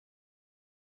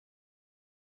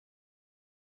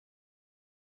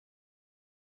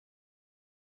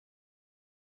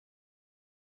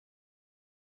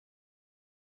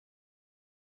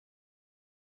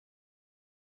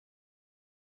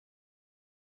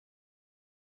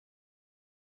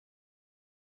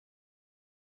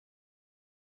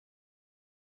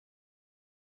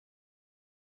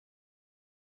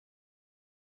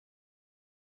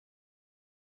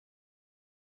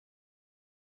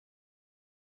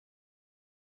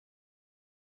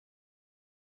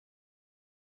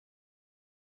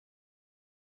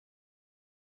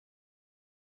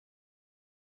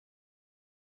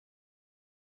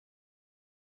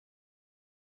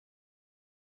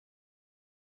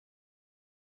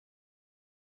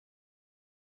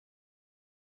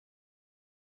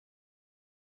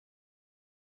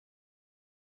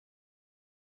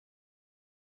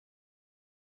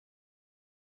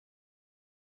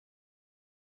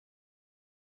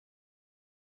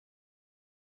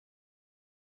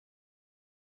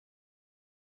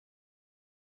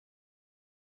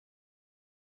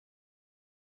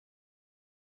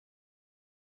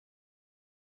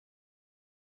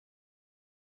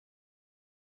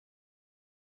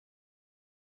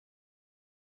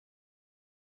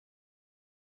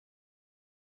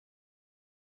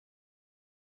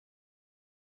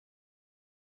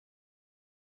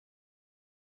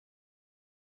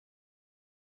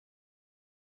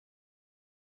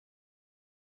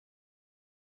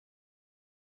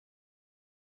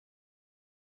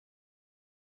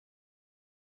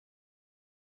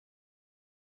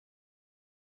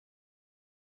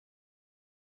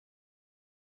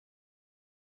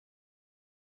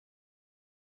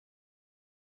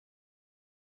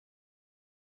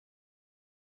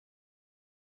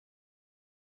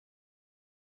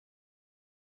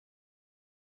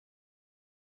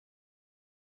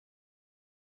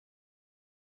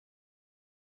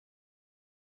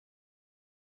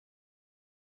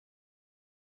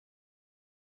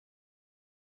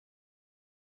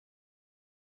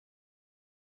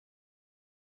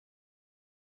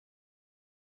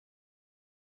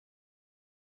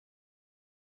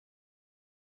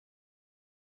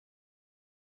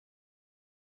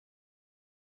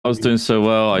I was doing so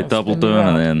well, I doubled them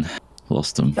and then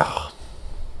lost them. Oh,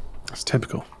 that's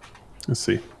typical. Let's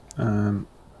see. I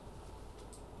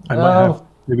might have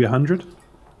maybe 100.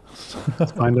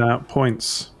 Let's find out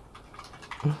points.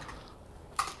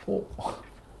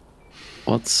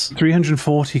 What's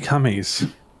 340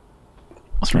 cummies.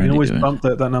 What's You Randy can always doing? bump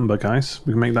that number, guys.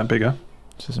 We can make that bigger.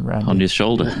 This isn't Randy. On your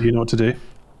shoulder. You know what to do.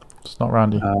 It's not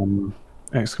Randy.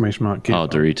 Exclamation mark. Give. Oh,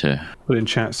 Dorito. Put it in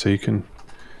chat so you can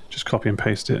just copy and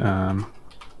paste it.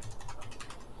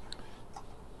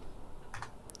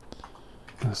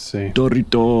 Let's see.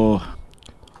 Dorito.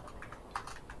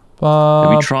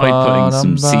 Have you tried putting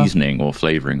some seasoning or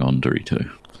flavoring on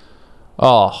Dorito?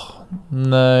 Oh,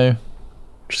 no.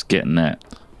 Just getting that.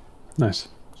 Nice.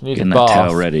 She needs Getting a that bath.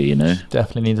 tail ready, you know?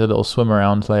 Definitely needs a little swim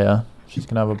around later. She's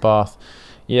going to have a bath.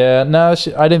 Yeah, no,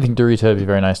 I don't think Dorito would be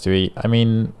very nice to eat. I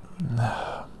mean,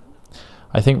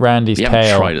 I think Randy's You tail.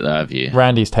 haven't tried it, though, have you?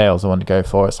 Randy's tail's the one to go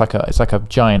for. It's like a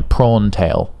giant prawn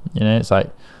tail. You know, it's like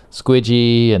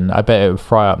squidgy, and I bet it would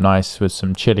fry up nice with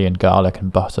some chili and garlic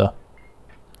and butter.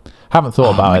 Haven't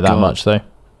thought about it that much though.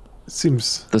 It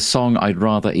seems The song "I'd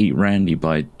Rather Eat Randy"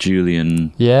 by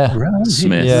Julian Yeah.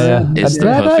 Smith Yeah. is I'd the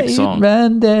rather perfect eat song.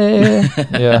 Randy.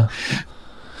 Yeah.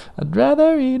 I'd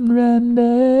rather eat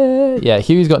Randy. Yeah,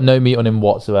 Huey's got no meat on him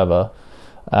whatsoever.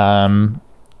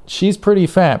 She's pretty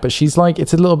fat, but she's like,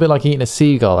 it's a little bit like eating a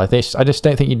seagull. I just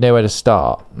don't think you'd know where to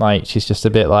start. Like, she's just a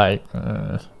bit like,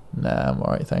 nah, I'm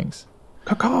alright, thanks.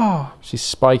 caw. She's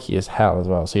spiky as hell as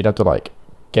well, so you'd have to like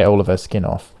get all of her skin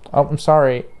off. Oh, I'm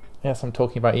sorry. Yes, I'm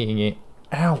talking about eating it.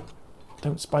 Ow!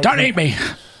 Don't spike Don't me. eat me!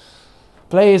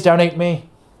 Please don't eat me.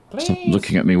 Please. Stop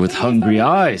looking at me with hungry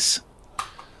eyes.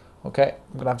 Okay,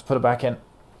 I'm gonna have to put it back in.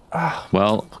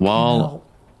 Well, while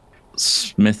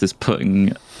Smith is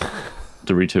putting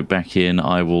Dorito back in,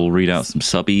 I will read out some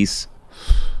subbies.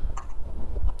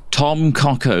 Tom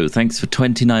Cocco, thanks for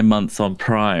 29 months on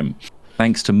Prime.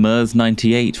 Thanks to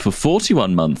Mers98 for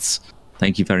 41 months.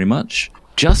 Thank you very much.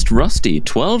 Just Rusty,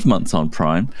 12 months on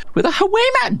Prime with a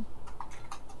Hawaiiman.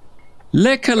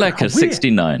 Leka Leka,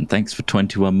 69. Thanks for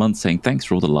 21 months, saying thanks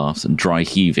for all the laughs and dry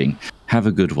heaving. Have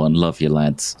a good one. Love you,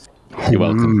 lads. You're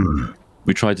welcome.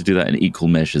 We tried to do that in equal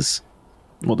measures.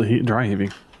 What the heat? Dry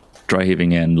heaving. Dry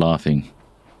heaving and laughing.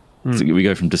 So we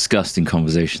go from disgusting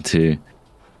conversation to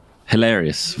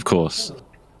hilarious, of course.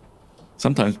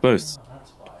 Sometimes both.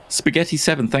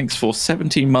 Spaghetti7, thanks for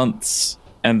 17 months.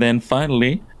 And then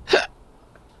finally,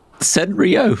 said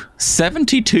Rio,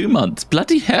 72 months.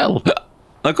 Bloody hell.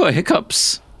 I got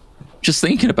hiccups. Just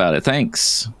thinking about it.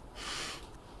 Thanks.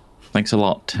 Thanks a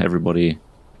lot, everybody.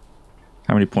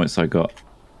 How many points I got?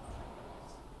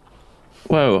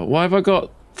 Whoa, why have I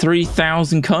got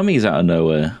 3,000 cummies out of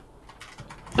nowhere?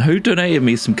 Who donated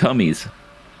me some cummies?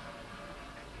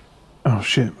 Oh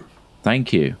shit!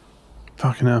 Thank you.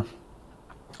 Fucking hell.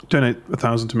 Donate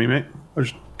 1,000 to me, mate. I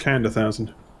just canned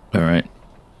 1,000. All right.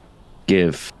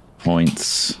 Give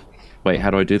points. Wait, how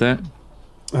do I do that?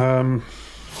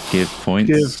 Give points.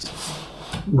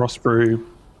 Give Ross Brew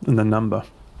and the number.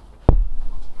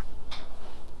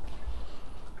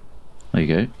 There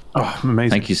you go. Oh, amazing.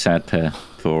 Thank you, Sad Pair,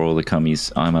 for all the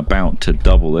cummies. I'm about to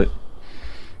double it.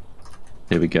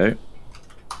 Here we go.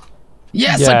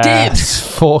 Yes, I did!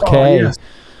 4K. Oh, yes.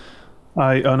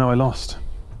 Oh no, I lost.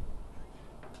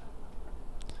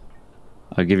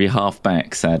 I'll give you half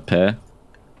back, Sad Pair.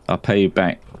 I'll pay you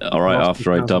back alright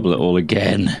after I double it all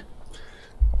again.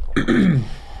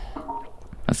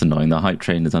 That's annoying. The hype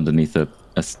train is underneath a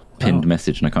pinned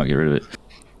message and I can't get rid of it.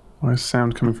 Why is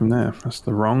sound coming from there? That's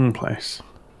the wrong place.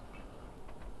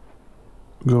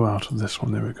 Go out of this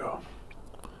one. There we go.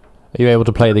 Are you able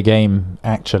to play the game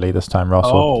actually this time,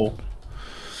 Russell? Oh.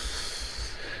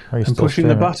 I'm pushing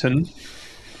the button.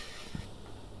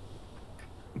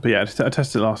 But yeah, I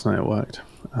tested it last night. It worked.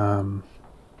 So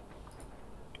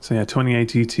yeah,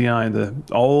 2080 Ti, the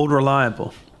old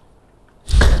reliable,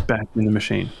 back in the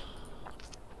machine.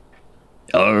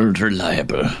 Old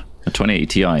reliable. A 2080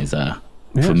 Ti is a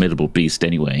formidable beast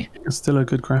anyway. It's still a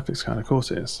good graphics card, of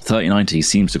course it is. 3090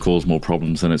 seems to cause more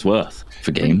problems than it's worth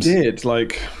for games. It did,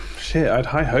 like, shit, I had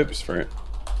high hopes for it.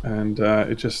 And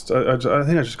it just, I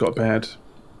think I just got a bad...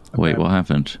 Wait, what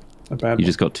happened? You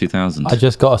just got 2,000. I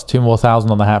just got us 2 more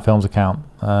thousand on the Hat Films account.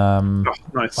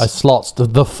 Nice. I slots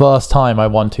the first time I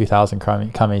won 2,000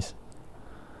 cummies.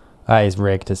 That is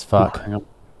rigged as fuck. Hang on.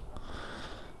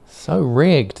 So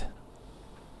rigged.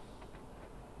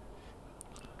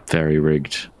 Very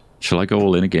rigged. Shall I go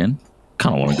all in again?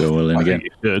 Kind of want to go all in again. I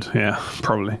think you should, yeah,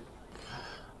 probably.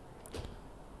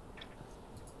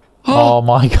 Oh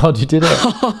my god, you did it.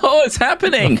 Oh, it's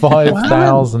happening!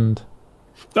 5,000.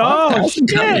 Oh, 5,000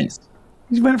 shit! cummies.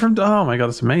 You went from... Oh my god,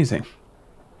 that's amazing.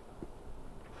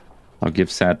 I'll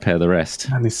give Sad Pair the rest.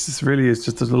 And this really is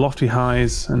just the lofty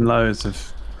highs and lows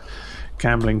of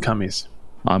gambling cummies.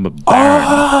 I'm a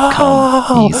baron.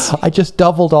 Cummies. I just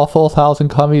doubled our 4,000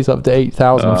 cummies up to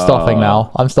 8,000. I'm stopping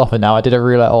now. I'm stopping now. I did a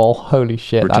roulette all. Holy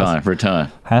shit.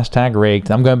 Retire. Hashtag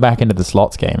rigged. I'm going back into the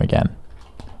slots game again.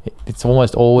 It's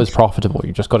almost always profitable.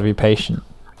 You just got to be patient.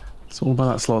 It's all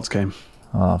about that slots game.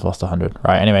 Oh, I've lost 100.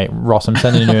 Right, anyway, Ross, I'm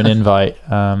sending you an invite.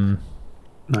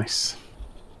 Nice.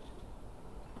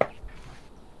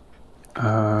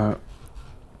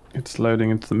 It's loading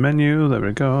into the menu. There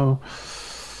we go.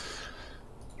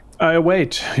 I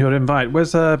await your invite.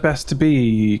 Where's best to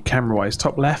be camera-wise?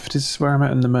 Top left is where I'm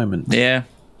at in the moment. Yeah.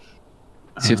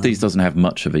 See if these doesn't have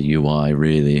much of a UI,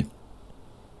 really.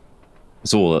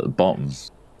 It's all at the bottom.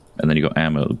 And then you got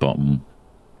ammo at the bottom.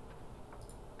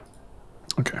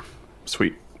 Okay.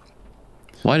 Sweet.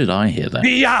 Why did I hear that?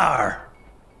 VR!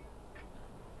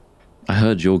 I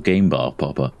heard your game bar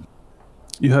pop up.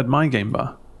 You heard my game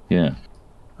bar? Yeah.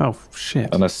 Oh, shit.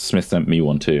 Unless Smith sent me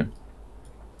one too.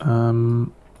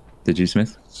 Did you,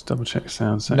 Smith? Just double check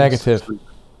sound settings. Negative.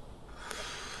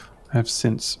 I have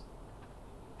since.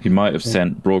 You might have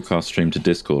sent broadcast stream to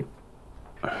Discord.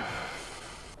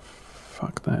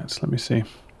 Fuck that. Let me see.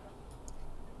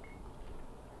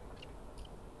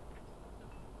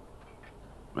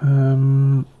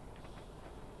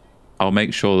 I'll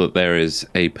make sure that there is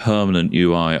a permanent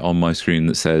UI on my screen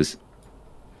that says,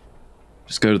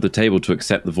 just go to the table to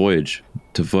accept the voyage,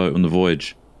 to vote on the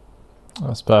voyage.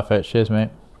 That's perfect. Cheers, mate.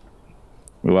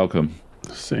 You're welcome.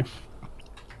 Let's see.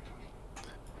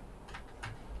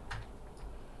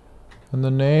 And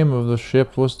the name of the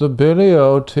ship was the Billy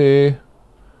O.T.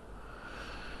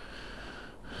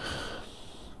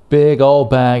 Big old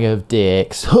bag of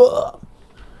dicks.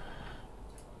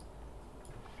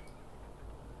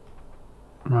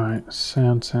 Right.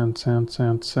 Sound. Soon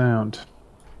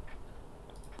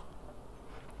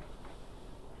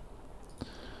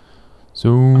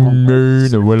may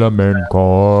the Wellerman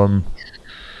come.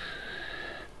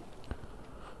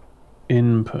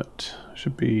 Input.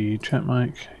 Should be chat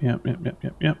mic. Yep.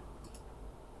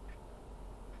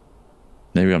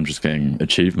 Maybe I'm just getting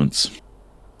achievements.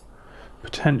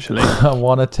 Potentially. I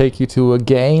want to take you to a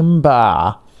game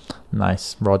bar.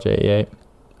 Nice, Roger 88.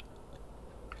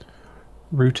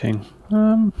 Routing.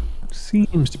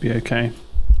 Seems to be okay.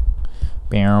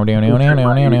 There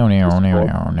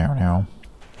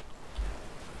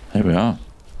we are.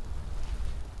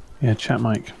 Yeah, chat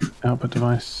mic. Output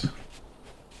device.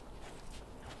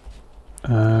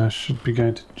 Should be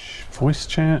going to voice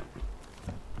chat.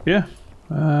 Yeah.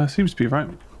 Seems to be right.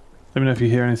 Let me know if you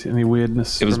hear any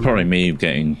weirdness. It was probably me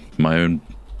getting my own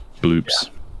bloops.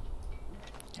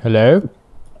 Hello?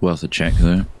 Worth a check,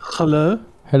 though. Hello?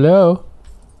 Hello?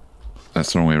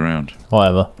 That's the wrong way around.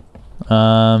 Whatever.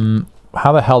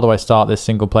 How the hell do I start this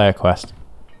single player quest?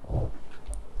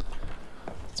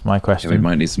 That's my question. Yeah, we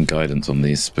might need some guidance on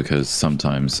these because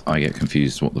sometimes I get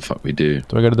confused what the fuck we do.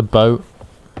 Do I go to the boat?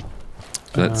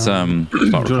 Let's start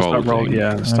recording.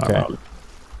 Yeah, start Okay. rolling.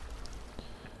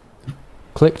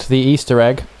 Clicked the Easter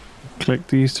egg. Click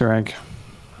the Easter egg.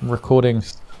 Recording.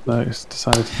 No, it's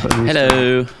decided to put an Easter egg.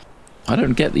 Hello. I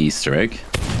don't get the Easter egg.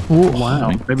 Ooh, wow.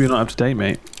 Maybe you're not up to date,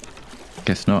 mate.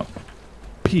 Guess not.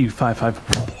 P55.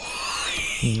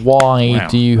 Why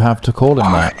do you have to call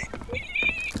him that?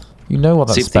 You know what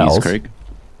that Sea of spells. Thieves, Craig.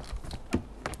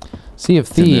 Sea of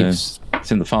Thieves.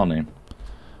 It's in the file name.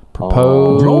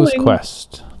 Propose Rolling.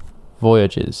 quest.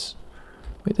 Voyages.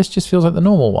 Wait, this just feels like the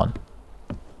normal one.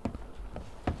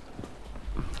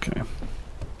 Okay.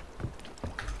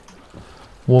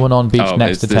 Woman on beach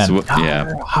next to this tent.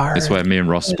 yeah, it's where me and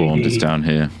Ross spawned. It's down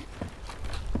here.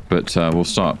 But we'll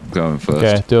start going first.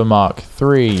 Okay, do a mark.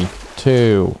 3,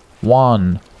 2,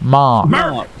 1. Mark.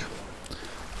 Mark.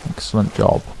 Excellent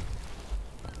job.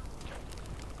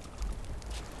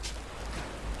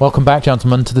 Welcome back,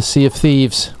 gentlemen, to the Sea of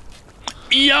Thieves.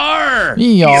 Yar!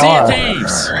 Yar! Sea of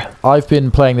Thieves! I've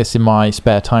been playing this in my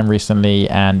spare time recently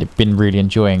and been really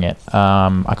enjoying it.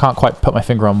 I can't quite put my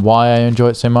finger on why I enjoy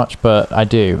it so much, but I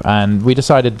do. And we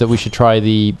decided that we should try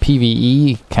the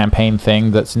PvE campaign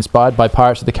thing that's inspired by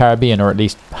Pirates of the Caribbean, or at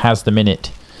least has them in it.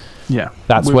 Yeah.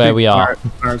 That's We're where big we are.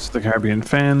 Pirates of the Caribbean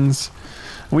fans.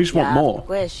 And we just want more.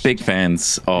 Big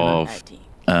fans of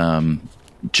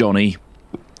Johnny.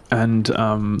 And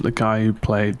the guy who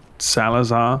played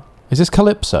Salazar. Is this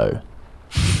Calypso?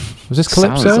 Was this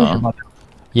Calypso? Salazar.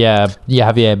 Yeah,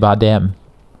 Javier Bardem.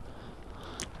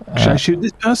 Should I shoot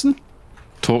this person?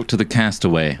 Talk to the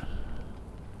castaway.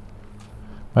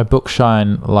 My book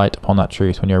shine light upon that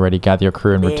truth. When you're ready, gather your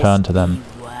crew and return to them.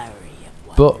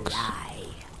 books.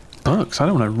 Books? I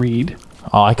don't want to read.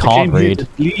 Oh, I can't read. To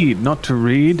lead, not to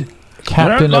read.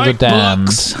 Captain of the like Damned.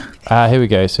 books. Here we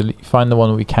go. So find the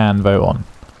one we can vote on.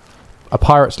 A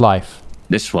Pirate's Life.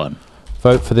 This one.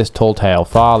 Vote for this tall tale.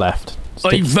 Far left.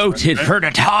 I voted for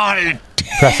the tall.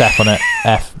 Press F on it.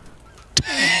 F.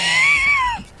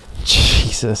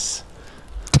 Jesus.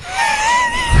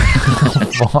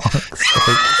 Fuck's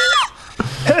sake.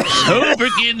 So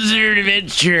begins your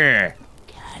adventure.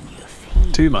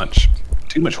 Too much.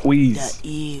 Too much wheeze.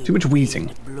 Too much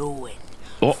wheezing.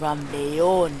 Oh. From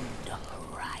beyond the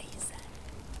horizon.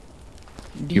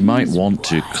 You might want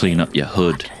to clean up your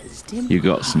hood. You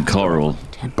got some coral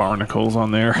Barnacles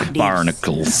on there.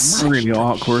 barnacles. Really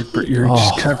awkward, but you're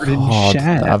just covered in God,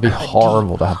 shad. that'd be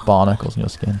horrible to have barnacles in your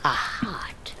skin.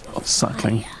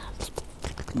 Suckling.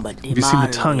 Have you seen the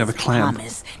tongue of a clam?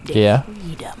 Yeah.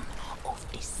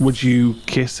 Would you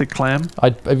kiss a clam?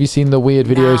 Have you seen the weird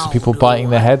videos of people biting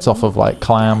their heads off of like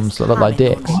clams that look like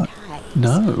dicks?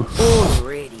 No.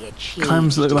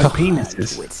 Clams look like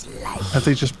penises. Have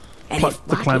they just plucked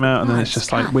the clam out and then it's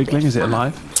just like wiggling? Is it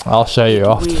alive? I'll show you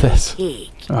after this.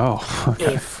 Oh,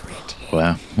 okay.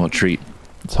 Wow, what treat.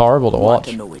 It's horrible to watch.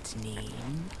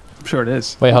 I'm sure it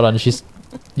is. Wait, hold on. She's...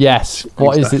 Yes.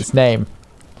 What is its name?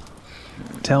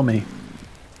 Tell me.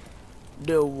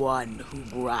 The one who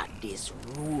brought this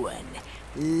ruin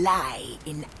lie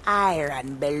in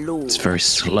iron below. It's very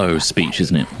slow speech,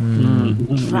 isn't it?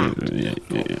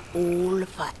 All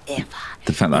forever.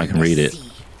 The fact that I can read it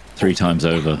 3 times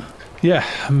over. Yeah,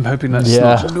 I'm hoping that's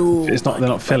Yeah. not. It's not. They're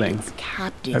not filling.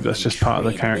 Maybe that's just part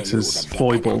of the character's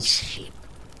foibles.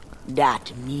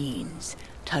 That means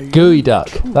Gooey duck.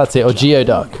 That's it. Or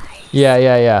geoduck. Yeah.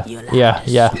 Yeah.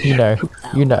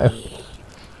 You know.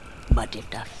 But if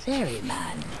the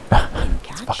ferryman can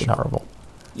catch Fucking horrible.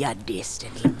 your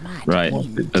destiny might Right.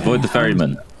 be Avoid the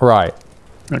ferryman. Right.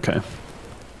 Okay.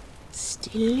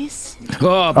 Still listen.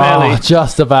 Oh, barely. Oh,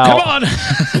 just about. Come on!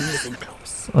 Listen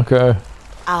close. Okay.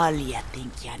 All you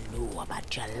think you know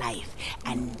about your life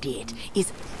and death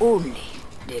is only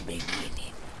the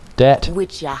beginning. Debt.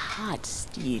 With your heart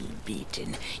still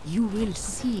beating, you will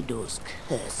see those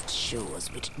cursed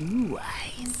shores with new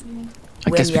eyes. I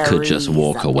guess we could just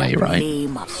walk away, right?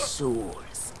 Flame of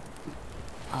souls.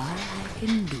 All I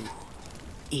can do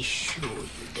is show you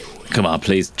the way. Come on,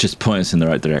 please. Just point us in the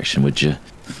right direction, would you?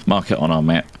 Mark it on our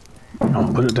map.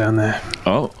 I'll put it down there.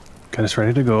 Oh, Get us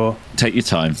ready to go. take your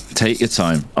time. Take your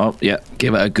time. Oh, yeah.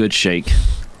 Give it a good shake.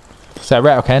 Is that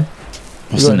rattle can?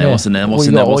 What's in there? What's in there? What's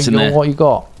in there? What's in there? What you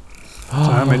got?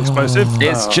 Homemade explosive.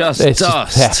 It's just It's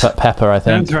dust. just pepper, I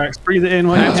think. Anthrax. Breathe it in.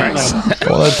 While Anthrax.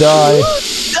 I wanna die.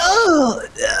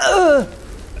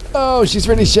 Oh, she's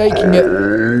really shaking it.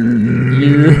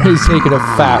 You're taking a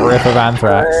fat rip of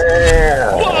anthrax.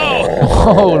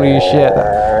 Holy shit.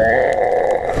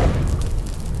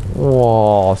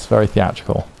 Whoa, it's very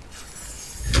theatrical.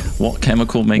 What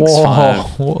chemical makes Whoa, fire?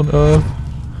 what on earth?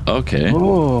 Okay.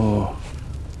 Oh.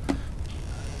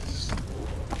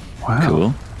 Wow.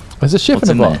 Cool. There's a ship What's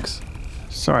in a in there? box.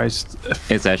 Sorry,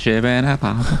 It's a ship in a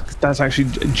box. that's actually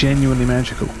genuinely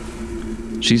magical.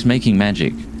 She's making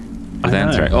magic with I know.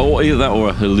 anthrax. Oh, either that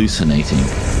or hallucinating.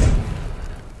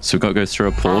 So we've got to go through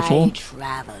a I portal?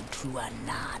 traveled through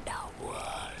another world.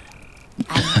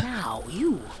 And now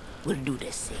you will do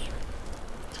the same.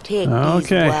 Take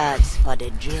Okay. these words for the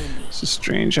journey. It's a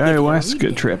strange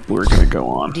ayahuasca trip we're gonna go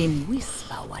on. Then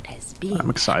whisper what has been. I'm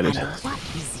excited. and what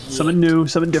is yet Something new,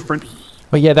 something different.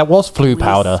 But yeah, that was flu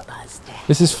powder. whispers that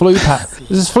This is flu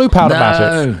This is flu powder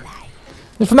magic. No.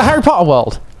 It's from the Harry Potter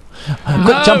world.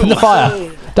 Quick, jump in the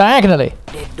fire. Diagonally.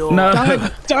 the door No.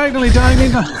 Diagonally.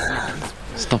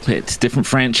 Stop it. Different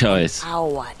franchise.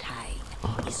 our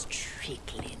time is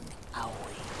trickling away.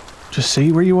 Just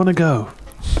see where you want to go.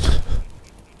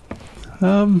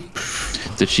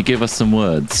 Did she give us some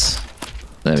words?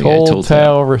 There we Tall go.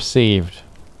 tale received.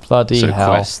 Bloody So hell.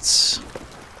 quests.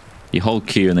 You hold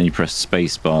Q and then you press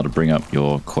space bar to bring up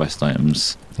your quest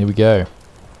items. Here we go.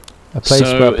 A place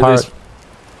So where a pirate...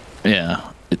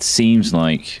 Yeah, it seems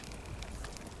like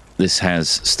this has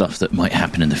stuff that might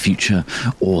happen in the future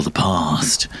or the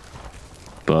past.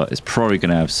 But it's probably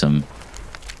going to have some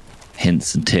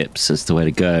hints and tips as to where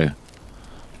to go.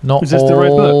 Not Is this the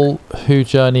right all who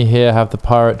journey here have the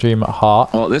pirate dream at heart.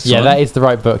 Oh, this yeah, one? that is the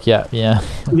right book. Yeah. Yeah,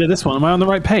 this one. Am I on the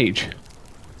right page?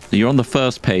 You're on the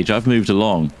first page. I've moved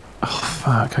along.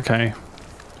 Fuck, okay.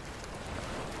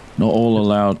 Not all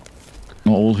allowed.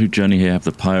 Not all who journey here have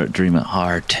the pirate dream at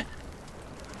heart.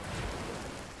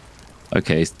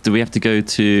 Okay, do we have to go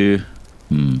to...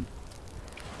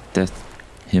 Death,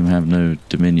 him have no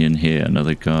dominion here,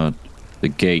 another god. the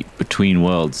gate between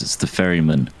worlds. It's the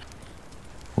ferryman.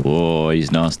 Oh,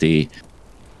 he's nasty.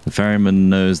 The ferryman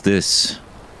knows this,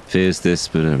 fears this,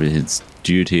 but it's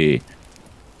duty.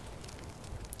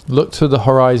 Look to the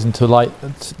horizon to light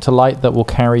that will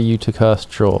carry you to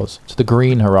cursed shores. To the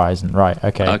green horizon. Right,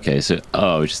 okay. Okay, so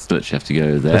we just literally have to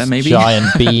go there, This maybe.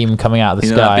 giant beam coming out of the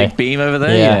You know sky. that big beam over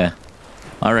there? Yeah.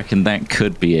 I reckon that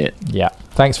could be it. Yeah.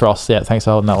 Thanks, Ross. Yeah, thanks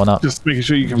for holding that one up. Just making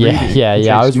sure you can read it.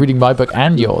 Yeah. I was reading my book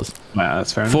and yours. Wow,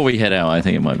 that's fair enough. Before we head out, I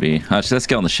think it might be. Actually, let's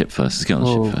get on the ship first. Let's get on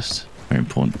the ship first. Very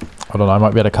important. Hold on, I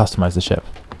might be able to customize the ship.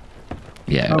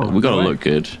 Yeah, Oh, we got to right. look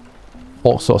good.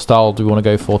 What sort of style do we want to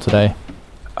go for today?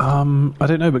 I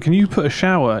don't know, but can you put a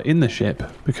shower in the ship?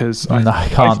 Because No, I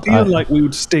can't. I feel like we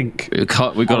would stink. We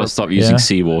got to stop using Yeah.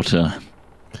 seawater.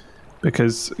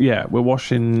 Because we're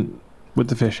washing with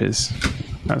the fishes.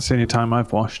 That's the only time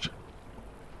I've washed.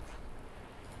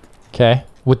 Okay.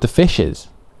 With the fishes.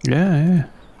 Yeah.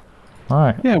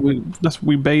 Alright. Yeah,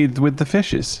 we bathe with the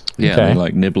fishes. Yeah, Okay. they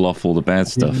like nibble off all the bad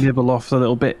You stuff. nibble off the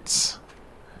little bits.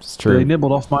 It's They true.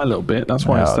 nibbled off my little bit. That's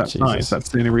why Oh, that's Jesus. nice. That's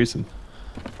the only reason.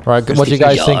 Right, what do you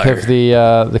guys think of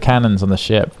the cannons on the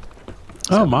ship?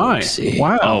 Oh my! See.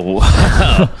 Wow. Oh,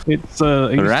 wow. It's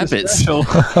Easter Rabbits. special.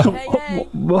 hey.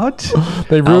 What?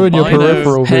 They ruin your Albino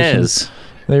peripheral vision. hairs.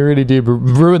 They really do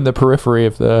ruin the periphery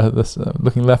of the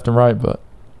looking left and right, but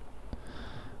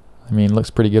I mean, looks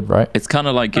pretty good, right? It's kind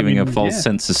of like giving a false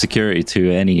sense of security to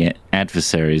any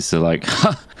adversaries. They're like,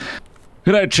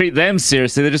 we don't treat them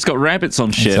seriously. They just got rabbits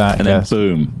on ship, Exactly, and then yes.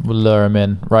 boom. We'll lure them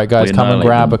in. Right, guys, We come and annihilate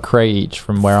grab them. a crate each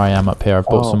from where I am up here. I've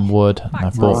bought some wood, and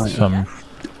I've bought Right. some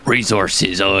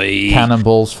Resources, oi.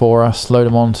 cannonballs for us. Load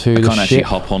them onto I the can't actually ship.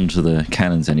 hop onto the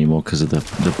cannons anymore because of the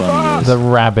bunny ears. The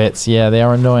rabbits, yeah, they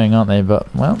are annoying, aren't they?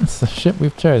 But, well, it's the ship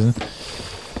we've chosen.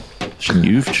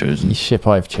 You've chosen. The ship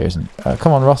I've chosen.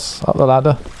 Come on, Ross, up the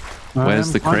ladder.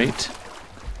 Where's the crate?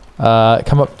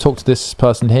 Come up, talk to this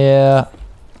person here,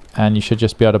 and you should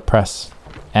just be able to press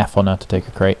F on her to take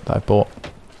a crate that I bought.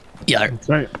 Yeah.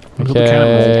 Right. Look at the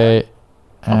cannonballs. Okay.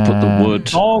 I'll put the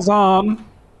wood Balls on.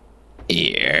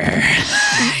 here.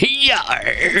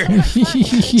 Yar.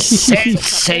 Set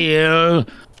sail.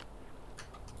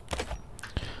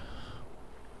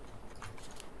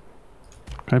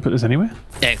 Can I put this anywhere?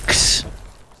 X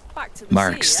Back to the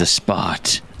marks sea, the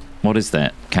spot. What is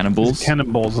that? Cannonballs?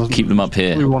 Cannonballs. Keep them up We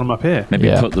here. want them up here. Maybe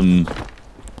Yeah. put them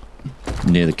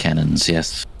near the cannons.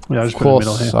 Yes. Yeah, I just Of put it in the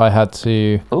middle course, here. I had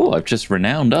to Oh, I've just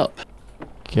renowned up.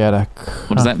 get a.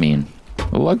 What does that mean?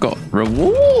 Oh, I got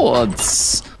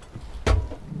rewards.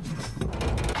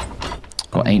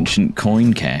 Got ancient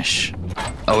coin cache.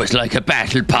 Oh, it's like a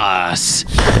battle pass.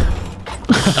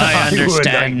 I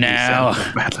understand now.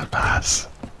 Battle pass.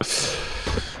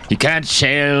 You can't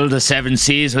sail the seven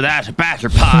seas without a battle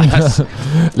pass.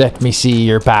 Let me see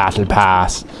your battle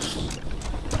pass.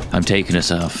 I'm taking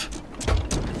us off.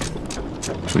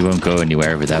 We won't go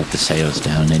anywhere without the sails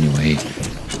down anyway.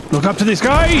 Look up to the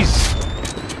skies.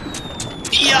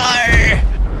 Yar!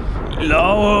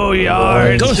 Low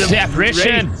yard. Ghost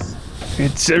apparition!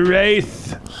 It's a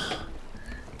wraith.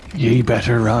 Ye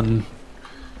better run.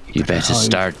 You better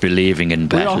start believing in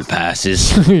battle off.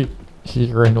 passes.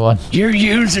 You're in one. You're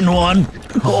using one.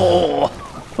 Oh,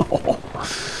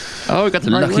 we got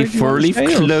the Right, lucky where do you want four-leaf the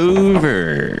sails?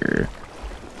 clover.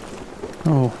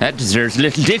 Oh. That deserves a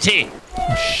little ditty.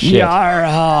 Shit. Yar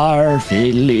har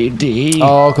fiddly dee.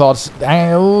 Oh god.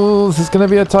 Oh, this is gonna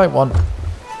be a tight one.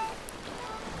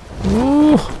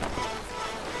 Ooh.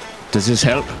 Does this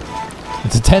help?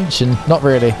 It's a tension. Not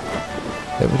really.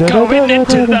 Going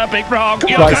into the big rock,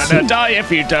 you're Right. gonna die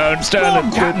if you don't.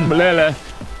 Sterling Malilla.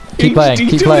 Keep playing, He's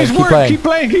keep doing playing, his keep work. playing. Keep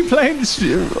playing. Keep playing.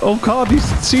 Oh god, these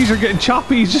seas are getting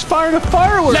choppy. He's just firing a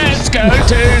fireworks. Let's go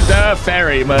to the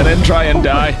ferryman and try and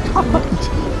die.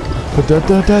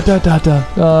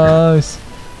 Nice.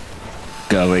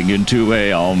 Going into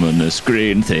a ominous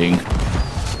green thing.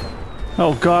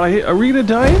 Oh god, are we gonna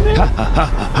die in there? Ha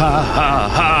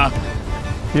ha.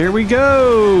 Here we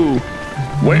go.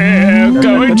 We're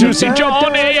going to see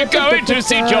Johnny, going to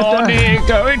see Johnny,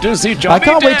 going to see Johnny. I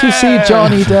can't wait to see Depp.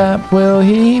 Johnny Depp. Will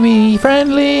he be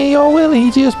friendly or will he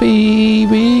just be?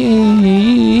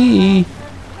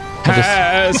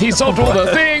 Has he solved all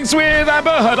the things with Amber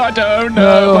Heard? I don't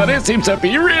know, No. but it seems to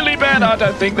be really bad. I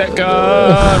don't think they're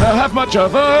gonna have much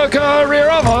of a career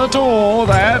of at all.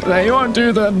 That they won't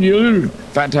do the new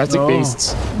Fantastic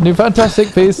Beasts. New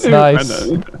Fantastic Beasts. Nice.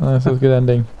 Fantastic. Nice. That's a good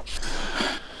ending.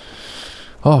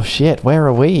 Oh shit, where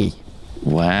are we?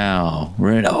 Wow,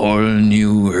 we're in a whole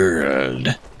new world.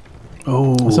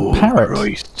 Oh, It's a parrot.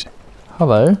 Christ.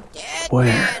 Hello.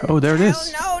 Where? Oh, there it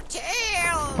is. No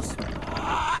tails.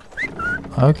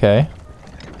 Okay.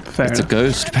 Fair It's a enough.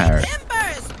 ghost parrot.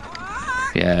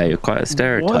 Yeah, you're quite a What if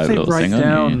stereotype they little break thing, aren't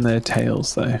down you? their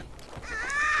tails, though?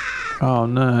 Oh,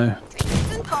 no.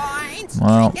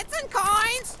 Well,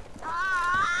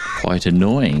 Quite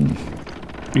annoying.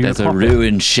 You There's a pop it.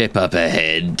 ruined ship up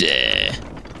ahead.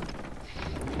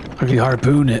 Quickly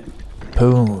harpoon it.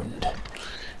 pooned.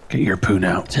 Get your poon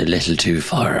out. It's a little too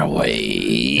far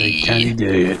away. Can you do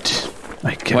it?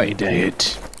 I can't do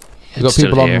it. You got It's still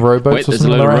people on here. rowboats Wait, or there's a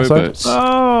something load of outside? rowboats.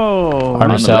 Oh! Arm on the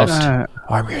yourselves. left.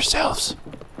 Arm yourselves.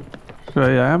 I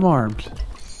am armed.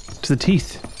 To the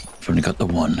teeth. I've only got the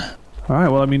one.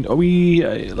 Alright, well, I mean, are we...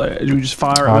 like, do we just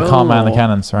fire Oh, at I can't man the or-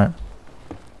 cannons, right?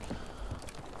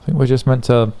 I think we're just meant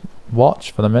to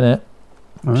watch for the minute.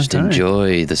 Just Okay.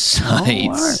 enjoy the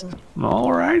sights.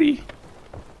 Alrighty.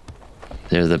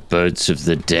 They're the birds of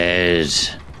the dead.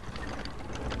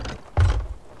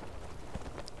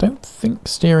 Don't think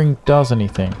steering does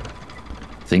anything.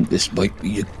 I think this might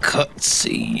be a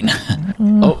cutscene.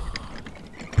 Oh,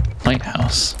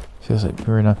 lighthouse. Feels like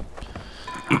we're in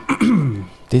a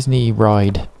Disney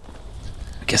ride.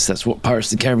 I guess that's what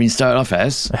Pirates of the Caribbean started off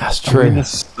as. That's Are we, in true.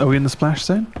 are we in the splash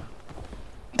zone?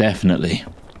 Definitely.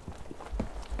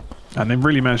 And they've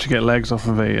really managed to get legs off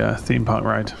of a theme park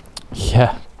ride.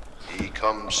 Yeah. Ye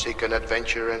come seeking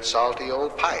adventure and salty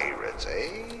old pirates,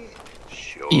 eh?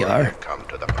 Sure, Yar. you've come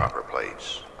to the proper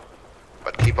place.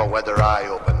 But keep a weather eye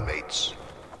open, mates,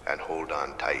 and hold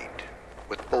on tight,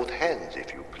 with both hands,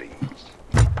 if you please.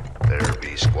 There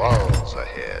be squalls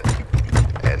ahead,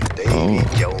 and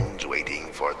Davy Jones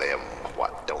waiting for them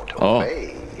what don't Oh.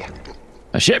 obey.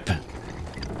 A ship.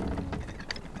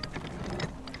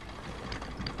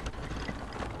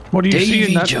 What do you see in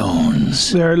Davy that?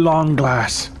 Jones. Their long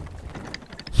glass.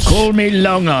 Call me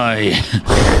Long Eye.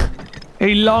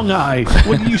 Hey, Long Eye.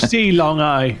 What do you see, Long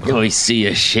Eye? I see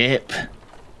a ship.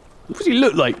 What does he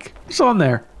look like? What's on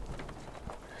there?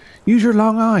 Use your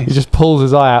long eye. He just pulls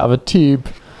his eye out of a tube.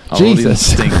 Jesus.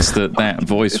 Audience thinks that that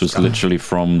voice was literally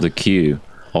from the queue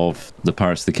of the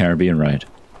Pirates of the Caribbean ride.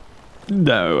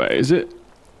 No way, is it?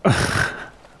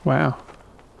 Wow.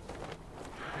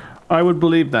 I would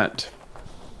believe that.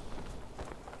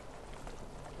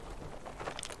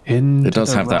 It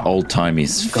does have that old-timey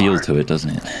feel to it,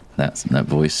 doesn't it? That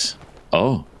voice.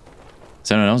 Oh.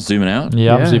 Is anyone else zooming out?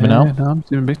 Yeah, I'm zooming out. No, I'm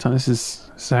zooming big time. This is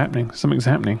happening. Something's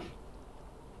happening.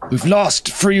 We've lost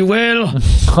free will.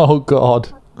 Oh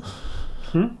God.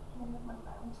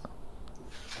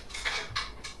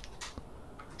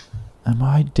 Am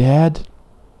I dead?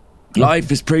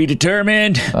 Life is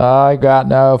predetermined. I got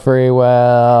no free will.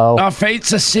 Our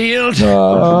fates are sealed.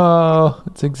 Oh,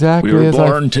 it's exactly We were as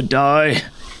born to die.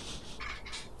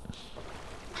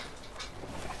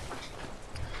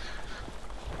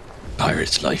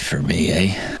 Pirate's life for me,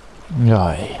 eh?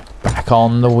 Aye. Back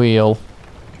on the wheel.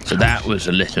 So that was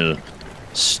a little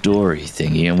story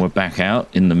thingy, and we're back out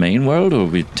in the main world, or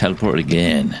we teleport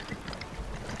again?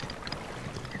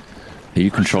 Are you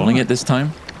controlling it this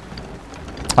time?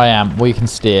 I am. We can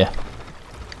steer.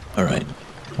 All right.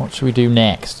 What should we do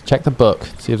next? Check the book.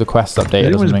 See if the quest's updated or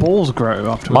Anyone's something. balls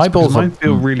grow afterwards. My balls because mine are-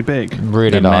 feel really big,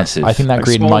 Really They're large. massive. I think that Like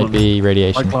green swollen, might be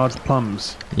radiation. like large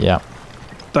plums. Yeah,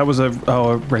 That was a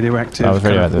radioactive. that was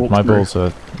kind of radioactive. My walkthrough. balls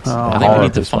are. Oh. I think we need horribly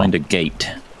to small. find a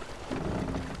gate.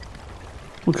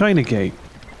 What kind of gate?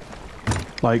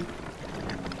 Like.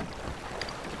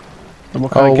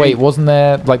 What kind Oh of wait, gate? wasn't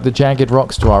there like the jagged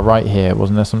rocks to our right here?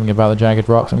 Wasn't there something about the jagged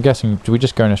rocks? I'm guessing. Do we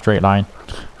just go in a straight line?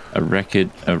 A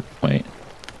wretched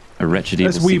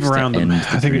Let's evil weave seeks to around them. end the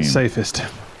I think it's dream. safest.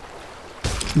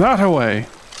 That away.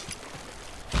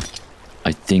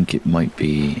 I think it might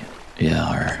be.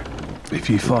 Yeah. If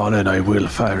you fall in, I will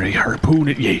fire a harpoon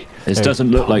at ye. This doesn't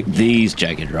look like these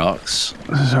jagged rocks.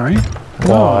 Sorry?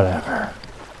 Whatever.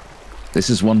 This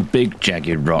is one big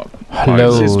jagged rock.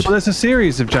 Hello. Well, there's a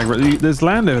series of jaguar. There's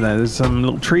land over there. There's some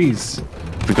little trees.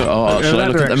 We got. Oh, Go shall I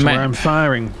that look at the direction where I'm map?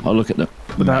 firing I'll look at the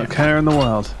without map. care in the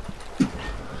world.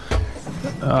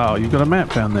 Oh, you've got a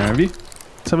map down there, have you?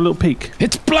 Let's have a little peek.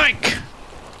 It's blank.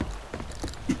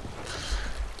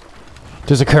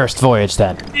 Just a cursed voyage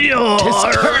then.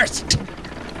 It's cursed.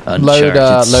 Load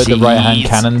Uncharted the right hand seas.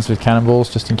 cannons with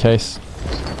cannonballs just in case.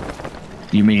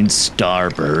 You mean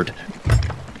starboard?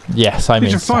 Yes, I These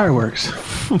mean. are fireworks.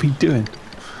 What are we doing?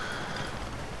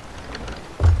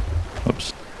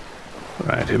 Oops.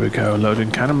 Right, here we go.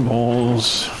 Loading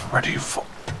cannonballs. Ready for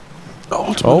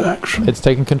ultimate Oh, action. it's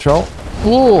taking control.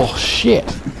 Oh shit!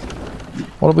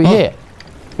 What did we hit?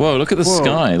 Whoa! Look at the Whoa.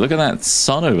 sky. Look at that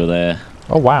sun over there.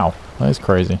 Oh wow, that is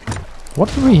crazy. What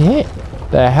did we hit?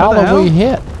 The hell the have we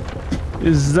hell? hit?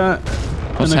 Is that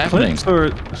What's an happening? eclipse or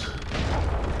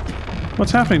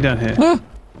what's happening down here?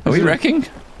 Are we wrecking?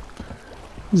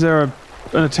 Is there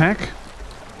an attack?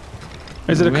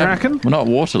 Is it a kraken? We're not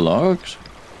waterlogged.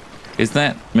 Is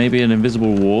that maybe an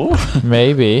invisible wall?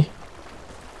 Maybe.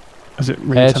 Is it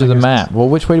really Edge of the telling us- map. Well,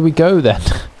 which way do we go then?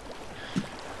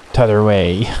 T'other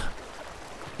way.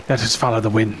 Let us follow the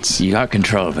winds. You got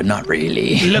control, but not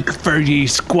really. Look for ye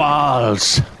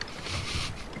squalls.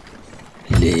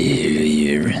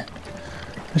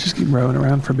 Let's just keep rowing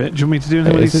around for a bit. Do you want me to do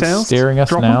anything with Is these it sails? steering us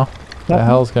Drop now? them? What the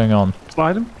hell's going on?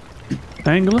 Slide them?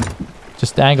 Angle them?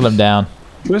 Just angle him down.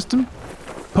 Twist them?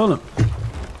 Pull them?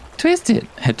 Twist it.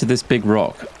 Head to this big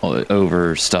rock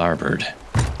over starboard.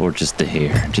 Or just to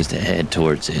here. Just to head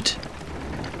towards it.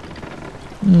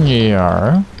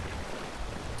 Yeah.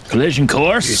 Collision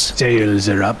course. Sails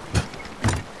are up.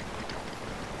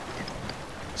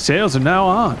 Sails are now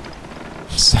on.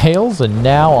 Sails are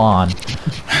now on.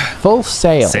 Full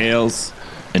sail. Sails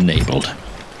enabled.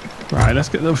 Right, let's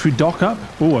get those. Should we dock up?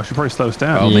 Oh, I should probably slow us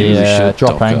down. Oh, maybe we should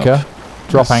drop dock anchor. up.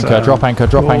 Drop Let's, anchor, drop anchor,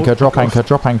 drop oh, anchor, drop fuck anchor, off.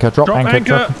 drop anchor, drop Drop anchor,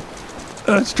 anchor.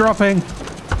 drop. It's dropping.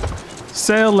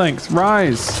 Sail length,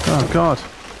 rise. Oh, God.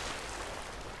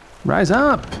 Rise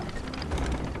up.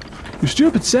 You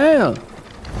stupid sail.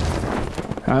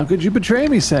 How could you betray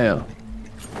me, sail?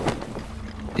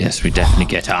 Yes, we definitely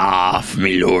get off,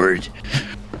 me lord.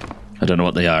 I don't know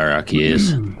what the hierarchy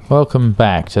is. Welcome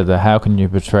back to the How Can You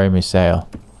Betray Me sale.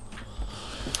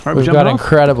 All right, We've got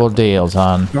incredible deals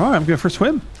on. All right, I'm going for a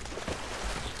swim.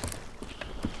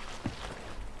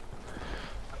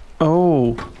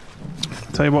 Oh.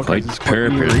 Tell you what, Quite guys, it's quite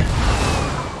purple. eerie.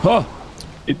 Oh,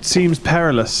 it seems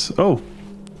perilous. Oh,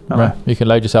 Right, you can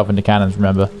load yourself into cannons,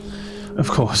 remember. of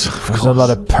course. Of There's course. a lot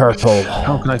of purple.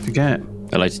 How could I forget?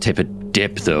 I like to take a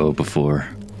dip though before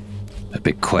a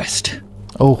big quest.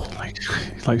 Oh, Like,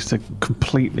 he likes to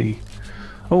completely.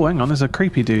 Oh, hang on, there's a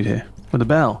creepy dude here with a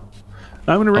bell.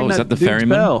 I'm going to ring Oh, is that the dude's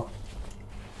ferryman? bell.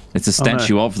 It's a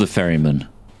statue of the ferryman.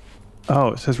 Oh,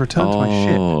 it says return to my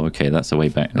ship. Oh, okay, that's the way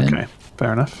back then. Okay,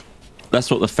 fair enough. That's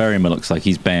what the ferryman looks like.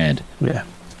 He's bad. Yeah.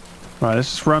 Right, let's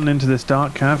just run into this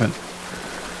dark cavern.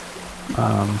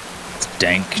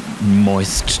 Dank,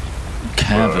 moist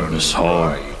caverns. Oh,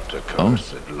 Bright,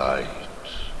 accursed light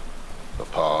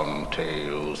upon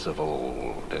tales of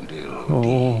old and ill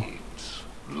Oh. deeds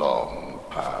long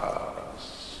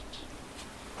past.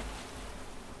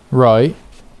 right.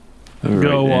 Alright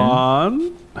Go then.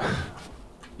 on.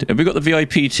 Have we got the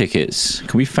VIP tickets?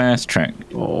 Can we fast track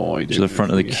Oh, I to the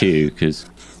front of the queue? Because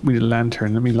We need a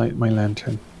lantern. Let me light my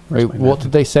lantern. Where's Wait, my what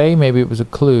did they say? Maybe it was a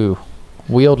clue.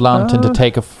 Wield lantern to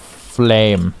take a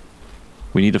flame.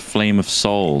 we need a flame of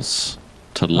souls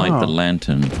to light the Oh.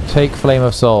 lantern. Take flame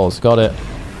of souls. Got it.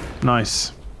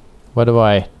 Nice. Where do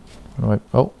I?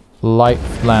 Oh, light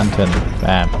lantern.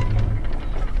 Bam.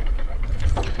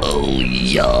 Oh,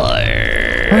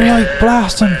 yeah. Light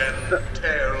blasting.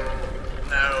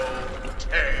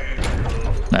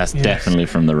 That's Yes. definitely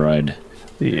from the ride.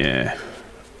 Yeah.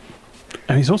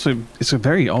 And it's a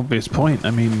very obvious point.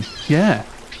 I mean, yeah.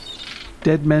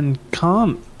 Dead men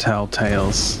can't tell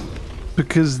tales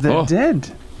because they're Oh.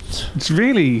 dead. It's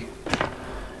really.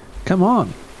 Come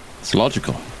on. It's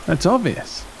logical. That's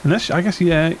obvious. Unless, I guess,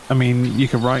 yeah. I mean, you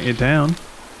could write it down.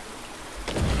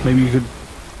 Maybe you could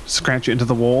scratch it into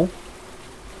the wall.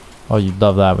 Oh, you'd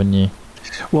love that, wouldn't you?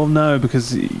 Well, no,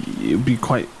 because it would be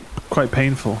quite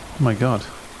painful. Oh my god.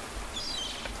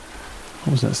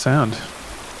 What was that sound?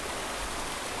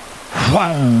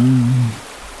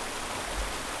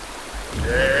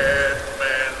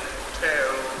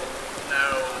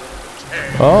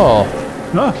 Oh,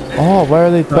 Ah, oh, where are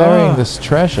they burying Ah. this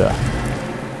treasure?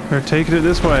 they're taking it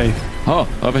this way. Oh,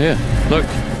 over here. Look,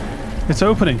 It's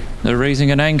opening. they're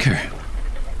raising an anchor.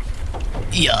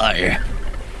 Yeah.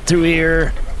 Through here.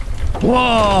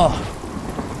 Whoa.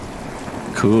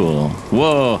 Cool.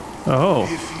 Whoa. Oh,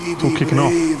 If ye it's all be kicking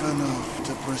off. brave enough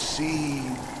to proceed,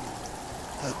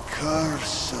 the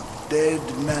curse of Dead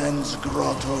Man's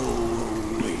Grotto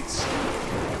awaits.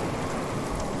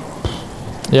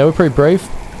 Yeah, we're pretty brave.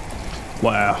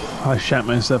 Wow, I shat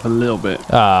myself a little bit.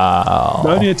 Oh,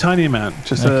 Only a tiny amount,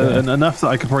 just Okay. enough that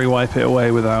I could probably wipe it away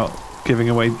without giving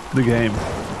away the game.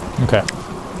 okay.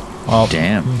 Well,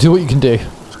 Damn. do what you can do.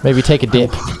 Maybe take a dip.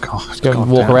 Oh, God, Go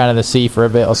and walk around in the sea for a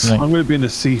bit or I'm something. going to be in the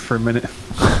sea for a minute.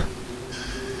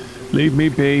 Leave me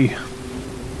be.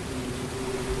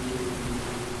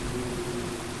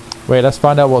 Wait, let's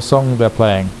find out what song they're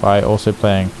playing by also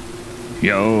playing.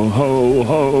 Yo ho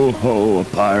ho ho, a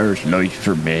pirate's life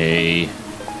for me.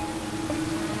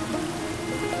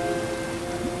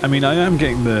 I mean, I am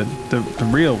getting the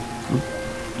real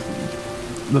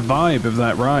the vibe of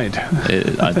that ride.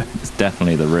 It's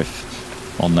definitely the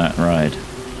riff on that ride.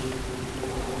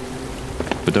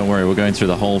 But don't worry, we're going through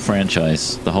the whole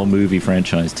franchise, the whole movie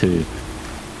franchise too.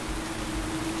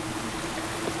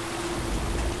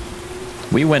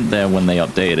 We went there when they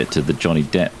updated it to the Johnny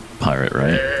Depp pirate,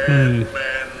 right?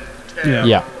 Yeah.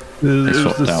 Yeah. It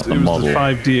swapped was out the it was model. the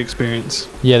 5D experience.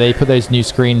 Yeah, they put those new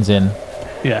screens in.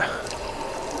 Yeah.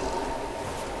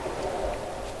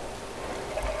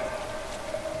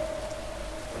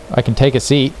 I can take a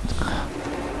seat.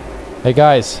 Hey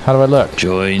guys, how do I look?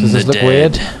 Join Does this the look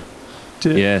dead.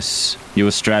 weird? Yes, you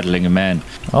were straddling a man,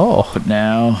 Oh. but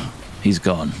now he's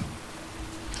gone.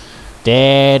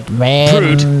 Dead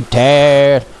man,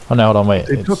 dead. Oh no, hold on, wait.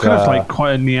 It took kind of like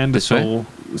quite a Neanderthal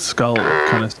skull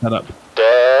kind of setup.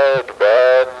 Dead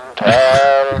man,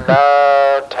 tell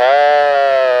no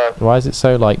tale. Why is it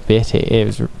so like bitty? It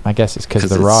was, I guess it's because of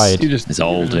the ride. It's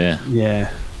old, yeah.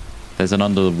 Yeah. There's an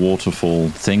under the waterfall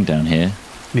thing down here.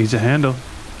 Needs a handle.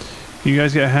 You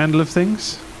guys get a handle of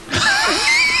things?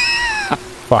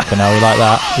 Fucking hell, he like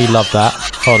that. He loved that.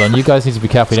 Hold on, you guys need to be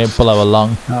careful you don't blow a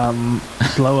lung.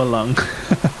 Blow a lung.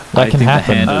 That can The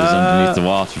happen. handle is underneath the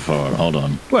waterfall. Hold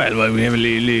on. Well, we have a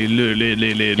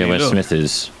Yeah, where Smith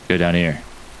is. Go down here.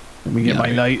 Let me get my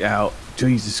light out.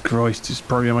 Jesus Christ, it's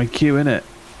probably on my queue, innit?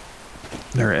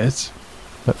 There it is.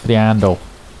 Look for the handle.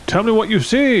 Tell me what you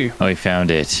see. Oh, we found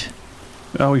it.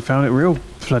 Oh, we found it real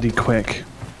bloody quick.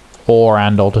 Or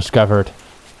handle discovered.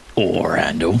 Or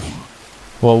handle.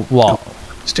 Well, what?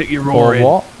 Stick your Or roar in.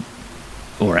 what?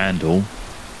 Or handle.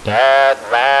 Dead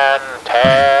man,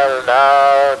 tell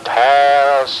no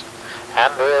tales,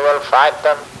 and we will fight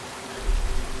them.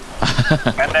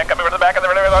 And then coming from the back of the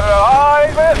river. Oh,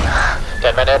 he's in.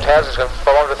 Dead man, no tales is going to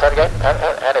fall over the third gate,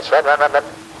 and it's red.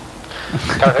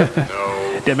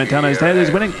 Dead man, tell no tales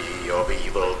is winning. Of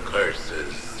evil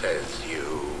curses, says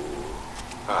you.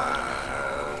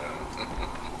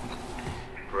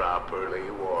 Properly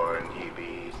warned, ye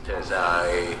beast, as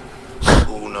I.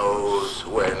 Who knows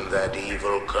when that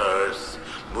evil curse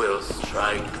will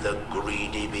strike the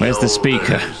greedy beholders. Where's the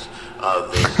speaker?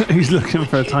 Of this He's looking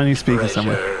for a tiny speaker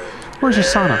somewhere. Where's your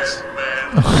Sonos?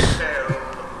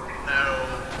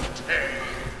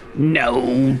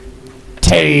 No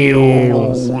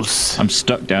tails. I'm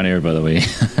stuck down here, by the way.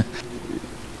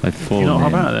 I've fallen You not hop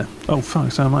in. out of there? Oh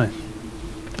fuck, so am I.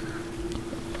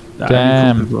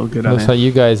 Damn. We'll go down Looks here. like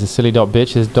you guys are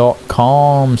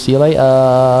silly.bitches.com. See you later.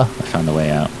 I found a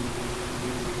way out.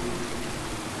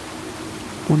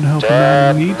 Wouldn't help a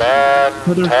man in need.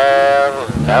 Mother-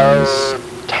 No,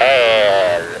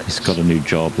 he's got a new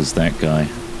job as that guy.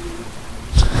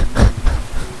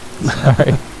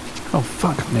 Sorry. Oh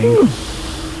fuck me. You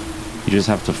just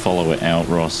have to follow it out,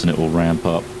 Ross, and it will ramp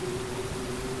up.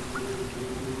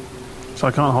 So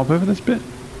I can't hop over this bit?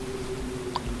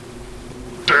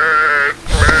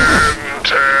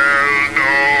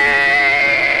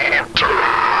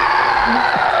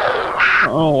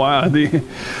 Oh wow,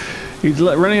 he's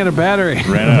running out of battery.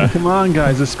 Come on,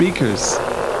 guys, the speakers.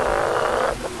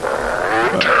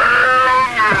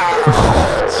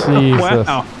 Jesus.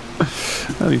 Wow.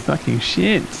 Holy fucking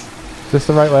shit. Is this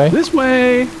the right way? This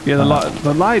way. Yeah, the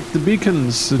light, the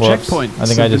beacons, the Whoops. checkpoints. I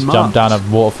think I just jumped down a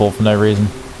waterfall for no reason.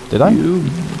 Did I? You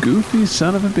goofy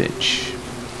son of a bitch.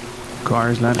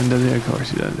 Cars landing down there. Of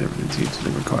course, he does everything. Seems to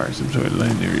deliver cars. Some sort of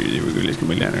lantern. There we go. Let's get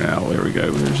my lantern out. There we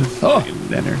go. There's a fucking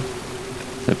lantern.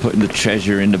 They're putting the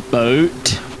treasure in the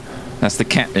boat. That's the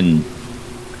captain.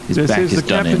 His This back is the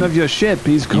done captain in. of your ship.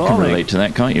 He's You can calling. relate to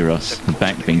that, can't you, Ross? The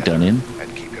back being done in.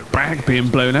 And keep your Back being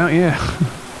blown out. Yeah.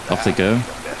 Off they go.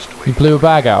 best way. You blew a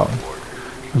bag out.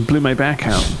 I blew my back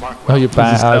out. Oh, your This is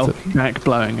bag. stealth back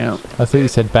blowing out. I thought you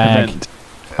said bag. Event.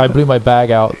 I blew my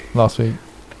bag out last week.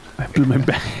 I blew my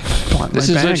bag. This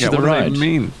is actually out. the What does that ride.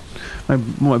 mean?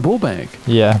 My ball bag.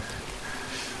 Yeah.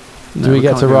 No, Do we get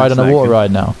can't to do ride this on a water second.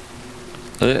 ride now?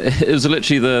 It was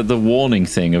literally the warning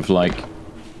thing of like,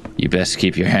 you best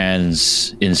keep your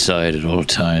hands inside at all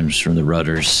times from the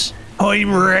rudders.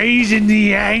 I'm raising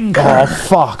the anchor. Oh,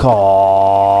 fuck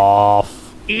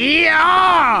off.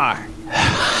 Yeah.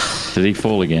 Did he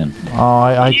fall again? Oh,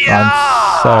 I'm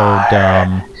so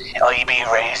dumb. I be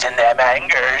raising them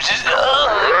anchors.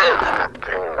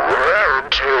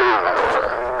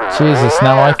 Jesus,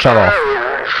 now I fell off.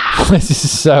 This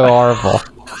is so horrible.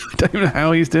 I don't know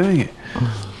how he's doing it.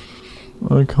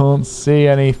 I can't see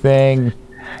anything.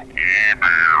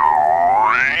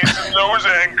 Raising those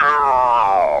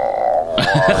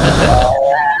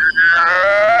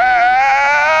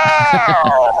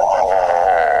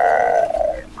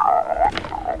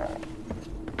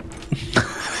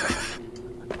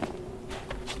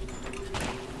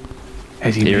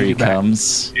As he Here made he it back.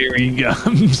 comes. Here he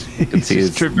comes. You can see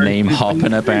his name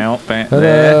hopping about back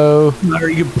there. Hello.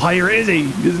 Very good pirate, is he?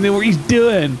 Doesn't know what he's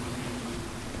doing.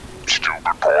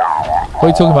 What are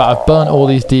you talking about? I've burnt all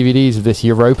these DVDs of this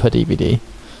Europa DVD.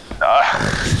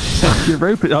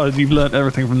 Europa. Oh, you've learnt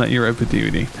everything from that Europa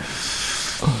DVD.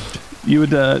 You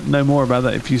would know more about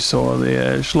that if you saw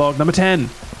the Schlog number 10.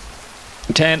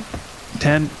 10.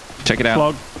 10. Check it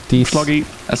out. Schlog. These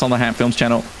Schloggy. That's on the Hat Films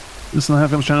channel. This is the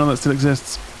Films channel that still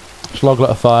exists. Schloglet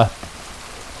of Fire.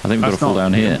 I think we've got to fall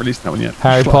down we here. haven't released that one yet.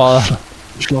 Harry Potter.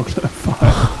 Schloglet of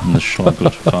Fire. In the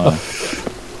Schloglet Fire.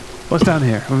 What's down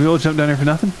here? Have we all jumped down here for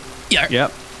nothing? Yar.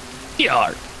 Yep.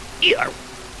 Yar. Yar.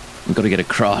 We've got to get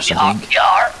across, I think.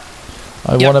 Yar.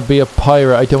 I want to be a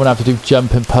pirate. I don't want to have to do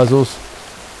jumping puzzles.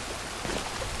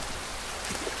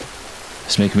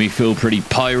 It's making me feel pretty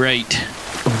pirate.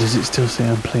 Oh, does it still say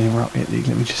I'm playing Rocket League?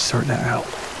 Let me just sort that out.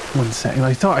 1 second.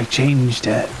 I thought I changed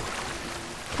it.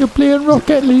 You're playing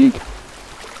Rocket League.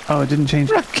 Oh, it didn't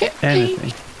change anything.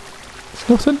 There's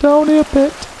nothing down here,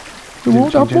 pet. You Didn't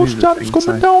won't have change any much of the chance things,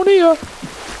 coming so- down here. I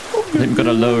think we've got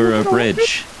to lower a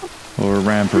bridge. Or a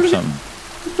ramp or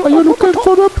something. Are you looking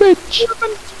for a bridge?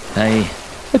 Hey.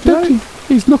 I think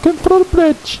he's looking for a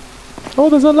bridge. Oh,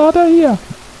 there's a ladder here.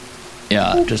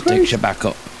 Yeah, just takes you back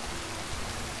up.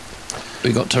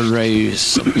 We got to raise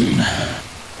something.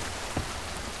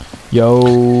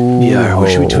 Yo. Yeah, or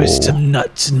should we twist some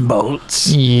nuts and bolts?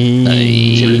 Yeah.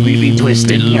 Should we be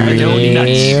twisting your own nuts?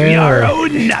 Yeah. Your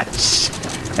own nuts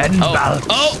and bolts.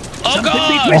 Oh Something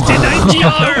God! be twisted. I'm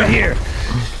jump over here.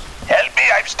 Help me,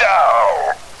 I'm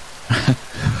stuck.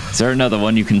 Is there another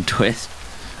one you can twist?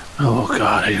 Oh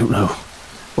God, I don't know.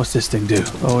 What's this thing do?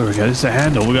 Oh, here we go. It's a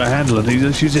handle. We got a handle. I think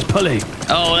let's use this pulley.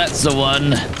 Oh, that's the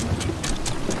one.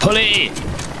 Pulley.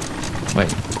 Wait.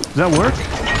 Does that work?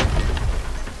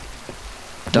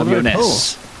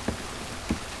 WNS.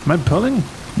 Am I pulling?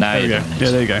 No, There you we go. don't. Yeah,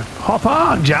 there you go. Hop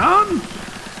on, John.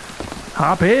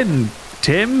 Hop in,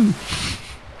 Tim.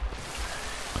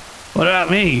 What about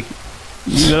me?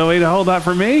 You got a way to hold that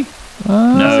for me?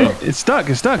 No. It's stuck.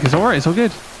 It's stuck. It's all right. It's all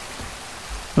good.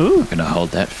 Ooh. I'm gonna hold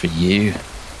that for you. Why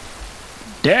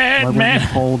Dead wouldn't you man.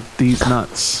 hold these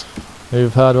nuts?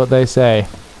 We've heard what they say.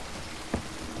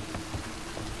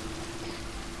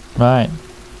 Right.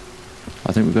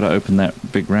 I think we've got to open that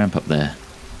big ramp up there.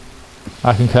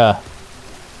 I concur.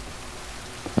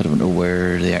 I don't know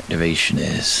where the activation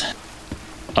is.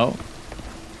 Oh.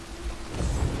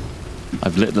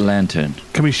 I've lit the lantern.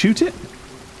 Can we shoot it?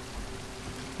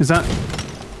 Is that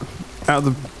out of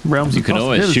the realms You of can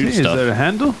always possibility? shoot stuff. Is there a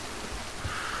handle?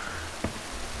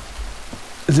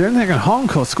 Is there anything I can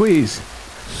honk or squeeze?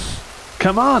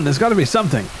 Come on, there's got to be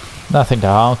something. Nothing to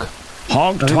honk.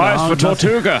 Honk I think twice the for honk doesn't-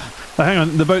 Tortuga. Oh, hang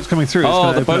on, the boat's coming through. It's Oh,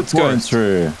 gonna the open up boat's for going us.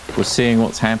 through. We're seeing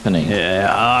what's happening.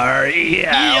 Yeah,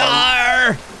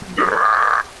 Yar!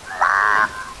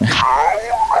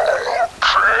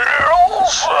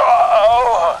 Kills.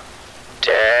 Oh.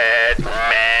 Dead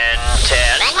man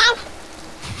tell.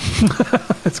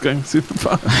 it's going super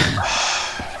fast.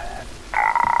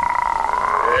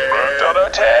 Don't know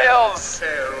tails.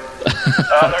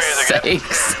 Oh, there he is again.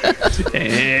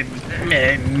 Sakes.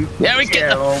 Men. Yeah, we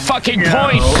get the fucking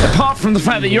point. Apart from the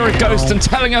fact that you're a ghost and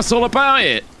telling us all about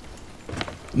it.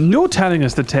 You're telling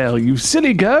us the tale, you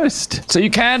silly ghost. So you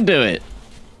can do it.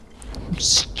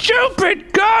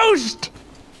 Stupid ghost!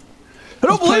 I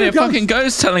don't Plenty believe of fucking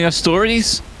ghosts telling us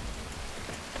stories.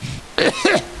 Ghost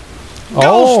can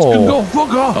Oh. go fuck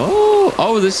off.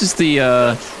 Oh, this is the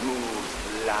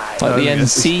like the end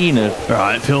scene of. All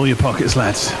right, fill your pockets,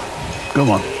 lads. Come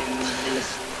on.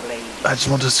 I just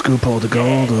want to scoop all the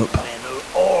gold up.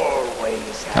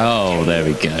 Oh, there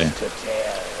we go.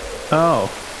 Oh.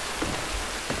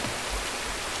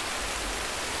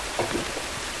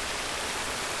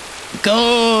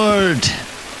 Good.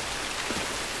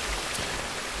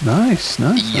 Nice,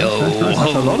 nice. Yo,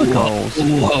 That's a lot of gold.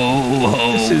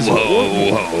 This is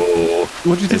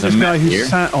what do you think There's a this guy map who here.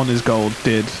 sat on his gold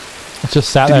did? Just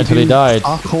sat Did there until he do died.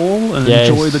 fuck all and Yes.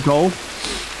 enjoy the gold?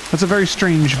 That's a very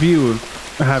strange view of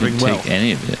having Didn't wealth. take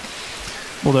any of it.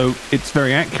 Although it's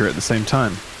very accurate at the same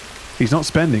time. He's not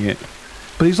spending it,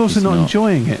 but he's also He's not not.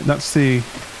 enjoying it. That's the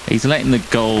He's letting the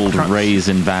gold Crux. raise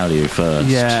in value first.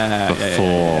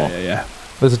 Before. yeah.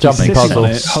 There's a jumping sitting on puzzle.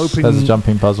 it, hoping- There's a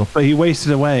jumping puzzle. But he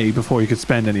wasted away before he could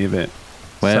spend any of it.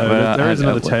 Where- So where- there is I-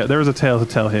 another I- tale. There is a tale to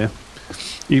tell here,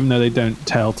 even though they don't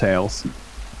tell tales.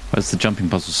 Where's the jumping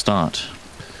puzzle start?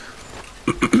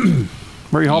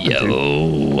 Where are you hopping Yo to?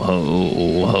 ho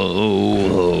ho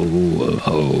ho ho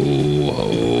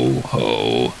ho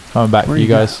ho. Coming back Where for you you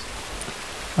guys.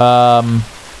 Oh,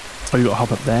 you got to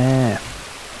hop up there.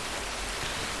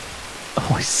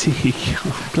 I see.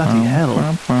 Bloody hell.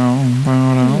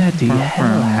 Bloody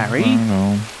hell, Harry.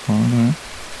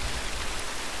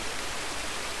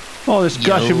 Oh, this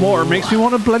gushing water makes me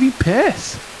want to bloody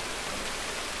piss.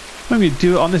 Maybe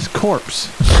do it on this corpse.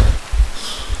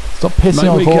 Stop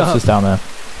pissing on corpses down there.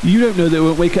 You don't know that it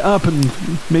will wake it up and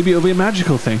maybe it'll be a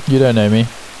magical thing. You don't know me.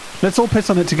 Let's all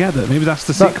piss on it together. Maybe that's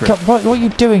the secret. What are you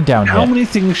doing down here? How many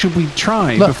things should we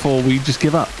try before we just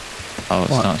give up? Oh, it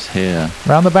starts here.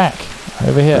 Round the back.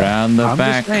 Over here. Round the I'm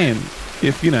back. just saying,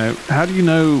 if you know, how do you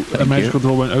know a magical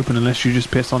door won't open unless you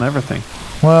just piss on everything?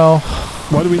 Well,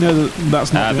 why do we know that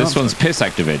that's not the This answer? one's piss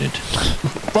activated.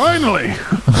 Finally!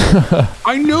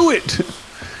 I knew it!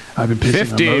 I've been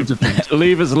pissing on loads of things. 50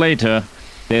 levers later,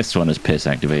 this one is piss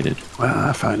activated.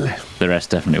 Finally. The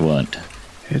rest definitely weren't.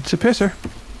 It's a pisser.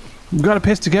 We've got to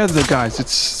piss together, though, guys.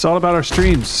 It's all about our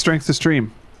streams. Strength of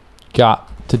stream. got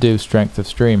to do strength of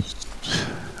stream.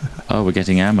 Oh, we're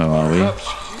getting ammo, are we? Perhaps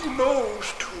he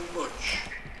knows too much.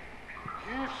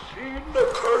 He's seen the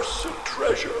cursed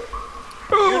treasure.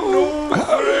 You know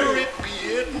where it be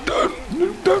hidden. Now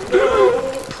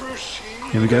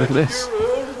proceed. Here we go, look at this.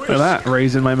 Look at that,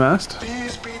 raising my mast.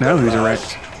 Now who's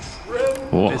erect?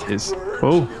 What? This is.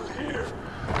 Oh.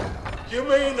 You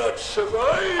may not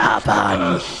survive. Hop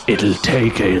on. It'll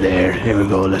take you there. Here we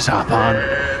go, let's hop on.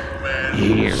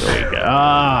 Here we go.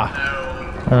 Ah.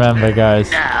 Remember,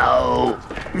 guys. No.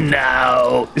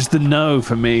 No. It's the no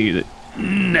for me.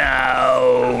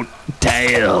 No.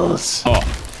 Tails. Oh,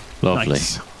 lovely.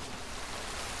 Nice.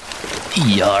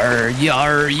 Yar,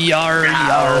 yar, yar,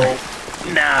 yar.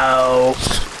 No.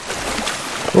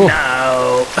 Oh.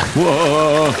 No.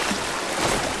 Whoa.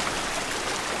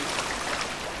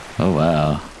 Oh,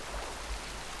 wow.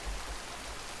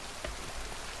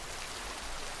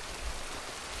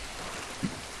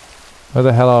 Where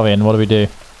the hell are we and what do we do?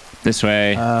 This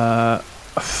way. I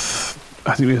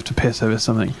think we have to piss over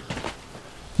something.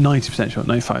 90% sure.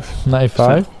 95.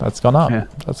 95? That's gone up. Yeah.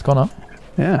 That's gone up.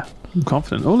 Yeah. I'm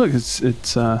confident. Oh, look, it's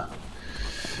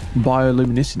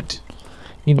bioluminescent.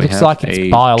 It We looks have like it's a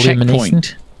bioluminescent.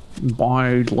 checkpoint.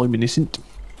 Bioluminescent.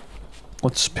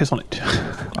 Let's piss on it.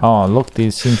 Oh, look,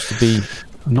 these seems to be...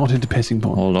 I'm not into pissing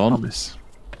porn. Hold on. Promise.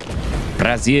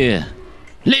 Brazier.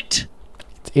 Lit.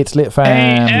 It's lit,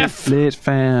 fam. AF. Lit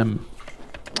fam.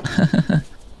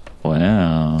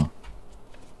 Wow.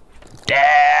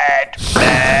 Dead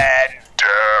man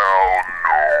down.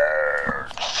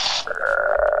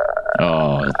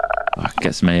 Oh, I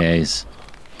get some AAs.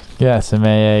 Yeah, some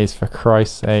AAs, for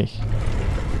Christ's sake.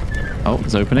 Oh,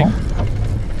 it's opening.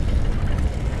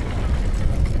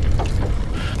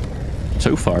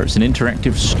 So far, it's an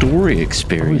interactive story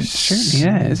experience. Certainly,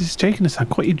 yeah. This is taking us on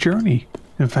quite a journey,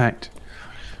 in fact.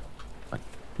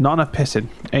 Not enough pissing.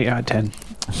 8 out of 10.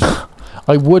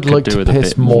 I would Could like do to with a piss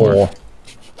bit more. more.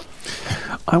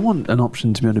 I want an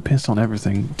option to be able to piss on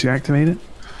everything. To activate it,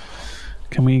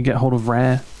 can we get hold of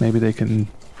Rare? Maybe they can,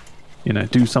 you know,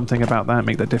 do something about that,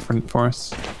 make that different for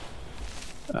us.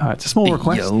 It's a small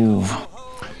request. Yo. Oh,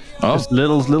 Just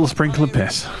little sprinkle of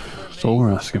piss. That's all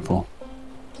we're asking for.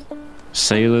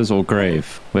 sailors or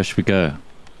grave? Where should we go?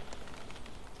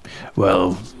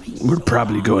 Well, we're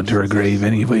probably going to our grave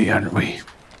anyway, aren't we?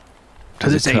 To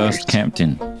the There's a cursed sailors.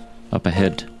 captain up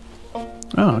ahead.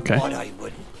 Oh, okay. What I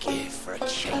wouldn't give for a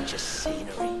change of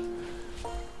scenery.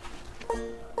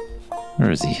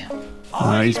 Where is he?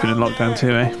 He's been in lockdown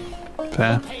too, eh?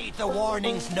 Fair. Paid the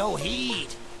warnings no heed,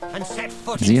 and set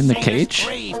foot Is he in the Sailor's cage?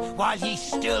 grave while ye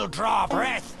still draw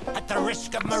breath, at the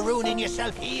risk of marooning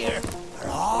yourself here for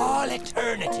all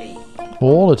eternity.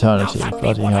 All eternity, Now that be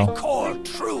bloody what I hell. call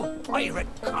true pirate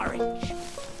courage.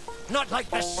 Not like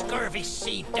the scurvy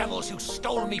sea devils who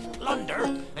stole me plunder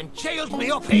and jailed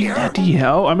me up here. Bloody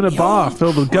hell, I'm in a bar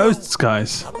filled with ghosts,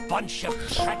 guys. A bunch of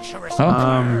treacherous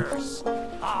Oh. curs.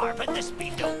 But this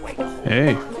be no way to hold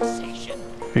Hey. conversation.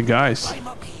 Hey, guys. I'm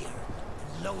up here.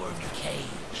 Lower me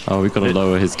cage. Oh, we've got to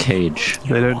lower his cage.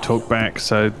 They don't talk back,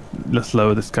 so let's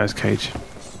lower this guy's cage.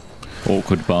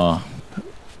 Awkward bar.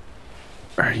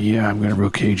 Yeah, I'm going to real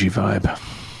cagey vibe.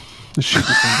 Let's shoot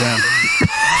this thing down.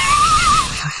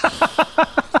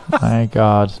 My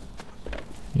God.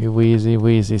 You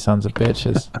wheezy sons of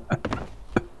bitches.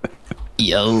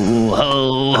 Yo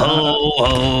ho ho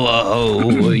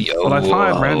ho ho yo. Well, I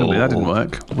fired randomly. That didn't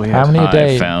work. Weird. How many a I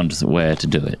day? found where to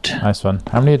do it. Nice one.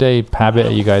 How many a day habit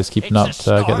are you guys keeping up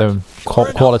to get them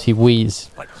quality wheeze?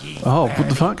 Oh, what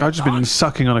the fuck? I've just been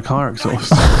sucking on a car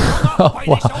exhaust. Oh,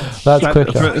 wow. That's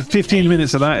quicker. 15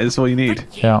 minutes of that is all you need.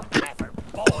 Yeah.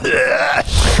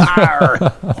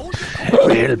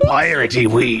 Real piratey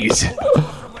wheeze.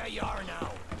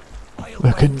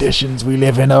 The conditions we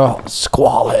live in are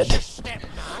squalid.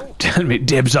 Tell me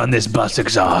dibs on this bus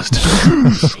exhaust.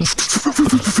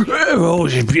 Oh,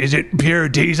 is it pure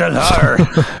diesel or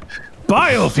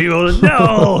biofuel?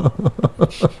 No.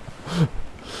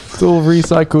 It's all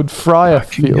recycled fryer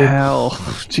fuel. Hell,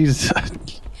 Jesus.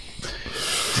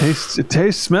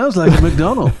 Smells like a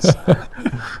McDonald's.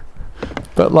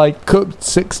 But like cooked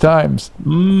 6 times.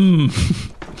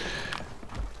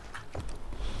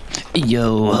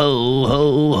 Yo ho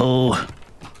ho ho.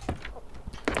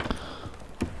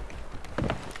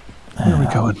 Where are we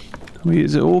going?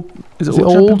 Is it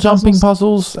all Jumping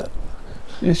puzzles?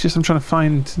 It's just I'm trying to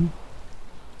find How do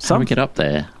some. we get up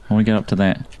there? How do we get up to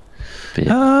that bit?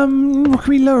 What can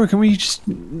we lower? Can we just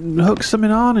hook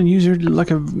something on and use it like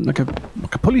a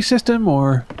pulley system,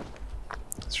 or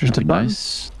it's just That'd a be button?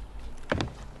 nice.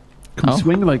 Can we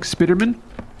swing like Spiderman?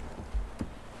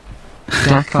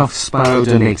 Jackoff Sparrow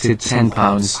donated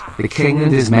 £10. The king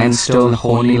and his men stole a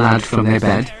horny lad from their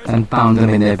bed and bound them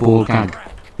in their ball gag.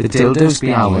 The dildos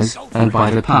be ours, and by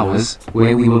the powers,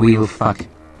 where we will wheel fuck.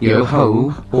 Yo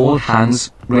ho, all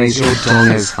hands, raise your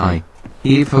dollars high.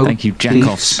 Heave ho, Thank you, Jackoff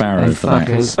thieves Sparrow, and for that.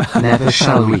 fuckers, never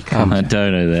shall we come. I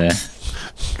don't know there.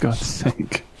 God's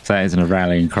sake. That isn't a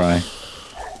rallying cry.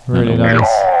 Really nice.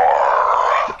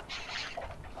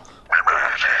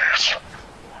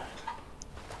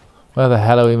 Where the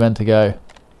hell are we meant to go?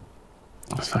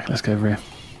 Let's go over here.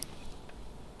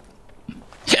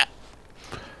 Yeah.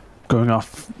 Going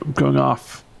off. I'm going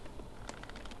off.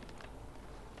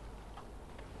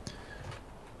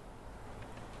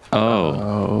 Oh,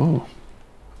 Oh.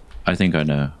 I think I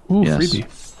know. Ooh, Yes. freebie.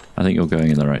 I think you're going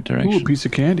in the right Ooh, a direction. piece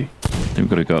of candy. I think we've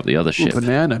got to go up the other Ooh, ship.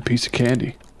 banana, piece of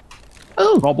candy.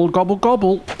 Oh. Gobble, gobble,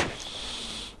 gobble.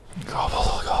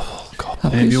 Gobble, gobble,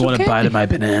 gobble. If you want to bite of my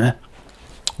banana.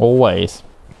 Always.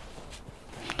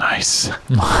 Nice.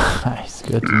 Nice,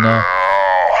 good to know.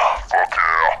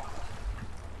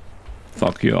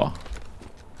 Fuck yeah.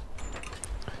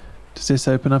 Does this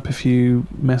open up if you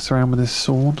mess around with this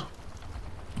sword?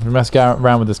 If you mess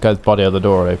around with this guy's body, the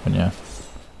door will open, yeah.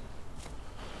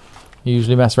 You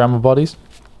usually mess around with bodies?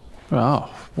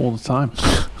 Oh, all the time.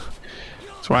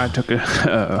 That's why I took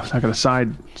I got a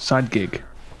side gig.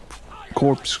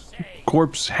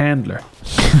 Corpse handler.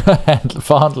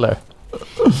 Fondler.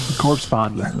 Corpse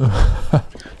fondler.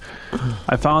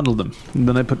 I fondled them, and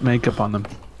then I put makeup on them,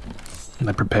 and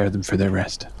I prepared them for their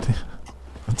rest.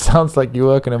 It sounds like you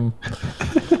work in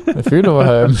a funeral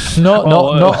home. Not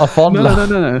a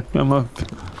fondler.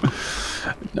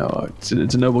 No, it's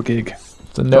a noble gig.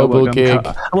 It's a noble gig.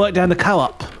 I work down the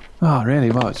co-op. Oh, really?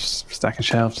 What? Just stacking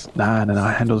shelves? Nah,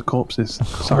 I handle the corpses.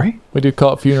 Sorry? We do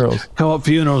co-op funerals. Co-op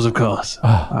funerals, of course.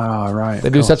 Right. They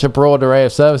do such a broad array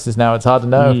of services now, it's hard to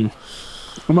know.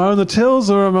 Am I on the tills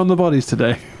or am I on the bodies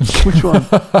today? Which one?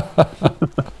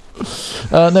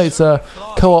 No, it's a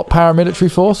co-op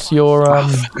paramilitary force. You're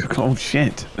Oh,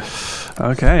 shit.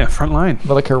 Okay, a front line.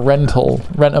 like a rent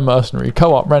a mercenary.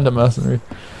 Co-op rent a mercenary.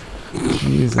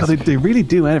 Jesus. God, they really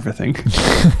do everything.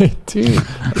 Dude,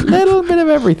 a little bit of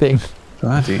everything.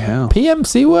 Bloody hell.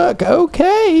 PMC work,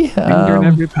 okay. Finger in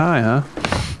every pie, huh?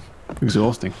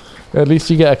 Exhausting. At least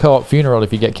you get a co-op funeral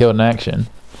if you get killed in action.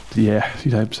 Yeah,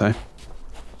 you'd hope so.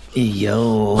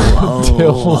 Yo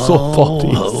Tills or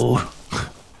bodies.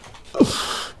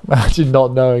 Imagine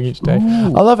not knowing each day.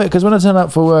 Ooh. I love it because when I turn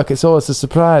up for work, it's always a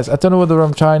surprise. I don't know whether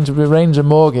I'm trying to arrange a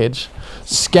mortgage,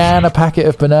 scan a packet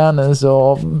of bananas,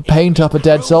 or paint up a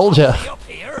dead soldier.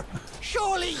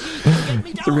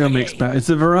 It's a real mixed bag. It's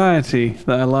the variety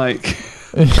that I like.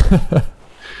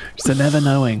 It's the never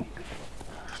knowing.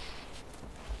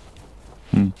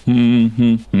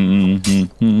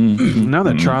 Now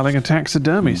they're trialing a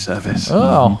taxidermy service.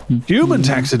 Oh, Human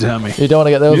taxidermy. you don't want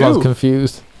to get those You. ones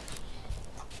confused.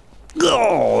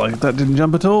 Oh, like that didn't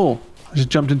jump at all. I just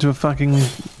jumped into a fucking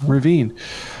ravine.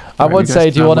 I Right, would you say,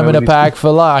 guys do you want them in a know bag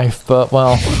for life? But,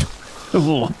 well,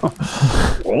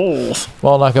 Oh.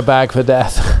 more like a bag for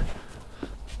death.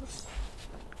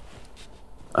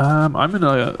 I'm in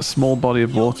a small body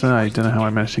of water. I don't know how I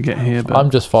managed to get here, but I'm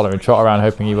just following Trot around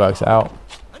hoping he works it out.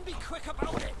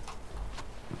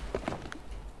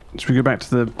 should we go back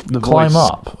to the Climb voice?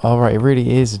 up. Oh, right, it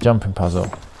really is a jumping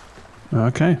puzzle.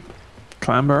 Okay,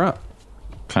 clamber up.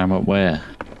 Climb up where?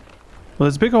 Well,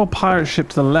 there's a big old pirate ship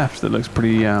to the left that looks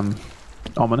pretty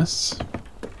ominous.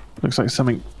 Looks like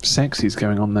something sexy's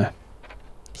going on there.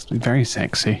 It's very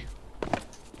sexy.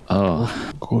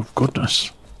 Oh, Oh,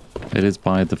 goodness. it is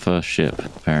by the first ship,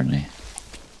 apparently.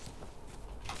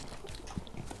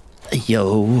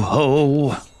 Yo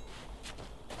ho!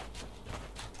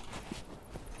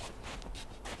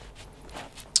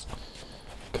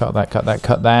 Cut that, cut that,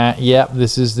 cut that. Yep,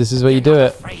 this is where you do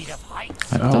it.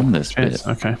 I done this cheers.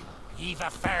 bit. Okay. You've a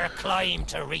fair climb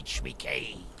to reach me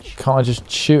cage. Can't I just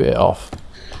shoot it off?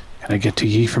 Can I get to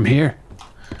ye from here?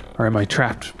 Or am I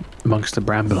trapped amongst the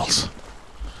brambles?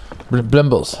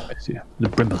 Blimbles. Yeah, the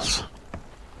brimbles.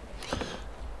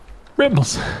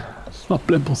 Brimbles. It's not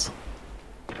blimbles.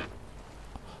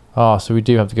 Ah, so we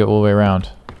do have to go all the way around.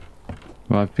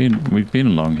 Well, we've been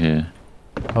along here.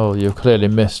 Oh, you clearly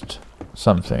missed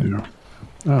something. Yeah.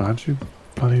 Oh, how'd you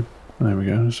bloody... There we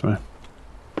go, this way.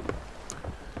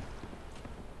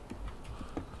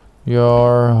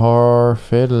 Your whore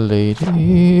fiddly.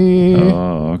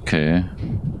 Oh, okay.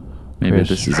 Maybe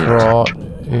this is it.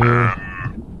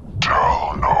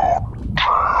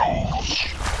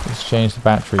 Let's change the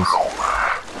batteries. Are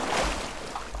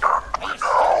you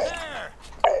still there?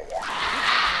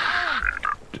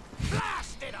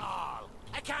 Blast it all!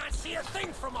 I can't see a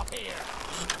thing from up here.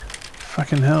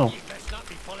 Fucking hell. You best not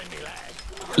be pulling me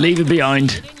leg. Leave it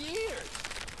behind. In years.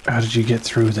 How did you get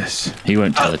through this? He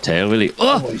won't tell a tale, will he?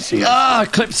 Oh,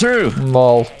 clip through.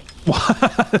 Lol.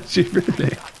 What? Did you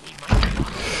really?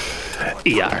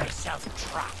 Yeah.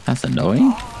 That's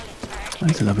annoying.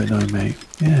 That's a little bit annoying, mate.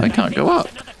 Yeah. I can't go up.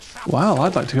 Wow,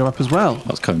 I'd like to go up as well. I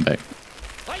was coming back.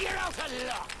 Well, you're out of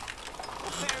luck.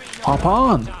 Hop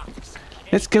on.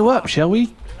 Let's go up, shall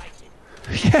we?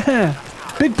 Yeah.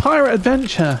 Big pirate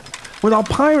adventure with our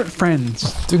pirate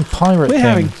friends. Doing pirate We're things.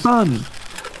 having fun. Oh, he's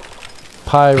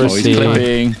Piracy.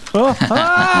 clipping. Oh,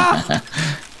 ah!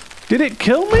 Did it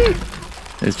kill me?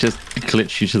 It's just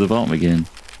glitched you to the bottom again.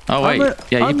 Oh wait, I'm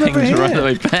yeah, you I'm pinged over right the here.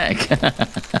 way back.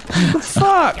 The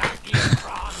fuck?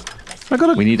 I got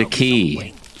a We need a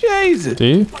key. Jesus. Do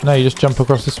you? No, you just jump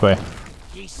across this way.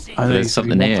 I There's think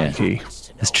something you here. want the key.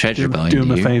 There's treasure Do behind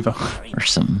him a you, favour. or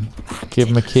something. Give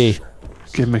him a key.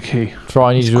 Give him a key.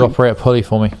 Try, I need you to operate a pulley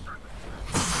for me.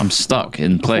 I'm stuck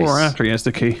in place. Or after he has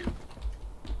the key.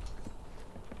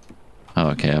 Oh,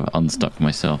 okay, I've unstuck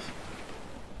myself.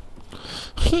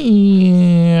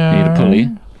 Yeah. Need a pulley?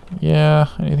 Yeah.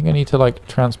 I think I need to like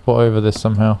transport over this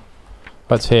somehow.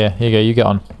 But here. Here you go. You get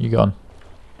on. You get on.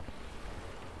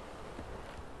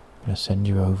 I'm gonna send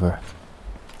you over.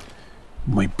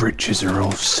 My britches are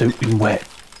all soaking wet.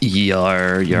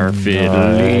 Yar, Nice.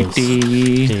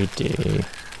 fiddly-dee.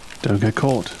 Don't get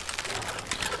caught.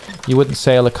 You wouldn't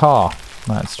sail a car.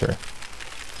 That's true.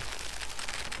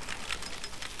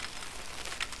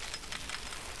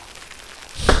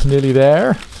 Nearly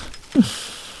there.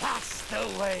 That's the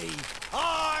way.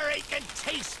 Or I can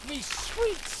taste me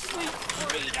sweet, sweet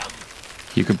freedom.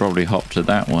 You could probably hop to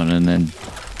that one and then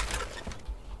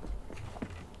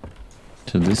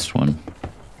to this one.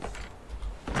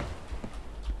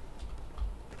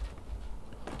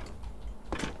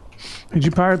 Did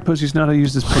you pirate pussies know how to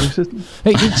use this pulley system?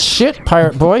 Hey, eat shit,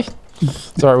 pirate boy.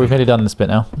 Sorry, we've nearly done this bit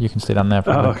now. You can stay down there. Oh,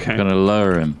 Probably. okay. I'm gonna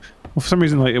lower him. Well, for some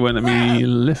reason, like, it won't let me You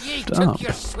lift took up.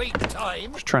 your sweet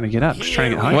time. Just trying to get up. Just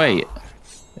trying to get high. Wait,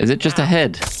 is it just a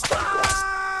head?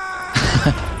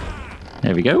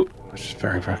 There we go. Which is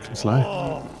very, very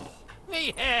slow.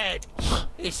 Me head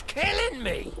is killing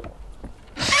me.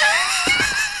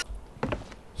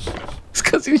 It's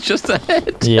because he's just a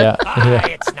head. Yeah. yeah.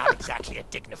 It's not exactly a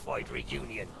dignified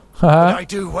reunion. But I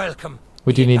do welcome.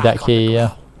 We do being need back that on key, the yeah.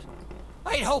 ground.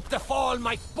 I'd hope the fall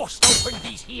might bust open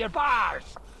these here bars.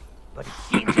 But it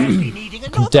seems I'll be needing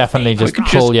another Definitely favour just could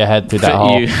pull just your head through that fit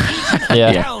hole. you.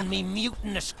 Yeah. down me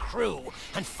mutinous crew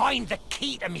and find the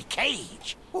key to me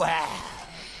cage. Well,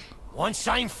 once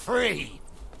I'm free,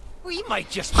 we might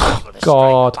just be able to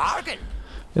God. strike a bargain.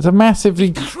 It's a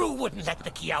massively... The crew wouldn't let the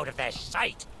key out of their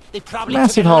sight. They probably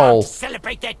Massive took it along hole. to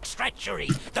celebrate their treachery.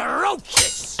 The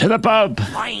roaches. To the pub.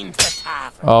 Find the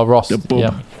tavern. Oh, Ross. The bum.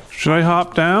 Yeah. Should I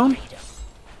hop down?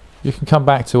 You can come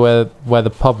back to where the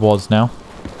pub was now.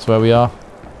 That's where we are.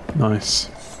 Nice.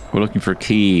 We're looking for a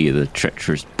key, the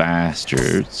treacherous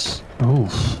bastards. Oh,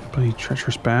 bloody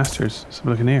treacherous bastards. Let's have a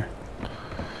look in here.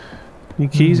 Any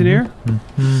keys in here?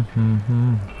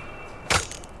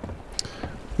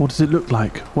 What does it look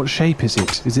like? What shape is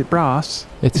it? Is it brass?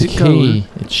 It's Is a it key. gold?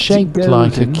 It's shaped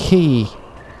like a golden? key.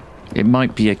 It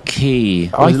might be a key.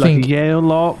 Or I is it think like a Yale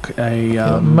lock, a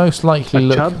it most likely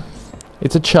look. chub?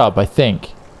 It's a chub, I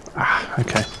think.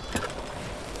 Okay.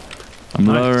 I'm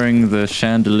Nice. lowering the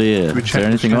chandelier. We Is check there the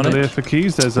anything on chandelier it? for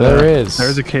keys. There's a, There is.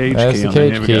 There's a cage There's key the on there.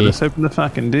 cage Here we go. key. Let's open the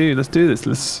fucking dude. Let's do this.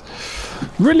 Let's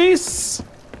release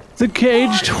the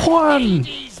caged one.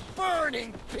 Hades'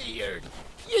 burning beard.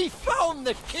 Ye found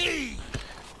the key.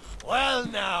 Well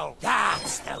now,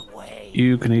 that's the way.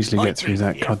 You can easily I get through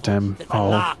think that goddamn that the hole.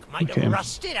 lock might Look at have him.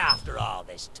 rusted after all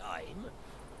this time.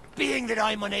 Being that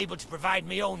I'm unable to provide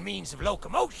my own means of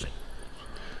locomotion,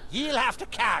 you'll have to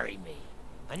carry me.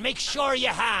 And make sure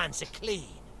your hands are clean.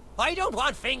 I don't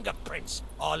want fingerprints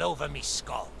all over me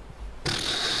skull.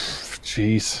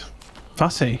 Jeez.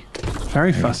 Fussy.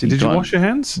 Very fussy. Did you wash your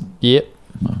hands? Yep.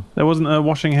 There wasn't a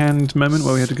washing hand moment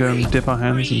where we had to go and dip our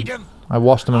hands and... I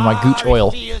washed them in my gooch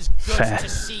oil. Fair.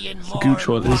 Gooch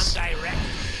oil is...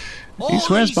 He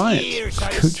swears by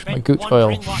it. My gooch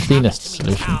oil cleanest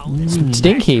solution.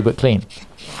 Stinky but clean.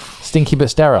 Stinky but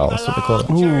sterile, that's what they call it.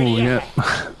 Ooh, yeah.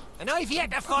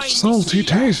 Salty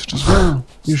taste as well.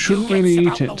 You shouldn't really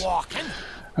eat it.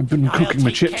 I've been cooking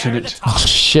my chips in it. Oh,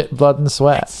 shit, blood and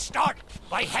sweat. Start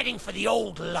by heading for the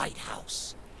old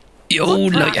lighthouse. The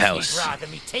old lighthouse. Rather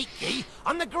me take ye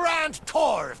on the grand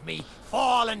tour of me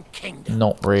fallen kingdom.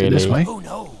 Not really. This way? Who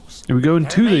knows? Are we going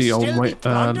to the old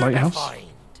lighthouse?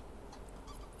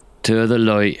 To the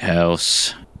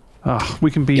lighthouse. Ah, we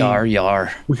can be... Yar,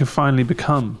 yar. We can finally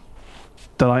become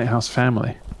the lighthouse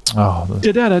family. Oh,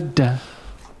 Da da da da.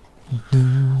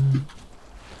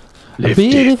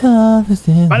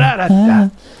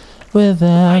 I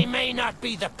may not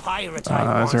be the pirate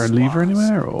is there a lever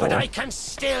anywhere? Or... but I can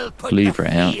still put lever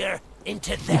the out. fear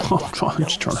into them. I'm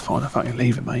just trying to find a fucking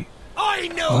lever, mate. I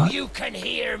know you can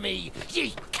hear me,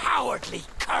 ye cowardly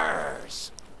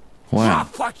curs. Wow.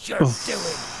 Drop what you're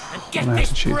doing and get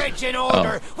this bridge in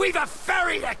order. We've a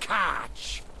ferry to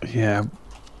catch. Yeah.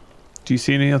 Do you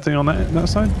see anything on that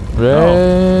side?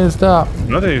 Raised up.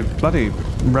 Bloody,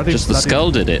 ready. Just the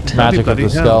skull did it. Magic of bloody the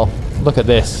hell. skull. Look at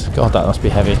this. God, that must be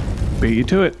heavy. Beat you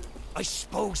to it. I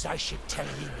suppose I should tell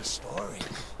you the story.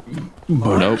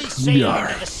 Nope. Sailing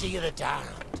into the Sea of the Damned.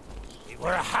 It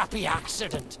were a happy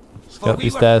accident. go up For we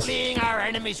these were stairs. fleeing our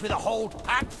enemies with a hold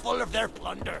packed full of their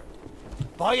plunder.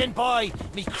 By and by,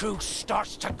 me crew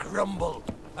starts to grumble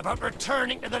about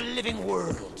returning to the living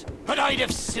world. But I'd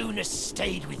have sooner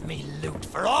stayed with me loot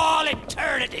for all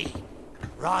eternity,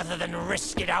 rather than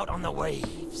risk it out on the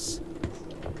waves.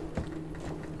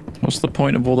 What's the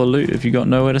point of all the loot if you got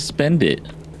nowhere to spend it?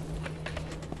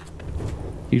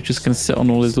 You're just gonna sit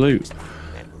on all his loot.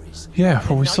 Yeah,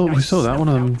 well, we saw that. One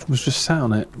of them was just sat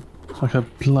on it. It's like a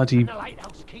bloody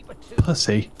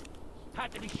pussy.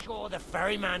 Had to be sure the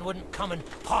ferryman wouldn't come and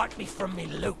part me from me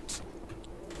loot.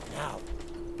 Now,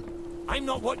 I'm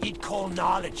not what you'd call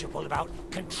knowledgeable about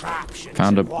contraptions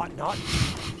Found and a- whatnot.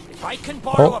 If I can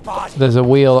borrow a Oh, body, there's a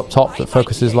wheel up top I that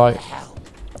focuses might be light. able to help.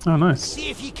 Oh, nice. See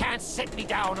if you can't set me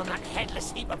down on that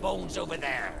headless heap of bones over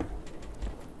there.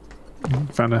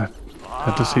 Found a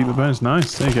headless heap of bones.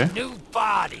 Nice. There you go. New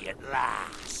body at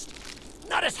last.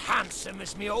 Not as handsome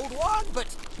as me old one, but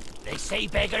they say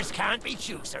beggars can't be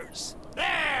choosers.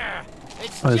 There!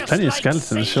 It's Oh, there's just plenty of like skeletons,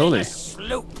 sailing surely. a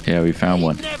sloop. Yeah, we found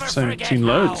one. You'd never So, forget seen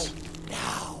loads. how.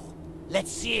 Now,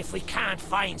 let's see if we can't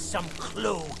find some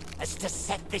clue as to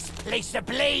set this place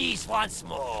ablaze once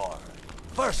more.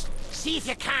 First, see if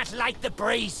you can't light the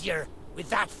brazier with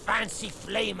that fancy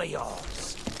flame of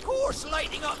yours. Of course,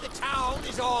 lighting up the town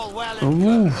is all well and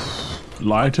Ooh, good.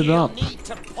 light it You'll up. need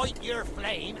to point your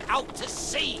flame out to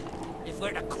sea if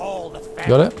we're to call the ferry.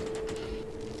 Got it?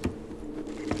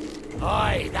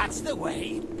 Aye, that's the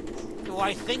way. Do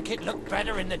I think it'd look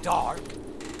better in the dark?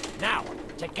 Now,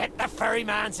 to get the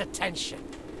ferryman's attention.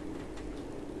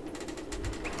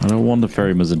 I don't want the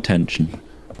ferryman's attention.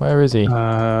 Where is he?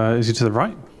 Is he to the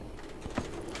right?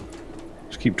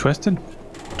 Just keep twisting.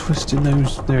 Twisting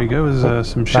those. There you go. There's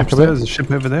some Back ships a there. bit. There's a ship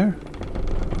over there.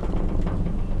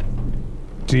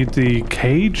 Do you need the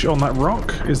cage on that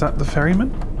rock? Is that the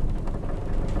ferryman?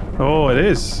 Oh, it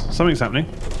is. Something's happening.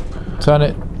 Turn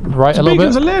it right a The little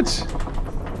beacons bit. are lit.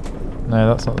 No,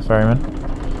 that's not the ferryman.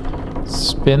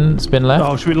 Spin left.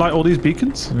 Oh, should we light all these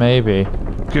beacons? Maybe.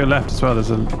 Go left as well.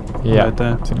 There's a Yeah, lead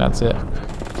there. I think that's it.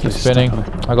 Keep Let's spinning. stuck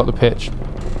on it. I got the pitch.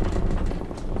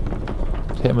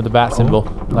 Hit him with the bat symbol.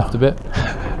 Left a bit.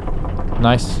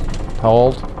 Nice.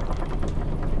 Hold.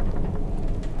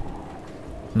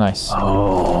 Nice.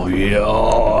 Oh,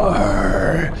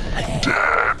 yeah.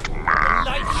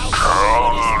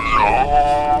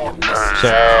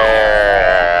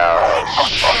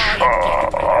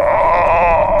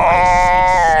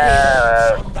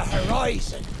 The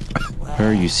horizon.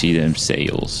 Where you see them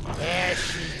sails? There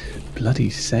she Bloody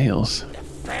sails.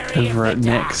 ferry Over of at the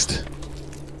next.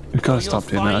 We've got to stop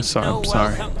doing that. Sorry, I'm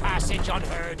sorry.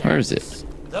 Where is it?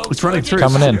 It's running through.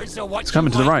 Coming in. It's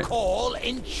coming to the right.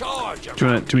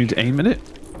 Do you need to aim at it?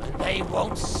 They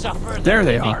won't suffer. There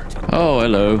they are. Oh,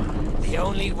 hello. The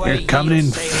only way They're coming in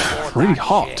he'll sail aboard really that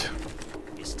hot. ship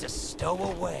is to stow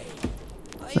away.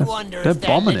 I wonder they're if their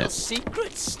bombing little it.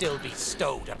 secrets still be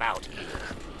stowed about here.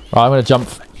 Right, I'm gonna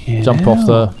jump off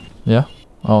the. Yeah.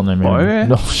 Oh no, Oh, yeah.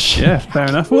 no shit. Yeah, fair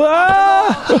enough. Whoa!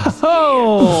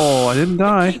 I didn't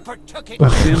die. Keeper took it.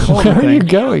 That's the Where important are you thing.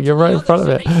 going? You're right in front of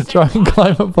it. Try and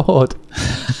climb aboard.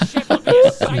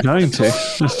 I'm going to.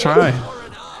 Let's try.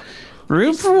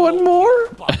 Room for one more?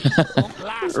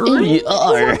 Room for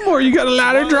one more. You got a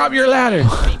ladder? Drop your ladder.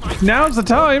 Now's the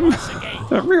time.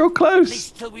 They're real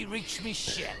close. Till we reach me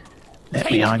ship. Let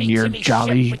me on your to me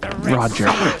jolly ship with the red Roger.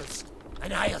 sails,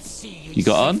 and I'll see You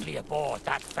got on? safely aboard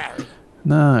that ferry.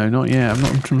 No, not yet.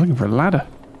 I'm looking for a ladder.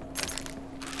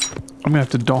 I'm gonna have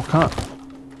to dock up.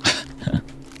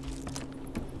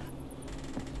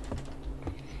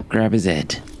 Grab his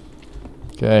head.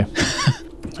 Okay.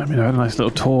 I mean, I had a nice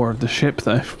little tour of the ship,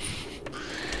 though.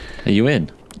 Are you in?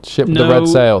 Ship with No. the red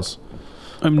sails.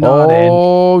 I'm not in.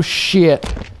 Oh shit.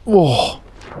 Whoa.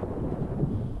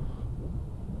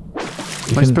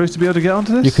 Am I supposed to be able to get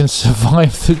onto this? You can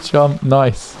survive the jump.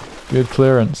 Nice. Good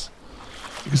clearance.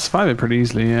 You can survive it pretty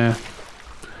easily, yeah.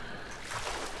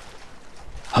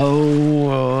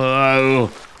 Oh,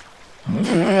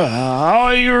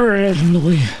 you're in.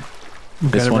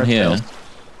 This a one red here. sail.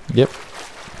 Yep.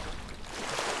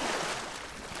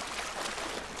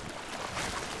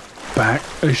 Back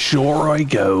ashore I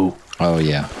go. Oh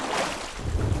yeah.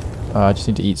 I just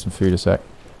need to eat some food a sec.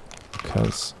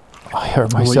 Because I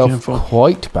hurt What are you myself going for?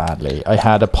 quite badly. I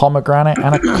had a pomegranate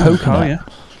and a coconut. Oh, yeah.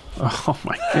 Oh,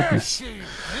 my goodness.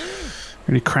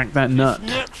 Really cracked that nut.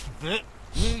 Next bit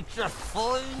needs a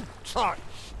fine touch.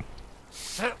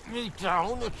 Set me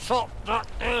down atop that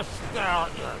air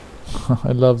skeleton.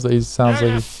 I love that he sounds like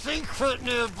There's a he's secret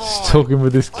nearby. talking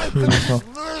with his kid as well.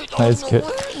 Right That is on good.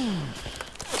 the wind.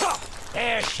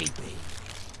 There she be.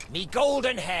 Me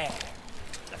golden hair.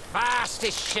 The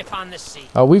fastest ship on the sea.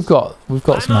 Oh, we've got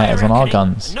some Am I hairs on our reckoning?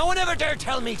 guns. No one ever dare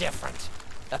tell me different.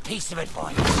 A piece of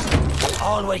advice.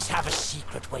 Always have a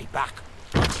secret way back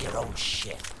to your own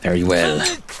ship. Very well.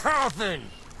 Carvin.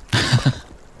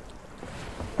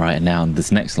 Right, now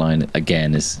this next line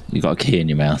again is you got a key in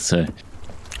your mouth, so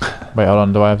Wait, hold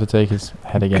on. Do I have to take his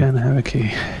head again? Can have a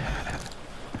key.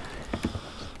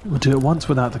 We'll do it once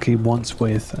without the key, once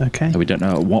with, okay? we don't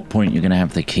know at what point you're going to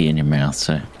have the key in your mouth,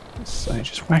 so So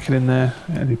just whack it in there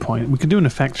at any point. We can do an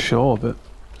effect, sure, but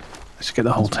let's get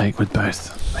the whole take with both.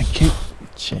 Thank you.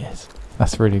 Cheers.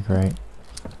 That's really great.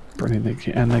 Brilliant, thank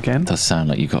you. And again. it does sound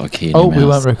like you got a key in Oh, your mouth. we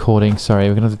weren't recording. Sorry,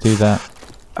 we're going to have to do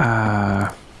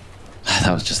that.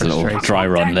 That was just a little Frustrating. dry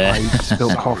run there. I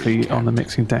spilled coffee on the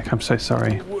mixing deck. I'm so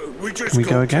sorry. We just Can we go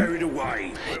got again? carried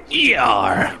away.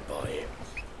 Yar!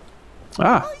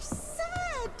 Ah,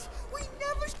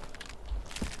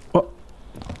 what?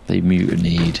 They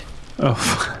mutinied.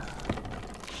 Oh,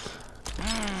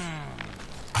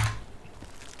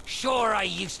 Sure, I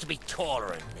used to be taller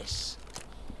than this.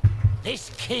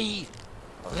 This key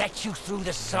will let you through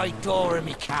the side door of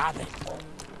me cabin.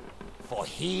 For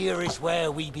here is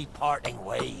where we be parting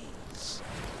ways.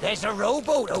 There's a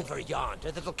rowboat over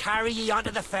yonder that'll carry ye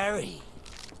onto the ferry.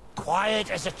 Quiet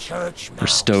as a church mouse. We're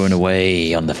stowing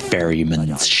away on the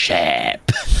ferryman's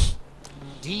ship.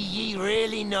 Do ye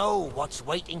really know what's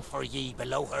waiting for ye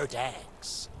below her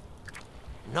decks?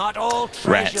 Not all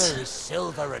treasure Rats. is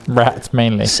silver and Rats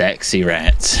mainly. Sexy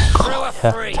rats. through a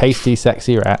Yeah, free. tasty,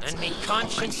 sexy rats. And me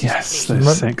conscience yes, is they're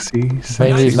clear. sexy. Maybe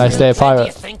sexy. nice day of Plenty pirate.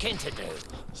 of thinking to do.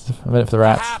 A minute for the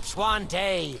rats. Perhaps one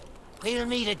day we'll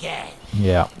meet again.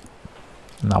 Yeah.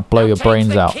 And I'll blow your Take brains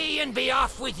the out. key and be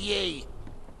off with ye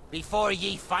before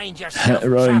ye find yourself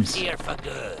Rhymes. trapped here for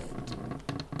good.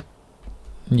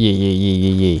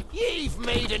 Yeah. Ye've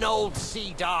made an old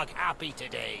sea dog happy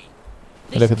today.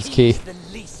 Hey, look at this key. key's the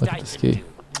least Look I at this can key. do.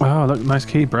 Oh, look, nice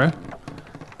key, bro.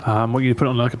 What you put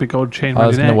on like a big gold chain? I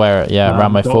was going to wear it, yeah,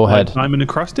 around my forehead. Diamond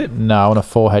across it. No, I want a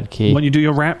forehead key. When you do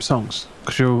your rap songs,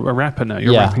 because you're a rapper now,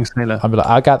 you're a Yeah. rapping sailor. I'll be like,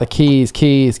 I got the keys.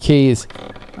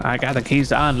 I got the keys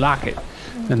to unlock it.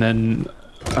 And then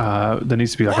there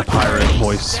needs to be like a pirate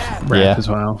voice rap Yeah. as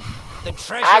well. The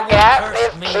treasure I got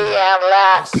this key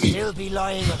unlocked. Will still be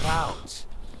lying about.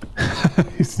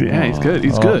 He's good.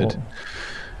 He's Oh. good.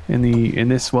 In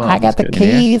this world. I got the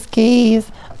he's good.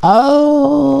 keys.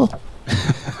 Oh.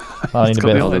 I need a got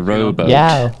bit the Oh, of the rowboat.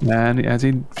 yeah. And as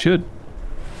he should.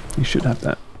 He should have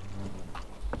that.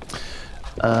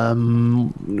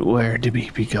 Where do we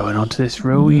be going onto this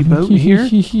rowy boat here?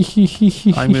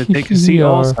 I'm going to take a seat Yeah.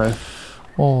 also.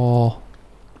 Oh.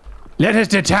 Let us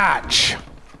detach.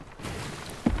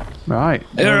 Right. All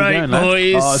where are we right, going, lad?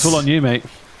 boys. Oh, it's all on you, mate.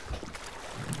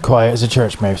 Quiet as a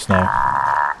church mouse now.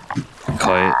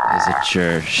 Quiet as a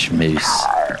church moose.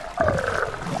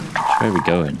 Where are we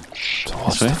going?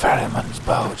 Towards This way? the ferryman's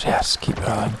boat. Yes, keep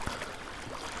going.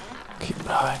 Keep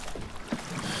going.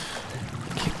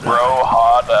 Keep Row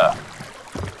harder.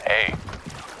 Hey.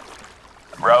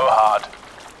 Row hard.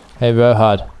 Hey,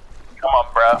 Rohard. Come on,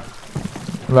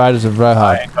 bro. Riders of I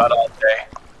Rohard. ain't got all day.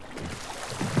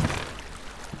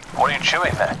 What are you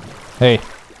chewing there? Hey.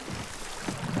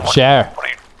 Share. What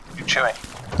are you chewing?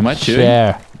 Am I chewing?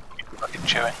 Share. Fucking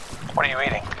chewing. What are you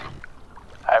eating?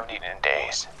 I haven't eaten in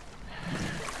days.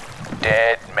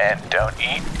 Dead men don't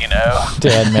eat, you know.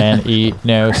 Dead man eat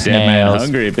no Dead man snails.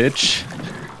 hungry, bitch.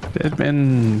 Dead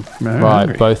men.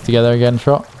 Right, both together again,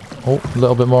 Trot. Oh, a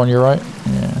little bit more on your right.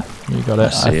 Yeah, you got it. I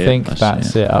see I it, think I see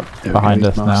that's it. it up behind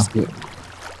us now.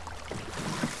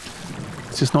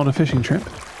 It's just not a fishing trip.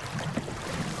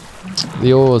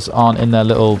 The oars aren't in their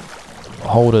little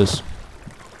holders.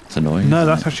 It's annoying. No,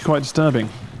 that's actually quite disturbing.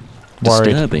 Worried.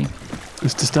 Disturbing.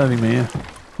 It's disturbing me, yeah.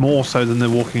 More so than the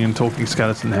walking and talking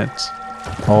skeleton heads.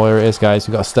 Oh, here it is, guys.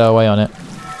 We've got to stow away on it.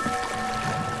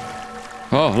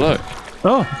 Oh, look.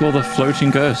 Oh, Look at all the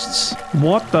floating ghosts.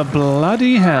 what the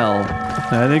bloody hell?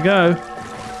 There they go.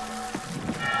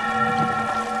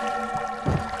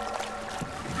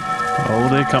 Oh,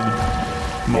 they're coming.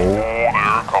 Oh, they're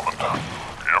coming.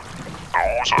 Yep,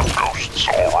 those are ghosts,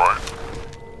 alright.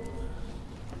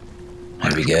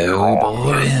 Here we go,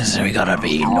 boys. We gotta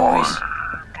be noise.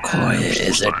 Quiet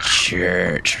as a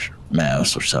church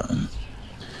mouse or something.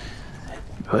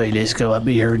 Right, let's go up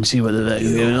here and see what the heck's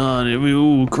going on. Oh,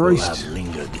 Who Christ. have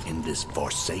lingered in this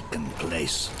forsaken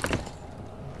place,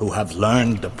 who have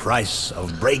learned the price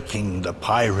of breaking the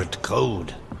pirate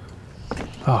code.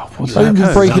 Oh, what's I that didn't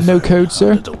code? break it, no code,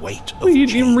 sir. Under the weight of you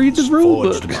didn't even read the chains rule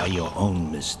forged book. by your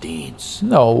own misdeeds.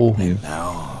 No.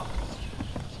 Now,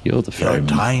 You're the your ferryman.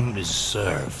 time is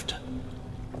served.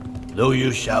 Though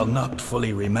you shall not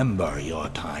fully remember your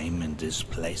time in this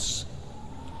place,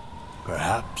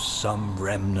 perhaps some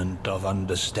remnant of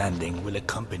understanding will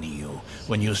accompany you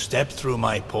when you step through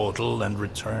my portal and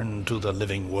return to the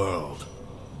living world.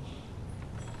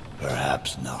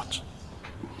 Perhaps not.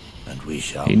 And we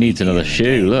shall. He needs another begin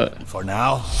shoe, again. look. For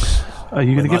now, Are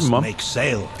you going we to give must him one? make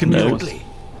sail Give me yours. quickly.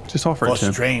 Just offer For it to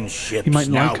him. strange ships He might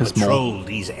now like us more. patrol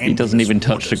these He doesn't endless even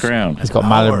touch the waters, ground. He's got and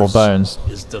malleable ours bones.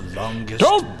 Is the longest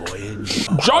Don't voyage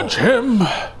Judge him.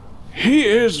 He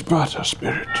is but a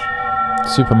spirit.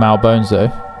 Super Mal bones, though.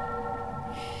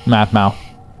 Mad Mal.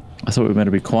 I thought we were meant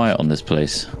to be quiet on this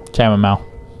place. Camel Mal.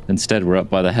 Instead, we're up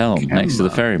by the helm, next to the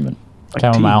ferryman.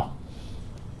 Camel Mal.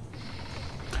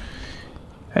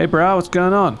 Hey, bro, what's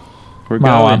going on? We're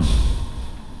Mawam.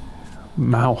 going.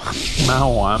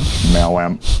 Mawam.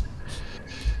 Mawam.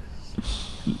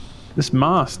 This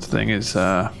mast thing is,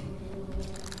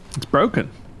 it's broken.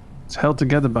 It's held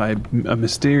together by a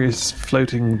mysterious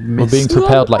floating We're mist. being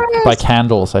propelled like by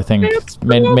candles, I think. It's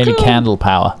mainly candle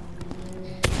power.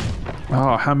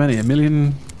 Oh, how many? A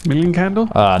million candle?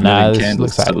 No, Million this candles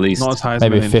looks like at least. Not as high as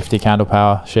maybe a million. 50 candle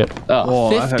power ship. Oh,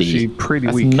 50. that's actually pretty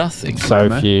That's weak. nothing. So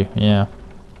man. few, yeah.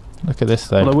 Look at this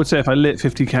though. Well, I would say if I lit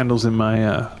 50 candles in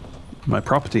my my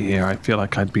property here, I feel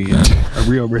like I'd be a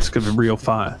real risk of a real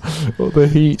fire. the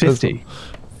heat. 50.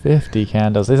 50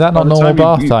 candles. Is that not By the normal time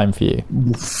bath you- time for you?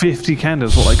 50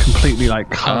 candles, what, like completely like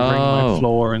covering Oh. my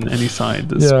floor and any side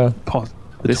that's Yeah. the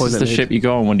This is toilet the lid. ship you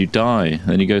go on when you die.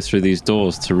 Then you go through these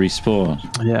doors to respawn.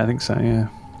 Yeah, I think so, yeah.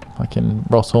 Fucking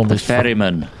Ross Horn The was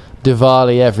ferryman.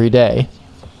 Diwali every day.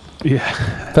 Yeah.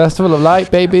 Festival of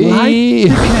Light, baby. Light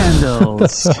the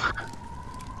candles.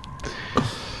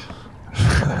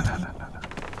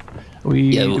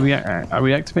 Are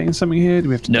we activating something here? Do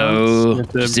we have to dance? Do No, we have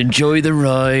to- just enjoy the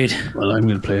ride. Well, I'm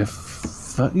going to play a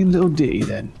fucking little ditty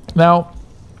then. Now,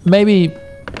 maybe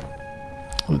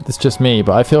it's just me,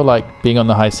 but I feel like being on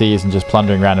the high seas and just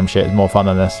plundering random shit is more fun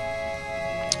than this.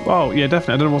 Oh, yeah,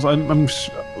 definitely. I don't know what's...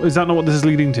 is that not what this is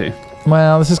leading to?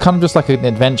 Well, this is kind of just like an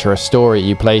adventure, a story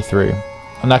you play through.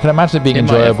 And I can imagine it being It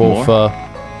might have enjoyable more. for,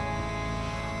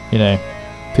 you know,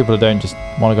 people who don't just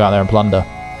want to go out there and plunder.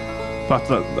 But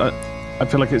I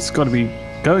feel like it's got to be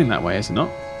going that way, is it not?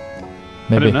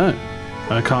 Maybe. I don't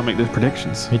know. I can't make those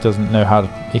predictions. He doesn't know how to...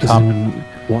 He Doesn't can't... even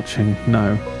watching,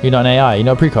 no. You're not an AI, you're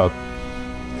not a precog.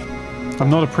 I'm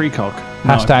not a precog.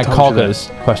 No, Hashtag I told you that.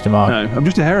 coggers, question mark. No, I'm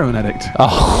just a heroin addict.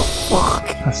 Oh, fuck.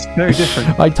 That's very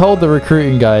different. I told the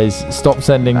recruiting guys, stop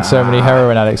sending so many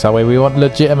heroin addicts our way. We want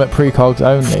legitimate precogs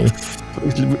only.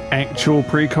 Actual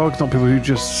precogs, not people who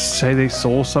just say they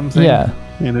saw something Yeah.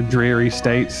 in a dreary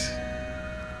state.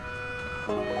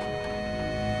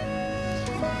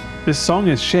 This song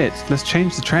is shit. Let's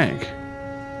change the track.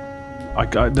 I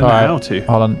don't know Alright, how to.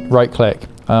 Hold on, right click.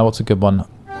 What's a good one?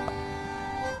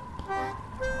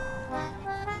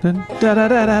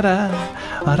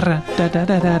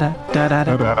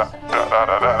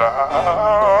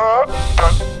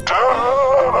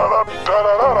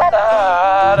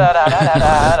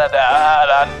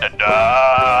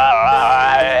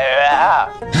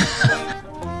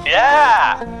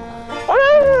 Yeah! Woo!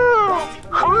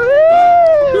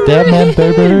 Dead man,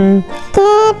 baby.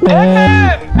 Dead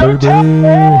man, baby.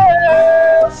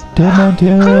 Dead man,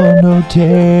 tell no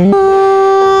tales.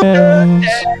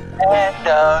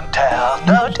 Don't tell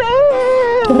no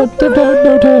tales. No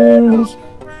tales.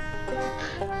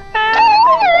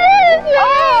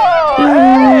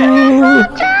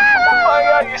 Oh my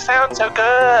god, you sound so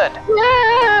good.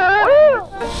 Woo!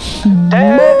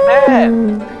 Dead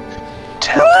man.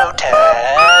 Tell no tales.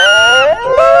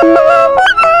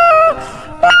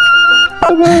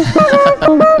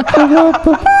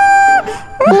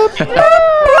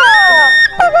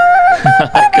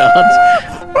 God.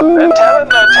 I'm telling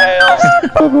no tales.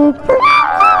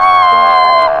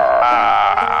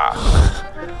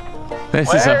 This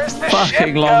Where's is a the fucking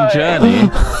ship long going? journey.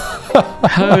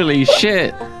 Holy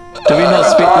shit. Do we not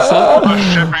speak this up?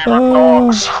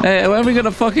 Hey, when are we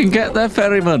gonna fucking get there,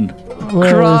 ferryman?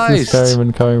 Where is Christ. this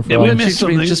ferryman coming from? Yeah, we We've missed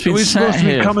literally something. just been Are we sat supposed to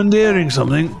be here. commandeering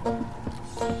something?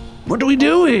 What do we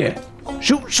do here?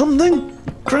 Shoot something?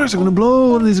 Christ, I'm gonna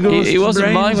blow one of these ghosts. He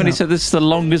wasn't lying when he said this is the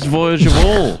longest voyage of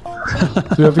all. So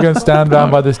we have to go and stand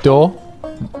around by this door.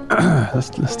 Let's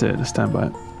do it. Let's stand by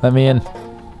it. Let me in.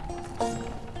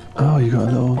 Oh, you got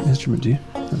a little instrument, do you?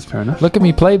 That's fair enough. Look at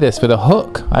me play this with a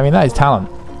hook. I mean, that is talent.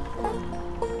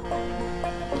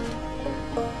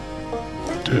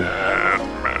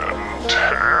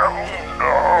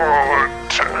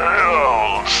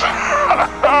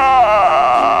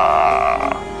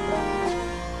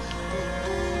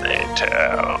 They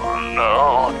tell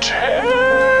no tales.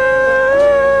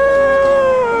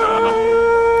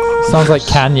 Sounds like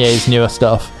Kanye's newer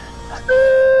stuff.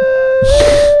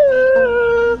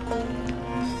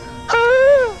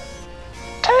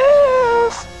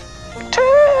 Tales.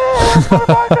 Tales.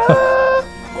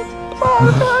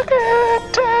 Motherfucking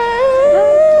tales.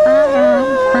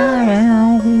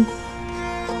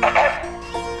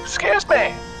 Excuse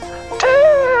me.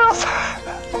 Tales.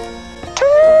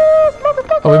 Tales.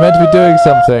 Motherfucking. Are we meant to be doing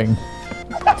something?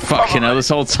 Fucking hell, this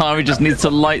whole time he just needs to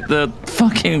light the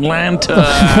fucking lantern.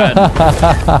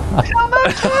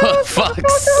 For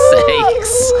fuck's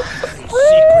sakes.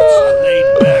 Secrets are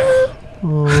laid bare.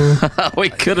 We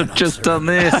could have just done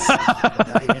this.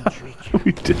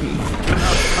 We didn't.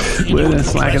 We're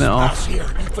just slacking it off.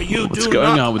 For you What's do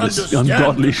going not on with this understand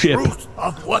ungodly the ship? truth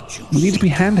Of what you We need to be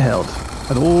handheld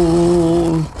at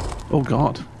all. Oh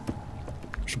god.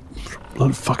 A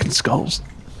load of fucking skulls.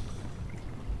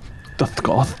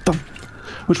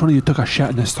 Which one of you took a shit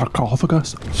in the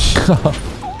sarcophagus?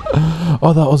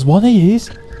 Oh, that was one of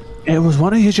his. It was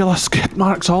one of his. You'll have skip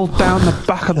marks all down the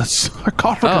back of the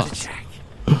sarcophagus.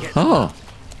 Oh.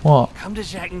 What? Come to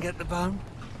Jack and get the bone.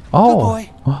 Oh. Good boy.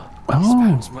 Oh.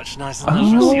 It's much nicer than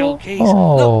those rusty old keys.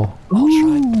 Oh. Look, I'll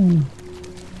try.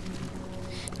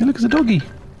 Hey, look, it's a doggy.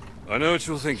 I know what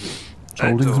you're thinking.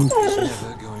 Holding That some- dog is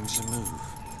never going to move.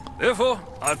 Therefore,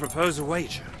 I propose a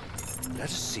wager. Let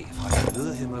us see if I can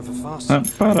lure him over faster.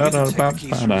 Take the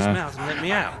keys from his mouth and let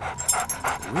me out.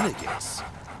 The winner gets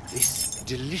this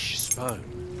delicious bone.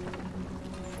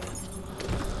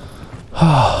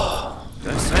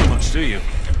 Don't say much, do you?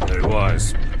 Very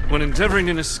wise. When endeavouring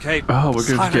an escape, Oh, we're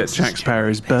going to get silence Jack is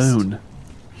Sparrow's generally best. bone.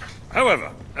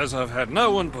 However, as I've had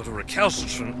no one but a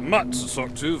recalcitrant mutt to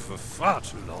talk to for far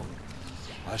too long,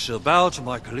 I shall bow to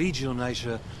my collegial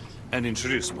nature and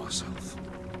introduce myself.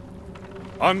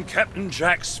 I'm Captain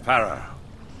Jack Sparrow.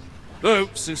 Though,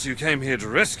 since you came here to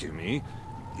rescue me,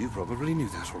 you probably knew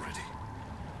that already.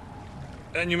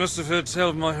 And you must have heard tell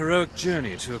of my heroic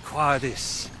journey to acquire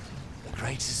this, the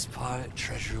greatest pirate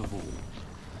treasure of all.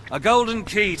 A golden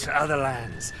key to other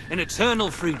lands, an eternal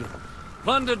freedom,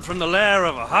 plundered from the lair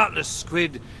of a heartless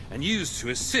squid and used to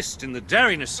assist in the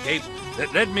daring escape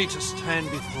that led me to stand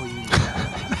before you now.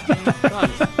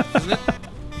 Funny, isn't it?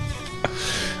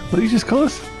 What did you just call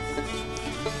us?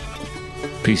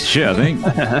 Piece of shit, I think.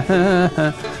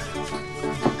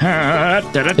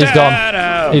 He's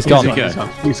gone. He's gone. Where'd he go?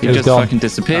 He's He gone. just gone. fucking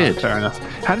disappeared. Fair enough.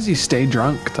 How does he stay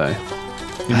drunk, though?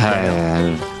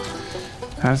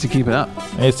 How does he keep it up?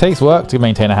 It takes work to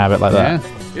maintain a habit like that. Yeah.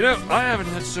 You know, I haven't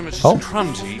had so much as Oh. a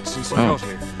crumb to eat since I got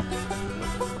here.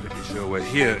 Not pretty sure where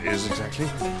here is exactly,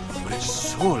 but it's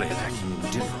sorely lacking in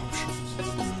dinner options.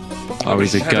 Oh,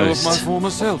 he's a shadow of my ghost. former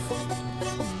self.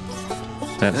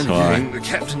 That's Then why. again, the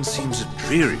captain seems a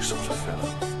dreary sort of fellow.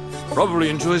 Probably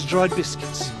enjoys dried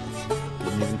biscuits.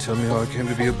 Didn't even tell me how I came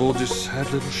to be aboard this sad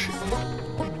little ship.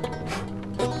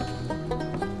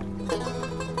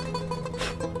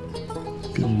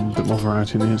 A bit more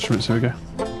variety in the instruments. There we go.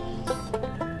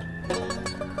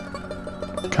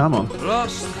 Come on.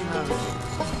 Last thing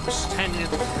I was standing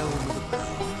at the helm of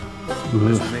the bow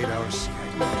as we made our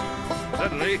escape.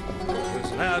 Suddenly,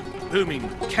 there's a loud, booming,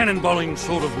 cannonballing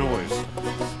sort of noise.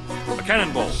 A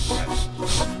cannonball.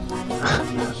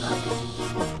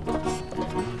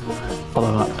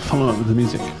 Follow up with the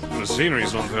music. The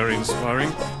scenery's not very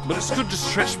inspiring, but it's good to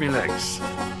stretch me legs.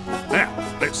 Now,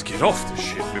 let's get off the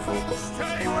ship before...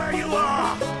 Stay where you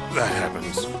are! that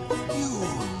happens. You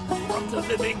from the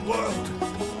living world.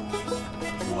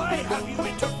 Why have you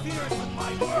interfered with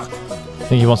my work? I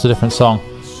think he wants a different song.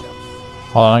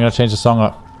 Hold on, I'm going to change the song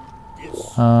up.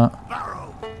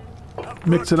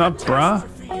 Mix it up, brah.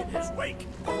 In his wake.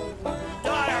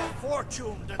 Dire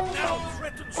fortune that now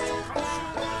threatens to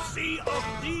consume the sea of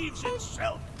Thieves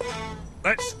itself.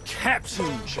 That's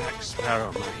Captain Jack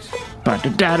Sparrow, mate.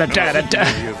 Ba-da-da-da-da-da.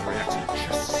 You've reacted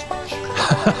just so much.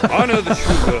 I know the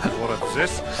truth of what I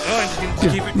possess, and I intend to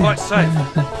keep it quite safe.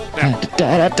 Now,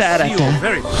 see, you're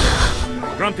very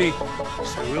grumpy,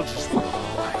 so we'll just walk away.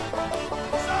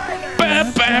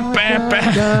 Ba, ba, ba,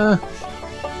 ba.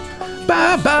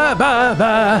 Ba ba ba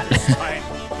ba. This time,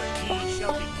 the key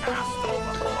shall be cast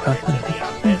overboard into the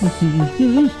abyss.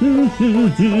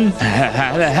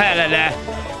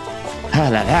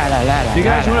 You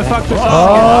guys want to fuck this Oh,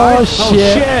 up?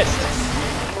 shit.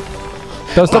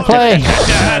 Don't stop playing.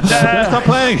 Stop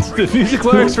playing. The music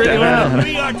works really well.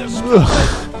 We are discovered.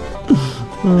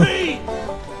 He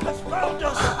has found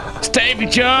us. Davy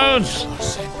Jones!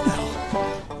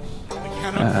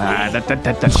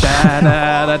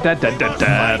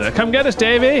 Come get us,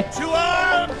 Davy. To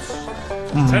arms!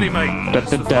 Teddy, mate.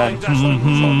 That's the flying dash that we're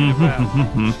talking about.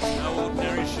 No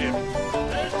ordinary ship.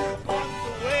 As upon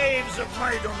the waves of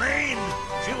my domain,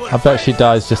 she will I bet she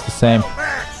dies just the same.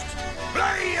 burst.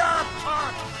 Play your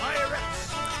part,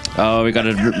 pirates. Oh, we got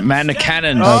to man the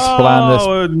cannons. Let's blast this.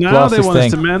 Oh, now Blast they this want us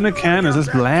thing. to man the cannons. Let's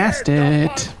blast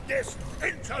it. This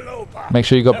interloper. Make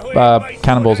sure you got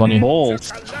cannonballs on you.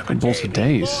 Balls. Balls for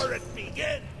days. Before it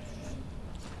begins.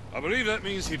 I believe that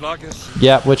means he'd like us.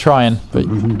 Yeah, we're trying. But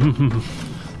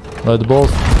load the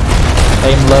balls.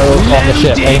 Aim low on the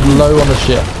ship. Aim low on the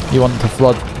ship. You want it to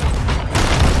flood.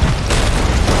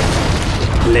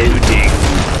 Loading.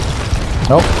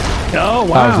 Nope. Oh,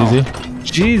 That was easy.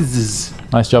 Jesus.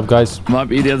 Nice job, guys. Might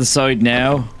be the other side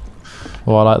now.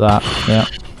 Oh, I like that. Yeah,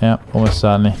 yeah, almost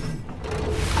certainly.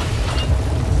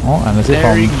 Oh, and there's a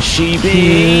There bomb. she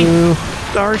be.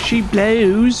 Starship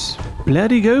blows.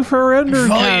 Bloody go for under.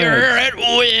 Fire at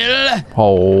will.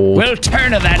 Oh, Well,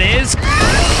 Turner, that is.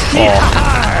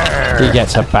 he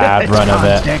gets a bad run of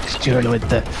it. Texture with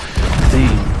the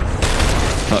theme.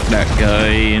 Fuck that guy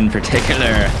in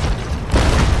particular.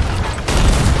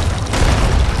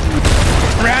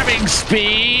 Grabbing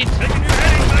speed.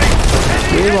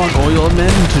 We want oil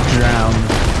men to drown.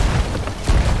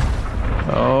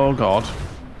 Oh God.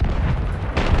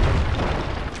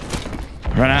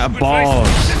 Run out of balls.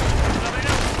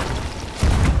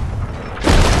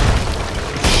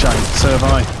 Shite, so have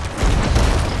I.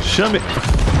 Shove it.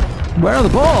 Where are the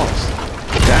balls?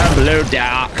 Down below,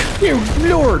 Doc. You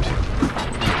lord.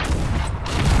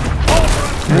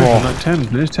 Whoa. Like 10.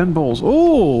 There's 10 balls.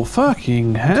 Oh,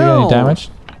 fucking Do you get hell. any damage?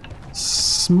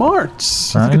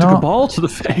 Smarts. I Apparently think I took a not. ball to the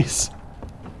face.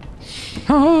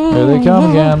 Here they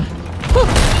come again.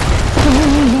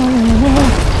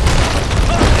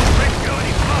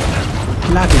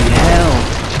 Bloody hell.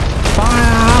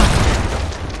 Fire.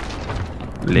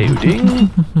 Loading.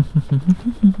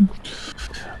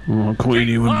 Oh,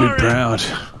 Queenie would be proud.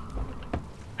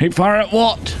 He fire at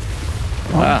what?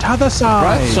 On the other side.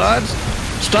 Right side.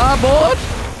 Starboard.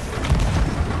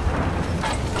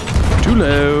 Too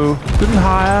low. A little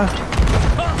higher.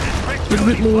 A little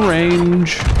bit more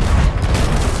range.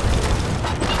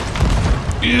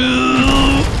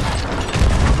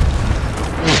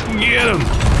 Get him.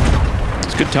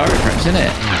 It's good target practice, isn't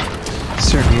it?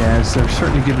 Certainly has. They're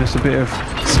certainly giving us a bit of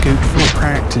scope for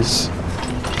practice.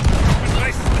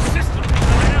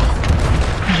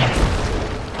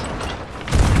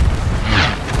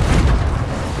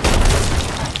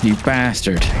 You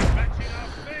bastard.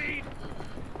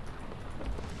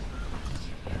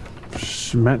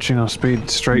 Just matching our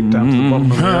speed straight down to the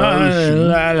bottom of the ocean.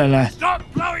 La, la, la. Stop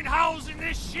blowing holes in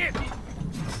this ship.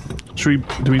 Do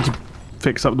we need to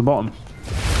fix up the bottom?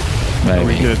 Are we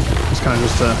Maybe. good? It's kind of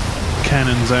just a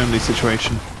cannons only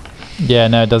situation. Yeah,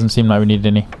 no, it doesn't seem like we need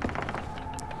any.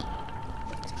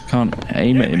 Can't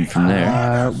aim at him from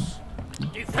there.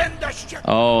 Defend the ship.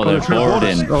 Oh, they're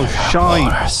boarding. Oh,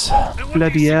 shite. And what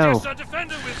Bloody do you hell. suggest our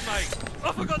defender with, mate?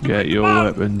 I forgot to Get make your the bow.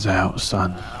 weapons out,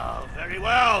 son. Oh, very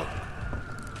well.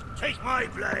 Take my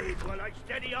blade while I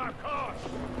steady our course.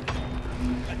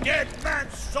 And dead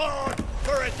man's sword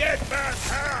for a dead man's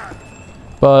hand.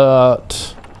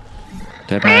 But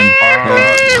Dead man.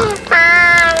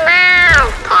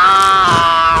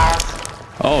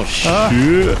 Oh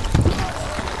shit!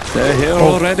 They're here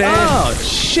already. Oh,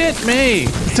 shit me!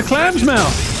 It's the clam's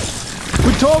mouth!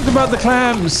 We talked about the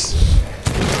clams!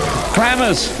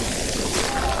 Clammers.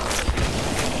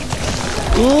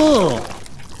 Ugh!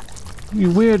 You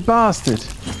weird bastard.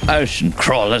 Ocean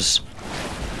crawlers.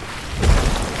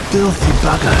 Filthy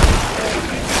bugger.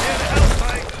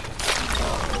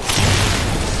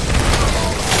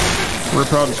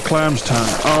 Rip out its clam's tongue.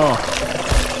 Oh.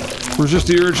 Resist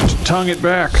the urge to tongue it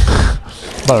back.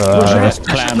 Resist.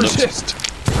 Clam looks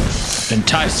Resist.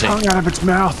 enticing. Tongue out of its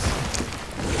mouth.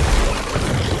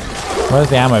 where's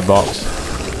the ammo box?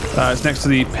 It's next to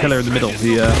the pillar in the middle,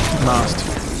 the mast.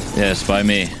 Yes, by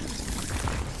me.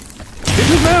 Into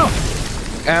his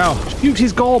mouth! Ow! Shoot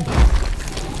his gob!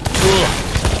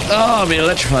 Oh, I'm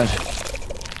electrified.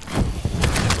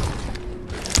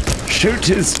 Shoot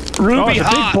his ruby it's a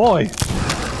heart. big boy.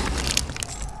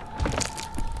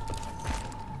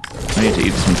 I need to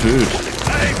eat some food.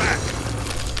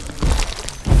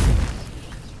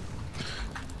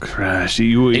 Crash,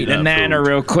 you Eat a nana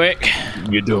real quick.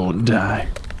 You don't die.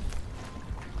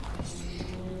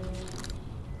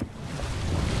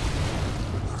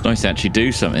 It's nice to actually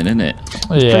do something, isn't it?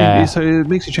 Yeah. So it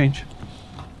makes you change.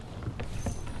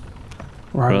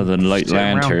 Right. Rather than light Sitting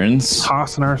around lanterns.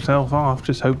 Passing ourselves off,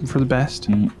 just hoping for the best.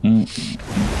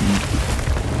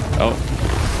 Oh,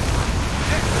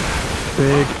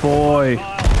 Big boy.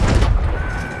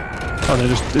 Oh, no,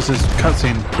 this is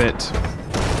cutscene bit.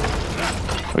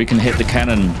 we can hit the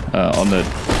cannon on the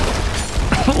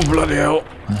Oh, bloody hell.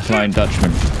 Flying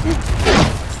Dutchman.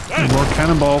 More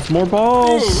cannonballs, more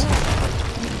balls!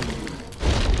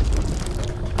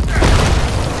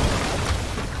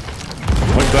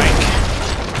 Point blank.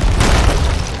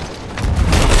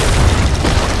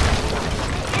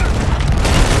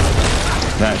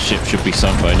 That ship should be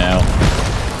sunk by now.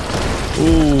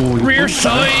 Ooh, Rear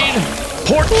side!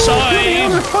 Port Yeah,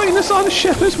 they're side! fighting us on the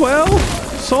ship as well.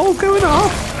 It's all going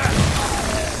off.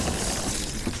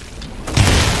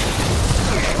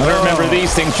 I don't remember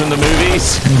these things from the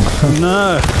movies.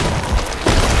 No.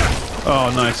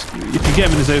 Oh, nice. If you get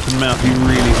him in his open mouth, he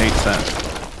really hates that.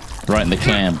 Right in the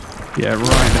clam. Yeah,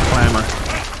 right in the clamor.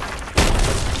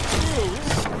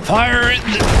 Fire it!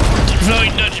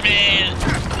 Flying Dutchman!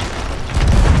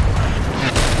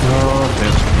 Oh,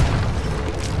 shit.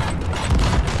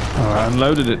 Oh, I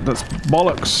unloaded it. That's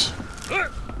bollocks.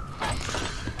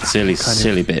 Silly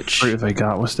bitch. Fruit have they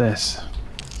got? What's this?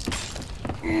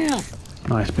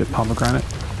 Nice bit of pomegranate.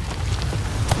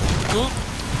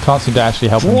 Can't seem to actually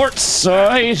help him. Port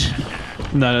side!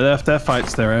 No, their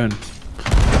fight's their own.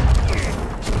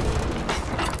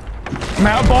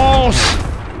 Mount balls!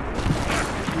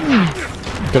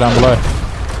 Go down below.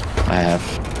 I have.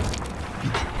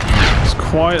 It's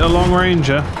quite a long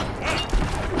ranger.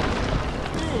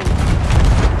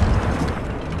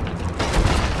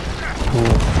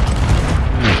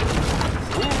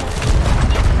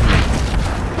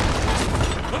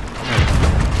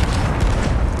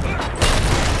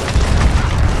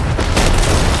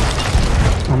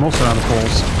 I'm also out of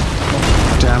balls.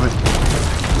 Damn it.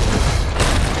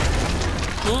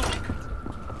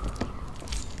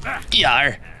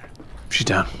 Yar. She's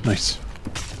down. Nice.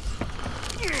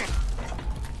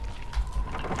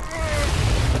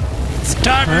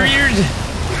 Start reared!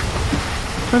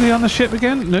 Are they on the ship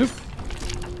again? Nope.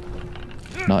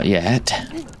 Not yet.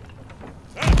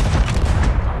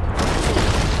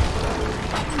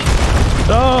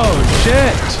 Oh,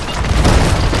 shit!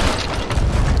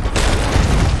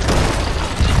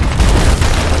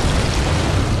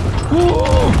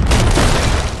 Oh!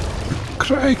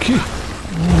 Crikey!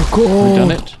 Oh We done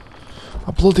god. it.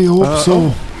 I bloody hope so. oh.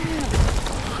 I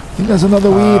think there's another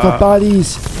wave of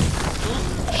baddies.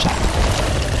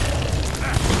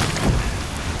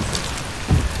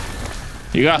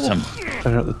 You got him.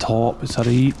 Better at the top. It's how to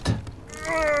eat.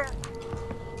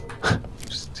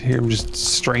 Just hear him just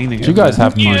straining. Do you guys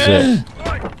have music? Do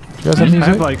you guys have I music?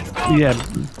 have like,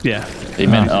 yeah. They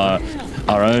meant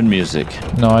our own music.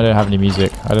 No, I don't have any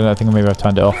music. I don't know. I think maybe I've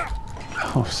turned it off.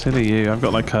 Oh, silly you! I've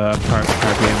got like a Pirates of the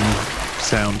Caribbean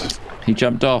sound. He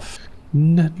jumped off.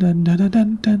 Bam, Bam,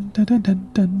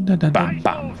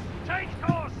 bam.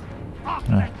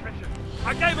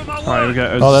 I gave him my Alright, here we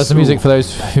go. Oh, there's the music for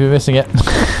those who are missing it.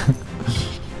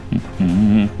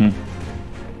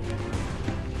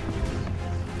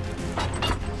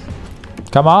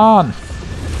 Come on!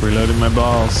 Reloading my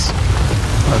balls.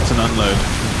 That's an unload.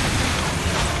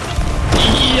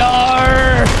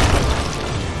 Yar!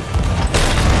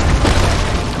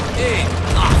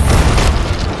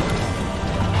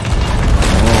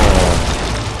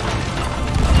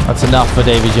 That's enough for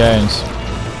Davy Jones.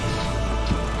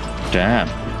 Damn.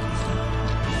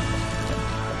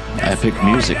 Epic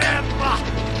music.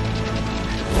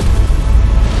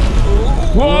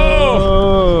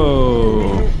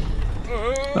 Whoa!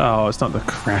 Oh, it's not the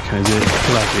Kraken, is it?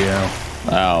 Bloody hell.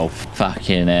 Oh,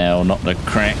 fucking hell. Not the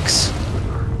cracks.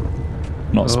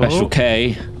 Not Special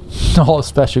K. Not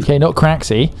Special K, not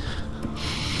Craxy.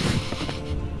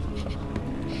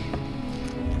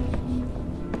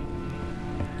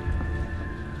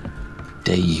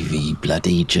 Davy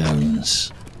Bloody Jones.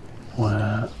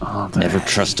 Where are they? Never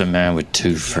trust a man with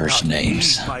two first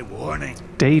names. My warning.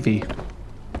 Davy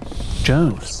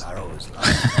Jones. Sparrow is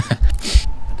lying.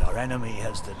 And our enemy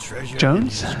has the treasure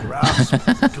Jones? in his grasp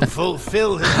to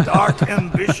fulfill his dark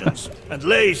ambitions and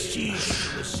lay siege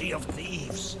to the Sea of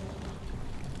Thieves.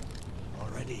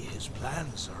 Already his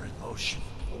plans are in motion.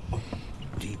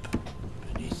 Deep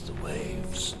beneath the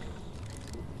waves.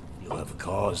 You have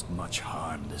caused much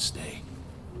harm this day.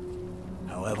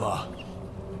 However,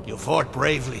 you fought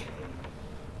bravely.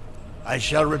 I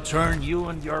shall return you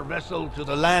and your vessel to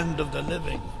the land of the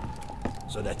living,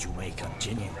 so that you may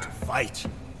continue to fight.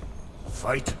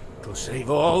 Fight to save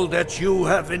all that you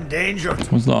have endangered.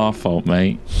 It was not our fault,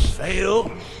 mate.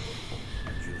 Fail, and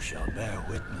you shall bear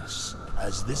witness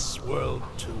as this world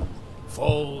too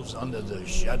falls under the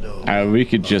shadow. We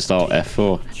could just alt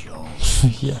F4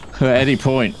 Yeah. at any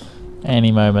point.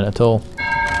 Any moment at all.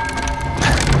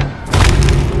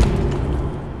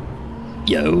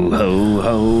 Yo ho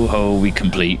ho ho, we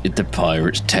completed the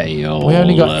pirate's tale. We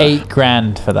only got 8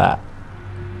 grand for that.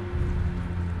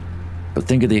 But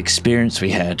think of the experience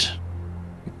we had.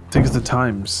 Think of the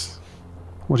times.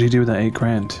 What do you do with that 8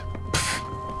 grand?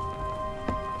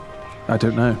 I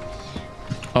don't know.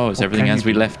 Oh, it's everything can as you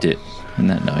we do? left it. Isn't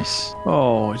that nice?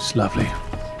 Oh, it's lovely.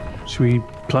 Should we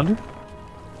plunder?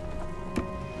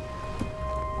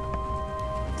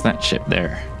 It's that ship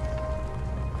there.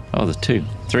 Oh, there's 2,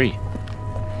 3.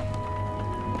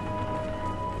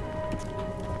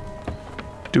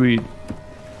 Do we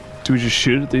just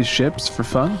shoot at these ships for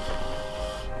fun?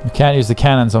 We can't use the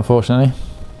cannons, unfortunately.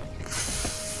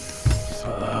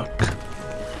 Fuck.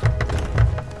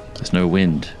 There's no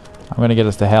wind. I'm gonna get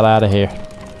us the hell out of here.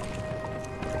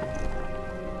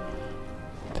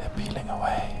 They're peeling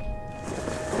away.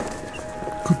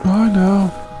 Goodbye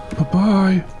now.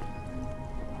 Bye-bye.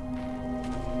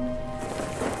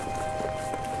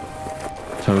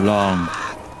 So long.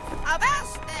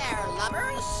 Avast there,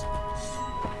 lubbers!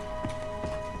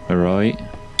 Alright.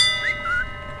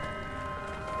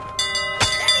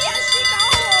 Steady as she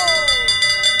goes!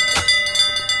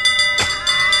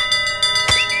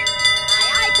 Aye,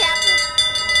 aye, Captain.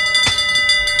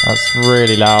 That's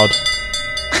really loud.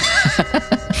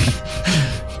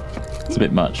 It's a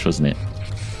bit much, wasn't it?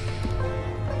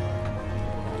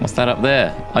 What's that up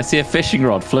there? I see a fishing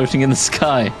rod floating in the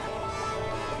sky.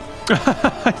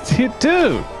 I see it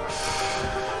too.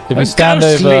 If you stand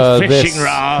over this,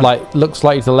 like, looks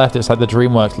like to the left, it's like the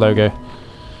DreamWorks logo.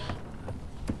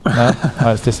 No,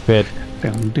 oh, it's disappeared.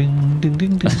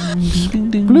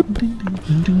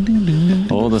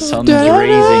 Oh, the sun's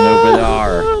raising over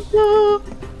there.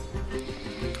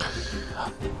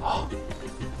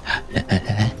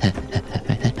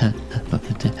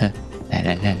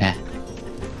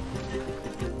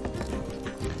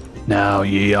 Now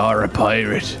ye are a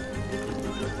pirate.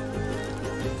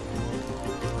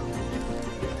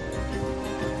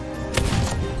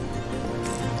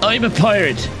 I'm a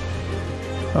pirate.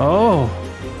 Oh,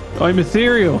 I'm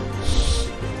ethereal.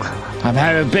 I'm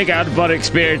having a big out-of-body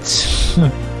experience.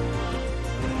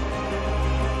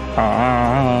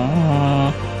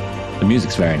 The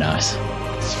music's very nice.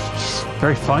 It's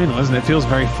very final, isn't it? It feels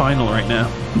very final right now.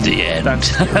 The end.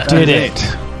 Did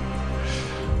it.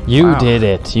 You did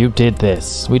it. You did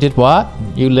this. We did what?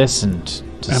 You listened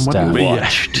to And what stuff. we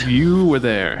Watched. You were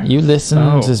there. You listened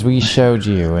Oh. as we showed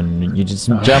you, and you did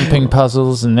some jumping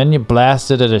puzzles, and then you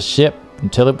blasted at a ship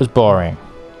until it was boring.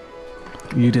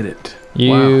 You did it.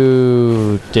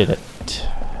 You did it.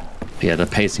 Yeah, the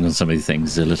pacing on some of these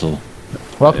things is a little...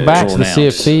 Welcome back to the drawn Sea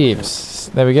of out. Thieves.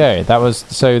 There we go. That was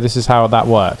so. This is how that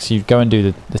works. You go and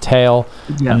do the tale,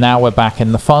 Yeah. and now we're back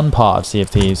in the fun part of Sea of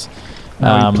Thieves.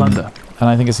 Now we plunder. And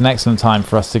I think it's an excellent time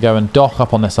for us to go and dock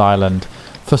up on this island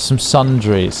for some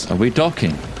sundries. Are we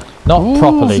docking? Not Ooh,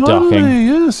 properly finally. docking.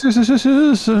 Yes, yes, yes, yes,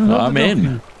 yes. I'm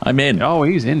in. I'm in. Oh,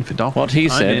 he's in for docking. What he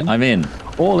said, I'm in.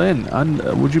 All in. And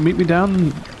would you meet me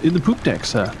down in the poop deck,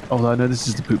 sir? Although I know this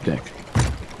is the poop deck.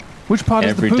 Which part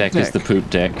Every is the poop deck deck? is the poop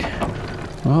deck.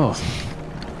 Oh.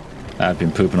 I've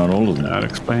been pooping on all of them. That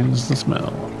explains the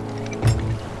smell.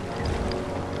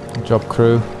 Good job,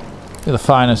 crew. You're the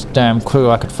finest damn crew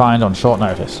I could find on short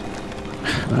notice.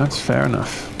 That's fair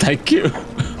enough. Thank you.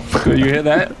 Did you hear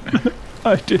that?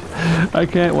 I did. I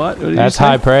can't. What did That's you say?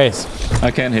 high praise.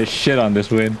 I can't hear shit on this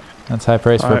wind. That's high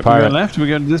praise for a We're pirate. going left. We're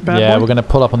going to this bad Yeah, boy. we're going to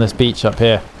pull up on this beach up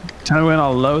here. Tell me when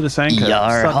I'll lower this anchor.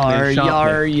 Yar, Suddenly, har,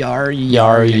 sharply. yar,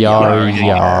 Yar, yar,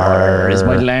 yar. As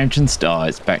my lantern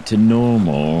starts back to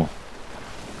normal.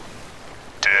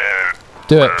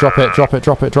 Do it. Drop it. Drop it.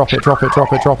 Drop it. Drop it. Drop it.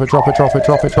 Drop it. Drop it. Drop it. Drop it.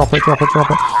 Drop it. Drop it. Drop it.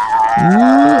 Drop it.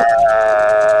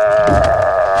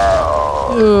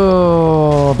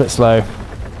 Oh, a bit slow.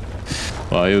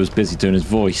 Well, he was busy doing his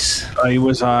voice. I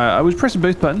was pressing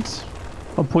both buttons.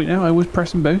 I'll point out I was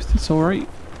pressing both. It's all right.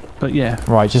 But yeah.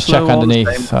 Right, just Slow check all the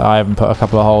underneath. same. I haven't put a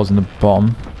couple of holes in the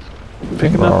bottom.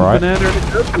 Picking We're up all a right. banana and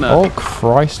a coconut. Oh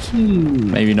Christ!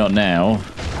 Maybe not now.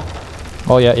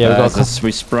 Oh yeah, yeah. We got.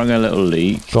 We sprung a little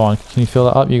leak. Go on. Can you fill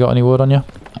that up? You got any wood on you?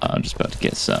 I'm just about to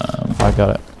get some. I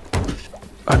got it.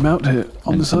 I'm out here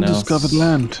on this Anything undiscovered else?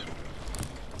 land.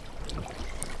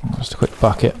 Just a quick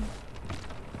bucket.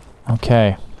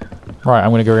 Okay. Right,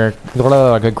 I'm gonna go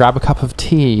grab a cup of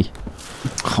tea.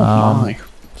 Oh my.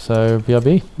 So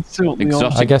BRB.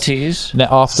 Exotic I guess teas.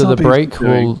 After the Subby's break,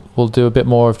 doing. we'll do a bit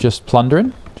more of just plundering.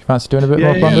 Do you fancy doing a bit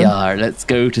more plundering? Yar, let's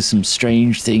go to some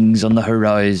strange things on the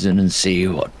horizon and see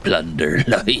what plunder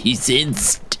lies in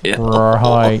store.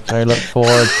 Right, I look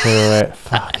forward to it.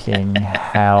 Fucking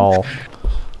hell.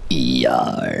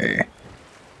 Yar.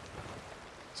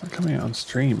 It's not coming out on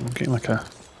stream. I'm getting like a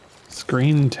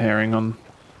screen tearing on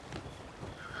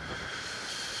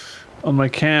my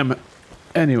cam.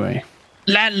 Anyway.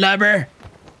 Landlubber!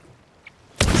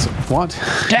 What?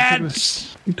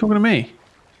 Dance! You talking to me?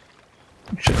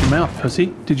 Shut your mouth,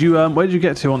 pussy. Did you where did you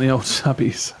get to on the old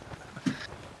subbies?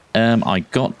 I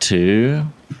got to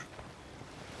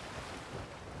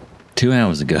 2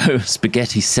 hours ago.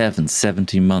 Spaghetti 7,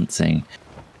 17 months saying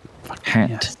hat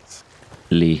Yes.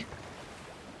 Lee.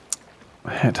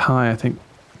 Hat high, I think.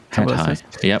 Hat How about high. this?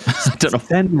 Yep. I don't know.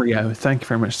 Senrio. Thank you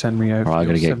very much, Senrio. Right, I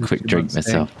gotta for your get a quick 72 drink months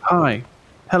myself. stay. Hi.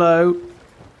 Hello.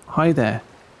 Hi there.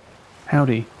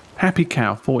 Howdy. Happy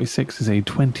Cow 46 is a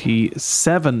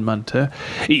 27 munter.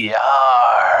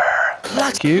 Yar.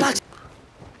 Thank you.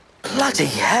 Bloody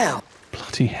hell.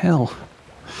 Bloody hell.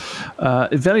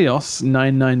 Velios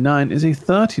 999 is a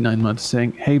 39 month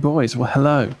saying, "Hey boys, well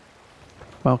hello,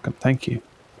 welcome, thank you,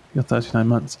 you're 39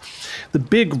 months." The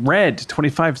Big Red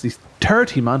 25 is the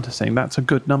 30 month saying, "That's a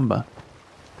good number,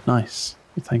 nice."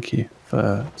 Well, thank you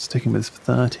for sticking with us for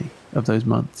 30 of those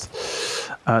months.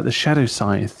 The Shadow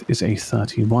Scythe is a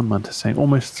 31 month saying,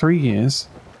 "Almost 3 years,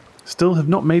 still have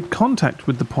not made contact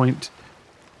with the point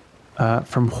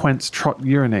from whence Trot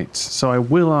urinates. So I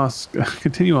will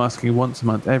continue asking once a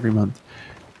month, every month,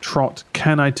 Trot,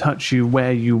 can I touch you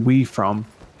where you wee from?"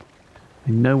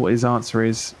 I know what his answer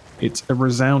is. It's a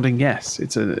resounding yes.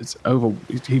 It's over.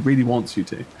 He really wants you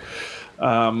to.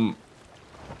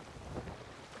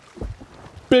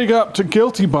 Big up to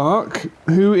Guilty Bark,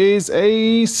 who is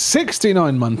a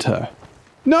 69 munter.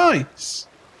 Nice.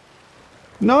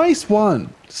 Nice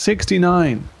one.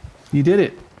 69. You did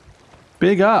it.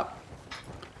 Big up.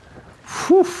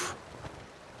 Whew.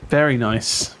 Very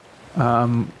nice.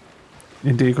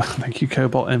 Indeed. Thank you,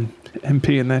 Cobalt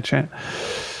MP in their chat.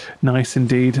 Nice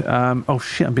indeed. Oh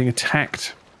shit, I'm being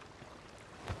attacked.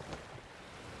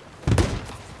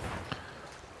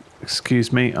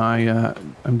 Excuse me,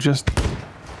 I'm just...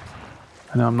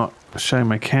 I know I'm not showing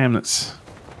my cam,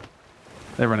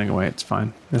 they're running away, it's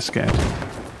fine. They're scared.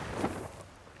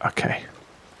 Okay.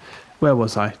 Where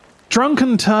was I?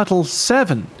 Drunken Turtle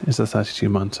 7 is the 32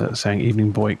 month saying,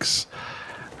 "Evening Boix,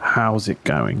 how's it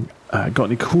going? Got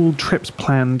any cool trips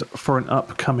planned for an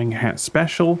upcoming hat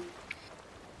special?"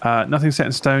 Nothing set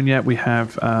in stone yet. We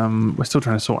have we're still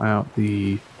trying to sort out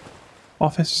the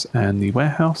office and the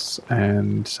warehouse,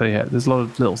 and so yeah, there's a lot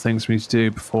of little things we need to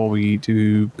do before we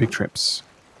do big trips.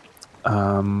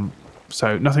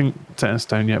 So nothing set in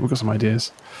stone yet. We've got some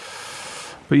ideas,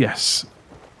 but yes,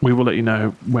 we will let you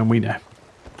know when we know.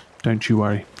 Don't you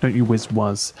worry. Don't you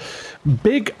was.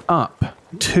 Big up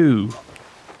to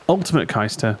Ultimate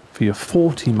Keister for your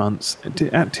 40 months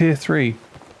at tier 3.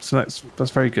 So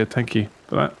that's very good. Thank you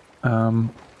for that.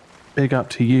 Big up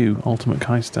to you, Ultimate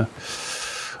Keister.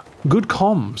 Good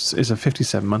Comms is a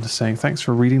 57 month saying, "Thanks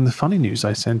for reading the funny news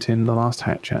I sent in the last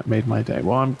hat chat. Made my day."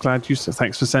 Well, I'm glad you said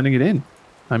thanks for sending it in.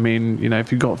 I mean, you know,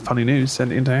 if you've got funny news,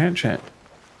 send it into hat chat.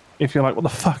 If you're like, what the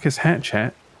fuck is hat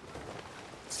chat?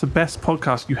 It's the best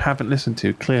podcast you haven't listened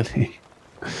to, clearly.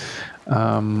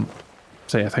 So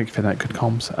So yeah, thank you for that. Good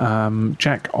comms.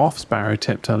 Jack off Sparrow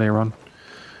tipped earlier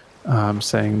on,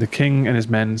 saying the king and his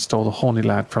men stole the horny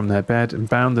lad from their bed and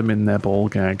bound them in their ball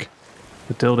gag.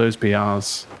 The dildos be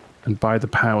ours, and by the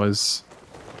powers,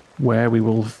 where we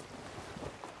will,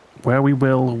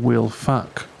 we'll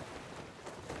fuck.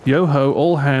 Yo ho,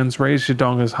 all hands, raise your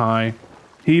dongers high.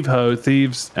 Heave ho,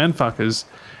 thieves and fuckers,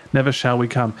 never shall we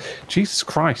come. Jesus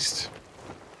Christ.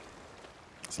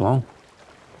 It's long.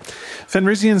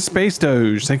 Fenrisian Space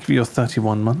Doge, thank you for your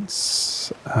 31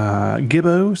 months.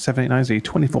 Gibbo, 789,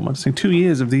 24 months. Saying 2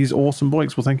 years of these awesome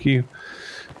boys. Well, thank you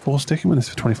for sticking with us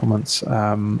for 24 months.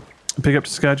 Big up to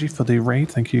Scourgy for the raid.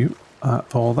 Thank you for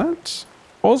all that.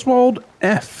 Oswald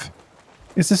F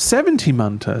is a 70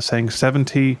 munter, saying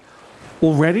 70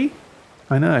 already?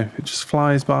 I know, it just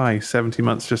flies by. 70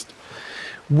 months just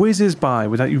whizzes by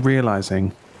without you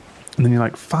realizing. And then you're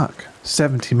like, fuck,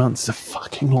 70 months is a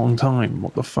fucking long time.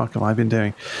 What the fuck have I been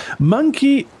doing?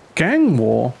 Monkey Gang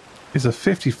War is a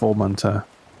 54 munter.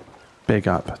 Big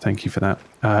up. Thank you for that.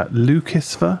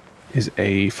 Lucasfer is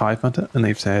a 5 munter. And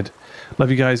they've said,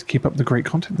 love you guys. Keep up the great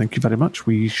content. Thank you very much.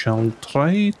 We shall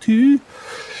try to.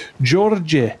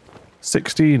 Georgie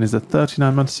 16 is a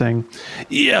 39 month saying,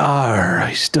 yar,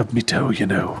 I stubbed me toe, you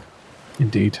know.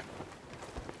 Indeed.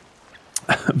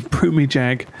 Broomy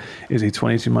Jag is a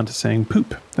 22 month saying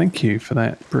poop. Thank you for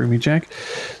that, Broomy Jag.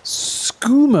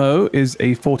 Skumo is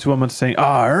a 41 month saying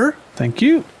R. Thank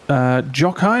you.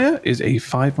 Jokaya is a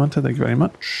 5 month. Thank you very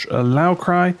much.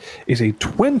 Laucry is a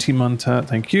 20 month.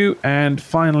 Thank you. And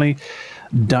finally,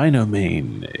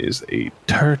 Dinomane is a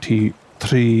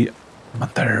 33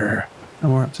 monther.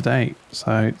 And we're up to date.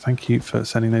 So thank you for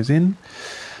sending those in.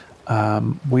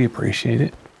 We appreciate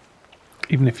it.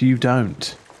 Even if you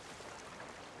don't.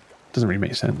 Doesn't really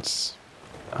make sense.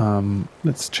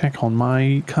 Let's check on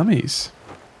my cummies.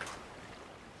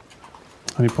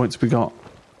 How many points have we got?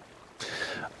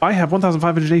 I have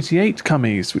 1,588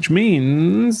 cummies, which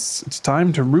means it's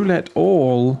time to roulette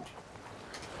all.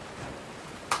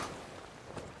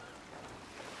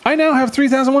 I now have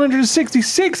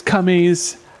 3,166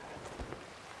 cummies.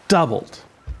 Doubled.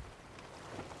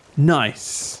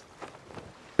 Nice.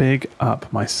 Big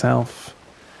up myself.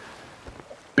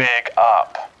 Big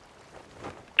up.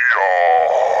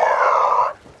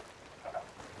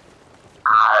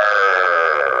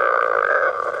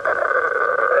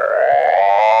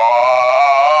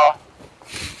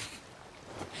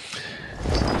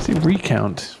 See,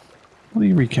 recount. What are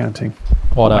you recounting?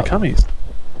 What up? My cummies.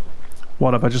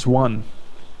 What up? I just won.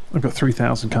 I've got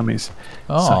 3,000 cummies.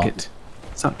 Oh. Suck it.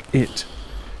 Suck it.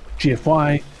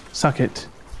 GFY. Suck it.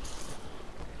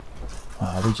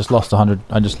 We just lost 100.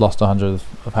 I just lost 100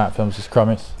 of Hat Films'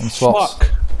 crummies and swaps.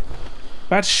 Fuck.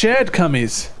 That's shared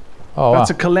cummies. Oh,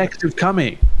 That's wow. a collective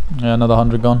cummy. Yeah, another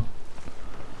 100 gone.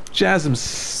 Jasm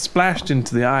splashed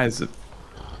into the eyes of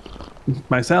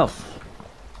myself.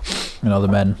 And other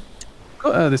men.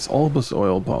 Got this Albus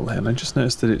oil bottle here, and I just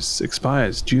noticed that it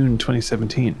expires June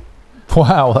 2017.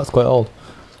 Wow, that's quite old.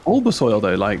 Albus oil,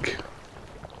 though, like...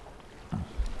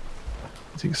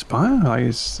 Does it expire? Like,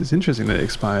 it's interesting that it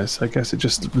expires. I guess it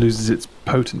just loses its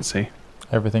potency.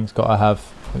 Everything's got to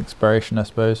have expiration, I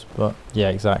suppose. But yeah,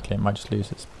 exactly. It might just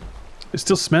lose its... It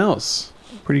still smells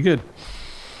pretty good.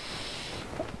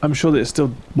 I'm sure that it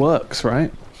still works,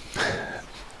 right?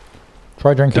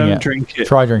 Try drinking it. Don't drink it.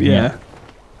 Try drinking it.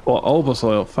 Or Albus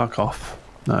oil, fuck off.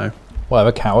 No.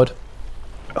 Whatever, coward.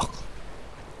 Ugh.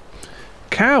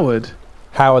 Coward?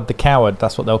 Howard the Coward,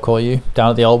 that's what they'll call you.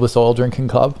 Down at the Albus Oil Drinking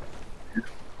Club.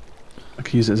 I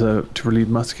could use it to relieve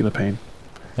muscular pain.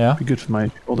 Yeah? Be good for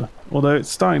my shoulder. Although it's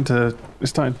starting to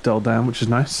dull down, which is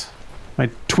nice.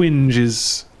 My twinge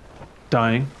is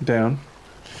dying down.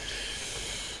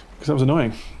 Because that was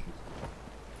annoying.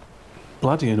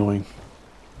 Bloody annoying.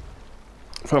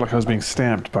 I felt like I was being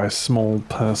stabbed by a small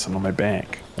person on my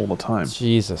back all the time.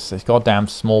 Jesus, these goddamn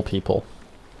small people.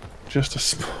 Just a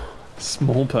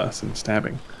small person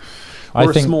stabbing. I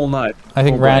Or think, a small knife. I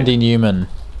think Or Randy Newman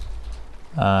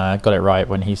got it right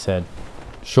when he said,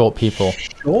 short people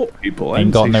short people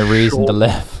ain't got no reason to short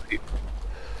live. people.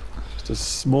 Just a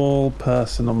small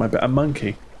person on my back. A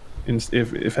monkey,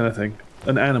 if anything.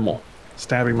 An animal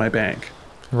stabbing my back.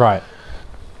 Right.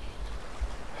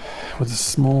 With a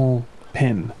small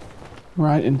pin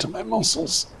right into my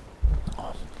muscles.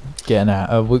 Getting out.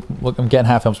 I'm getting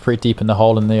Hat Films pretty deep in the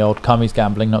hole in the old cummies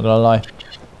gambling, not gonna lie.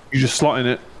 You just slotting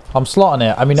it. I'm slotting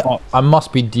it. I mean, Slot. I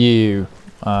must be due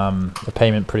the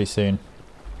payment pretty soon.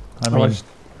 I mean, what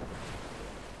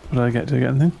did I get? Did I get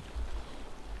anything?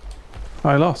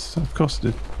 I lost. Of course I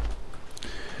did.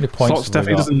 the points Slots have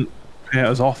we definitely got? pay out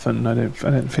as often. I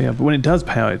don't feel, but when it does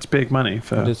pay out, it's big money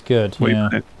for. It is good. what you Yeah.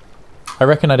 put in. I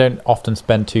reckon I don't often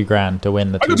spend $2,000 to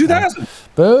win the I got 2,000.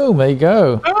 2,000. Boom! There you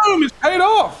go. Boom! It's paid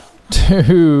off.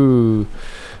 Two.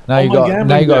 Now All you my got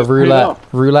gambling a debts paid roulette.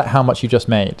 off. Roulette. How much you just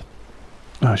made?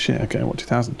 Oh shit! Okay, what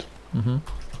 2,000? Mm-hmm.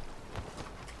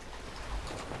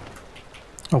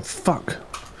 Oh fuck!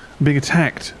 I'm being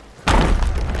attacked.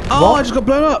 Oh, I just got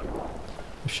blown up.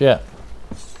 Shit.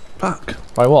 Fuck.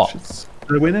 By what?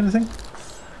 Did I win anything?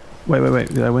 Wait.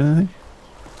 Did I win anything?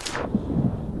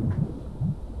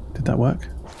 Did that work?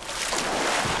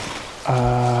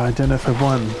 I don't know if I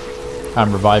won.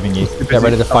 I'm reviving you. Get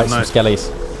ready to fight some skellies.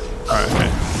 Alright, okay.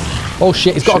 Oh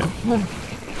shit! He's got.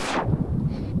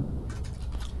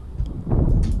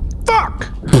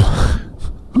 Fuck!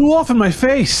 Blew off in my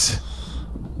face!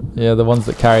 Yeah, the ones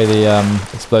that carry the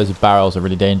explosive barrels are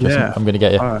really dangerous. Yeah. I'm gonna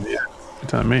get you. Oh, yeah. You're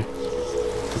telling me.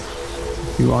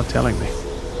 You are telling me.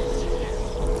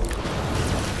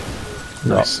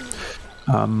 Nice.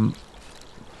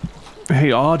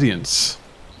 Hey, audience.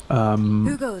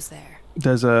 Who goes there?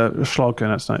 There's a slog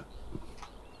going out tonight.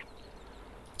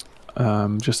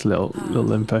 Just a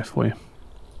little info for you.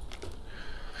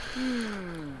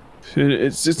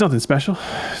 It's nothing special.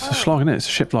 It's a slog, innit? It's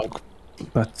a ship log.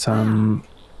 But I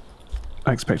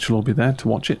expect you'll all be there to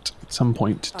watch it at some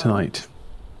point tonight.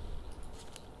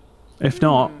 If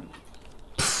not,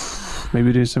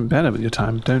 maybe do something better with your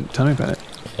time. Don't tell me about it.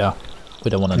 Yeah, we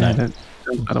don't want to know. I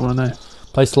don't want to know.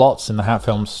 Play slots in the Hat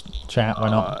Films chat. Why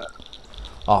not?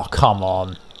 Oh, come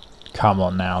on. Come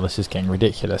on now. This is getting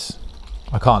ridiculous.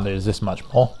 I can't lose this much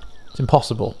more. It's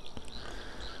impossible.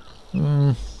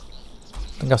 I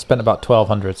think I've spent about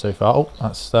 1,200 so far. Oh,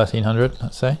 that's 1,300,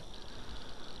 let's say.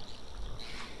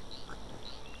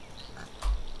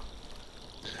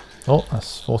 Oh,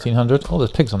 that's 1,400. Oh,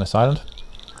 there's pigs on this island.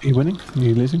 Are you winning? Are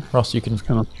you losing? Ross, you can... What's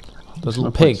going on? There's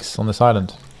little pigs on this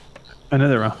island. I know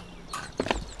there are.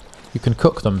 You can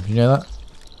cook them. You know that?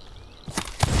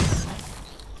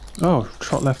 Oh,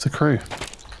 Trot left the crew.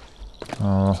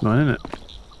 Oh. It's not in it.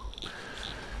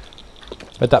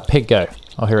 Where'd that pig go?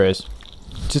 Oh, here it is.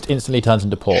 Just instantly turns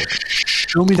into pork.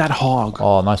 Show me that hog.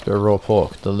 Oh, nice bit of raw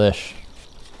pork. Delish.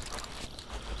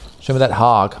 Show me that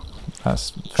hog.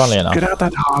 That's funny enough. Get out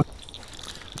that hog.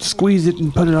 Squeeze it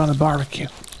and put it on a barbecue.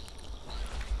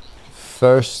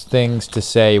 First things to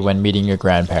say when meeting your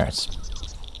grandparents.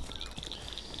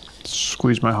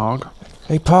 Squeeze my hog.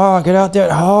 Hey, Pa, get out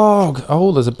that hog!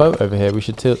 Oh, there's a boat over here. We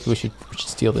should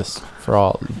steal this for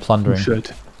our plundering. We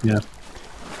should. Yeah.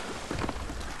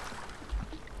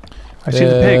 I see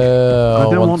the pig. I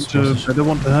don't want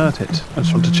to hurt it. I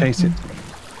just want to chase it.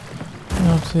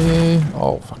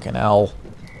 Oh, fucking hell.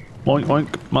 Oink oink,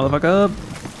 motherfucker.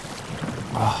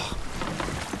 Oh.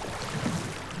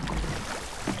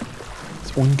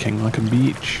 It's winking like a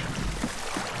beach.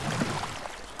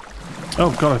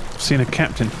 Oh god, I've seen a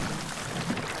captain.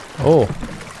 Oh.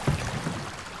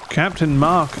 Captain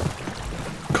Mark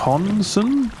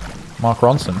Conson? Mark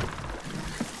Ronson.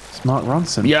 It's Mark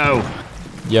Ronson. Yo.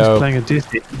 He's playing a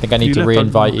Disney. I think I need to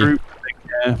re-invite you.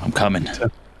 Yeah. I'm coming.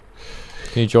 Can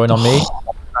you join on me?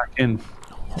 Back in.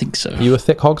 I think so. Are you a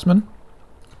thick hogsman?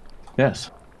 Yes.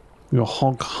 You're a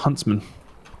hog huntsman.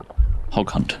 Hog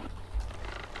hunt.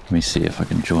 Let me see if I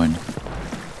can join.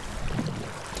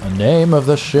 The name of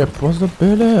the ship was the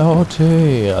Billy O.T.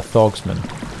 a Thogsman.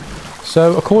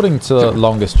 So, according to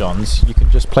Longest Johns, you can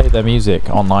just play their music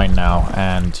online now,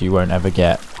 and you won't ever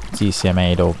get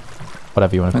DCMA'd or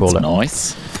whatever you want to call it.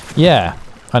 That's nice. Yeah,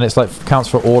 and it's like counts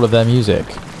for all of their music.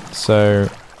 So,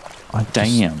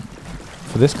 damn.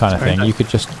 For this kind of thing, you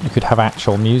could have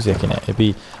actual music in it. It'd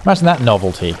be, imagine that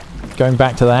novelty. Going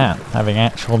back to that, having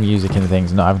actual music in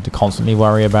things, not having to constantly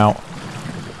worry about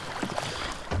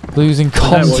losing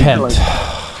content.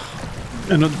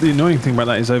 And the annoying thing about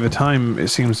that is, over time, it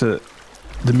seems that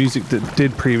the music that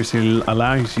did previously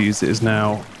allow you to use it is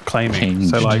now claiming. Changed,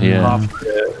 so, like, yeah. half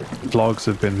the vlogs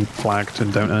have been flagged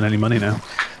and don't earn any money now.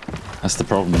 That's the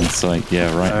problem. It's like,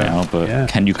 yeah, right now, but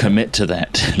can you commit to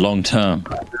that long term?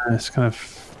 It's kind of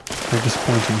very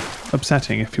disappointing,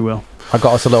 upsetting, if you will. I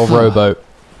got us a little rowboat.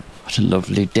 What a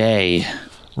lovely day.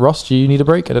 Ross, do you need a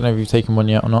break? I don't know if you've taken one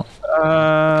yet or not.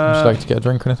 Would you like to get a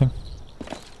drink or anything?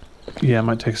 Yeah, it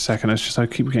might take a second. It's just I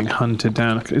keep getting hunted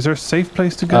down. Is there a safe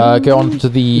place to go? Go on to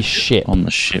the ship. On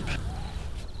the ship.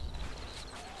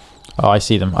 Oh, I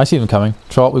see them. I see them coming.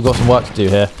 Trot, we've got some work to do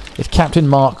here. It's Captain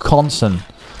Mark Conson,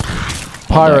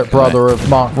 pirate brother of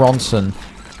Mark Ronson.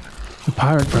 The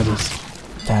Pirate Brothers.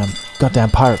 Damn,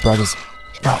 goddamn Pirate Brothers.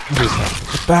 Oh,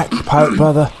 get back, Pirate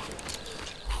Brother.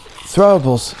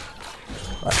 Throwables.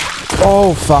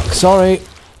 Oh, fuck, sorry.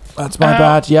 That's my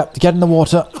bad. Yep, get in the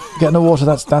water. Get in the water.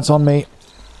 That's on me.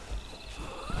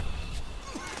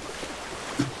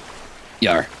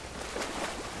 Yar.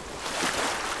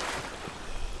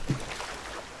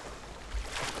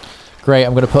 Great,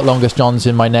 I'm going to put Longest Johns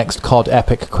in my next COD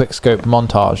epic quickscope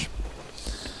montage.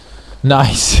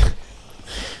 Nice.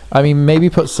 I mean, maybe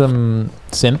put some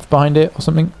synth behind it or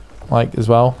something, like, as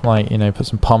well. Like, you know, put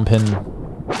some pump in.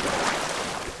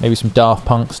 Maybe some Daft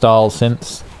Punk style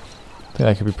synths. I think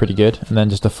that could be pretty good. And then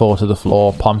just a 4 to the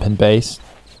floor pump and bass.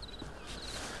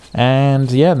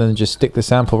 And yeah, then just stick the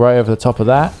sample right over the top of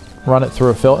that. Run it through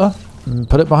a filter. And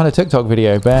put it behind a TikTok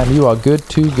video. Bam, you are good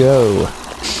to go.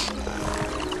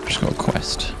 Just got a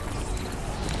quest.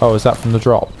 Oh, is that from the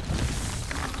drop?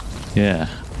 Yeah.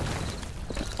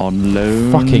 On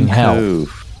Lone Fucking hell.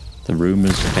 Cove. The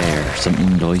rumours fair.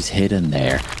 Something lies hidden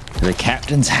there. The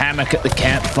captain's hammock at the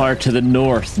campfire to the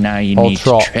north. Now you need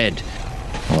to tread.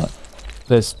 What?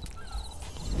 There's...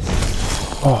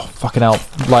 Oh, fucking hell.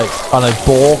 Like, I don't know,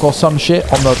 Borg or some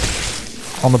shit on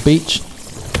the beach.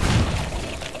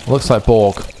 Looks like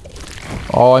Borg.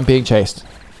 Oh, I'm being chased.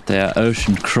 They are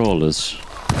ocean crawlers.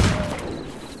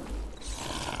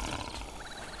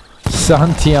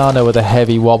 Santiano with a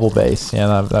heavy wobble bass.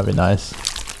 Yeah, that'd be nice.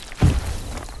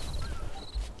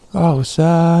 Oh,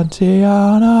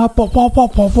 Santiano. Wop, wop,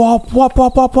 wop, wop, wop, wop,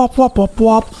 wop, wop, wop, wop, wop,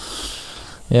 wop.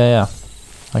 Yeah.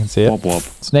 I can see it. Wob wob.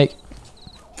 Snake.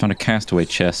 Found a castaway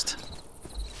chest.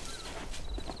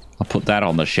 I'll put that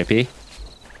on the shippy.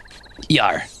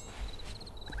 Yar.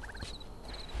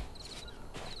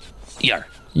 Yar.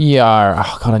 Yeah.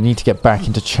 Oh god, I need to get back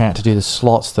into chat to do the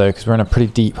slots though, because we're in a pretty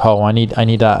deep hole. I need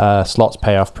that slots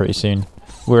payoff pretty soon.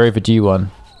 We're overdue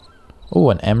one. Oh,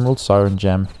 an emerald siren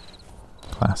gem.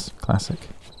 Classic.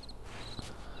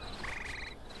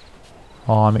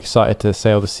 Oh, I'm excited to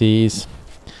sail the seas.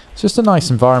 It's just a nice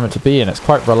environment to be in. It's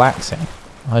quite relaxing.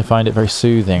 I find it very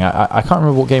soothing. I can't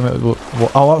remember what game it was.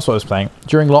 Oh, that's what I was playing.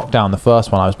 During lockdown, the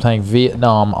first one, I was playing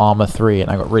Vietnam Armor 3,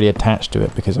 and I got really attached to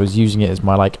it because I was using it as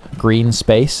my, like, green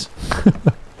space.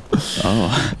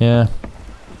 Oh. Yeah.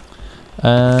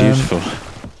 Beautiful.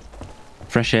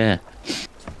 Fresh air.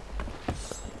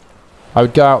 I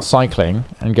would go out cycling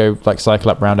and go, like, cycle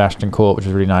up around Ashton Court, which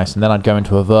was really nice, and then I'd go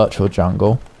into a virtual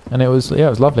jungle, and it was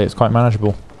lovely. It's quite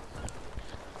manageable.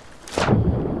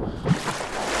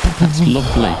 That's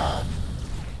lovely.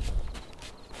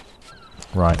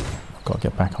 Right, I've got to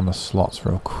get back on the slots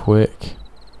real quick.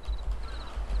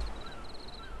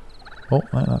 Oh,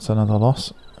 that's another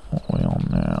loss. What are we on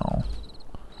now?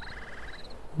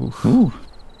 Oof. Ooh.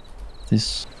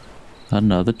 This...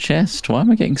 Another chest. Why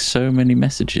am I getting so many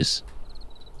messages?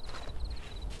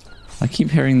 I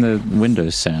keep hearing the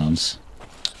Windows sounds.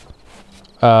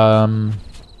 Don't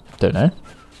know.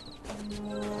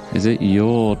 Is it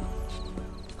your...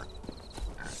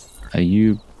 Are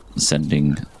you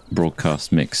sending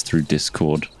broadcast mix through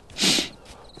Discord?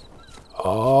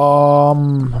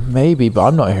 Maybe, but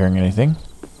I'm not hearing anything.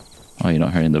 Oh, you're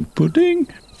not hearing the pudding?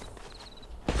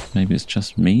 Maybe it's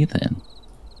just me then.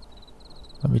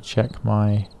 Let me check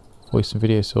my voice and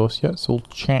video source. Yeah, it's all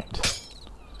chat.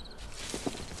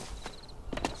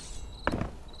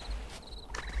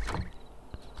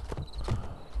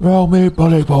 Roll me,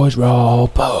 bully boys, roll.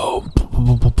 Boom.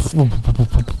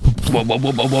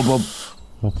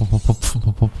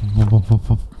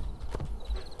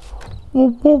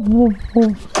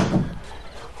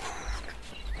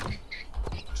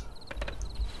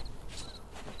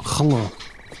 Hello.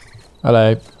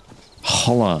 Hello.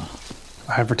 Holla.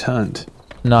 I have returned.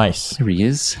 Nice. Here he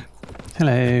is.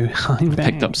 Hello. I'm back.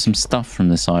 Picked up some stuff from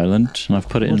this island, and I've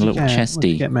put it in a little What'd chesty.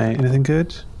 you get, mate? Anything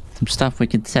good? Some stuff we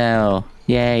can sell.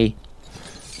 Yay.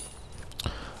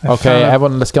 Okay,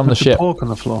 everyone, let's get on the ship. Pork on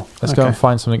the floor. Let's go and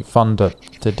find something fun to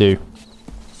do.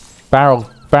 Barrel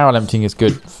emptying is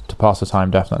good to pass the time,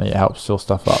 definitely. It helps fill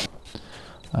stuff up.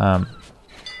 And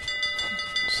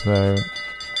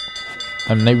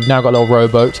we've now got a little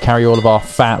rowboat to carry all of our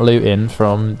fat loot in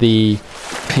from the...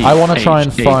 I want to try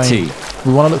and find...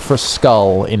 We want to look for a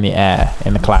skull in the air,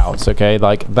 in the clouds, okay?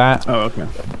 Like that... Oh, okay.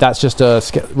 That's just a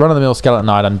run-of-the-mill skeleton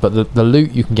island, but the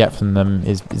loot you can get from them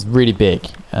is really big.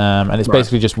 And it's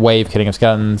basically just wave killing of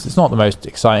skeletons. It's not the most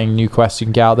exciting new quests you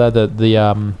can get out there.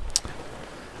 The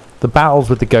battles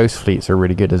with the ghost fleets are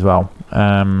really good as well.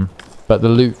 But the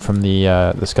loot from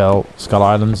the Skull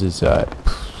Islands is... I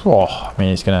mean,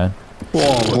 it's going to...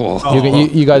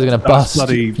 You guys are going to bust.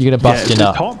 You're going to bust your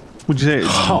nut. Top? Would you say it's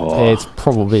top? It's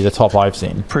probably the top I've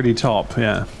seen. Pretty top,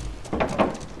 yeah.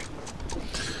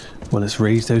 Well, let's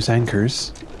raise those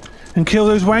anchors and kill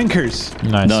those wankers.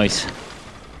 Nice.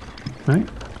 Right.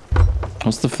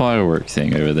 What's the firework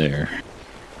thing over there?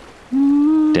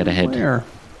 Dead ahead. Where?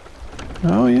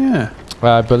 Oh, yeah.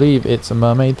 I believe it's a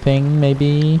mermaid thing,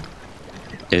 maybe.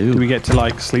 Do we get to,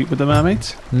 like, sleep with the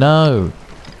mermaids? No.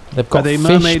 They've got they fish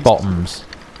mermaids? bottoms.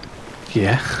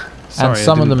 Yeah. Sorry, And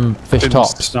some of them fish didn't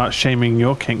tops. Start shaming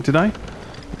your kink, did I?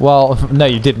 Well, no,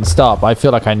 you didn't stop. I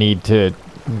feel like I need to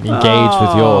engage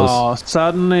with yours. Oh,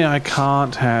 suddenly I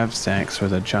can't have sex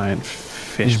with a giant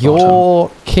fish bottom.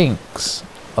 Your kinks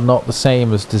are not the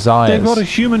same as desires. They've got a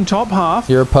human top half.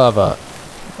 You're a pervert.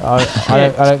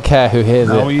 I don't care who hears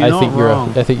No, it. you're I think not wrong.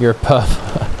 I think you're a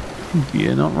pervert.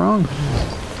 You're not wrong.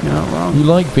 You're not wrong. You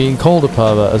like being called a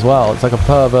pervert as well. It's like a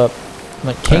pervert,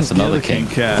 like kink. That's another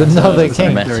kink. Yeah. It's another It's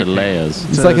kink. meta layers.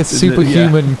 It's like a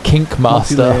superhuman kink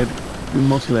master.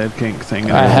 Multi-layered kink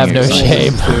thing. I have no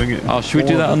shame. Oh, should we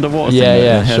do that underwater? Yeah, thing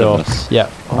yeah, ahead sure. of us?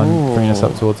 Yeah, I'm bringing us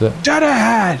up towards it. Dead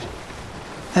ahead!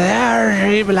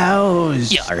 There he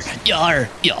blows. Yar, yar,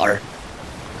 yar.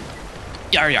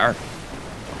 Yar, yar.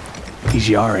 He's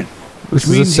yarring. This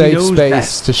is a safe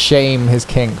space to shame his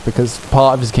kink because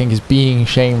part of his kink is being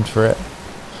shamed for it.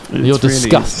 You're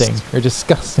disgusting. You're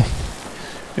disgusting.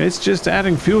 It's just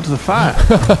adding fuel to the fire.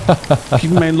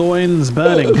 Keeping my loins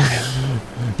burning.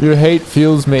 Your hate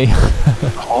fuels me.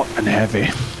 Hot and heavy.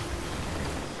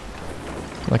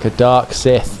 Like a dark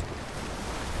Sith.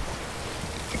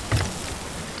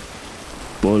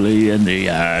 Bully in the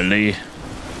alley.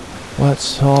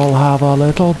 Let's all have a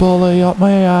little bully up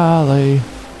my alley.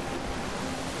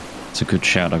 It's a good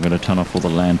shout. I'm going to turn off all the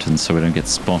lanterns so we don't get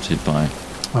spotted by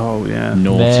Oh, yeah.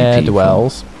 naughty people.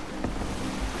 Dwells.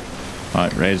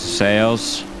 Right, raise the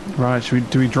sails. Right,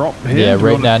 do we drop here? Yeah, Do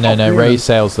we wanna no, drop here? raise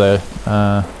sails though.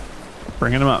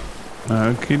 Bringing them up.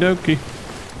 Okie dokie.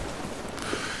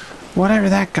 Whatever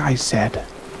that guy said.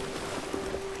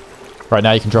 Right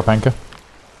now you can drop anchor.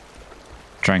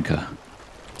 Dranker.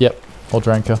 Yep, or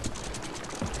dranker.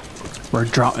 We're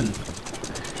dropping.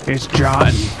 It's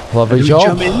dropping. Lovely Do we job.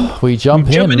 jump in? We jump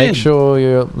We in. jumping Make in. sure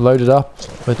you're loaded up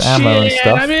with ammo and Shit,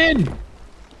 stuff. I'm in.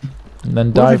 And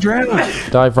then What if we drown?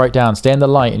 dive right down. Stay in the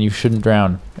light and you shouldn't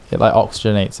drown. It like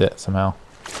oxygenates it somehow.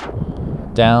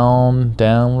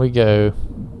 Down we go.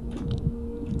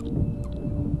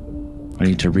 I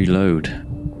need to reload.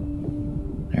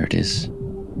 There it is.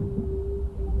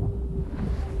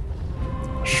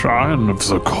 Shrine of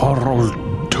the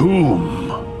Coral Tomb.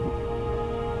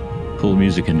 Cool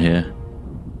music in here.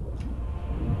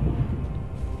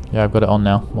 Yeah, I've got it on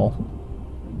now. More.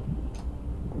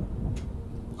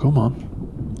 Come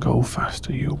on. Go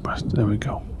faster, you bastard. There we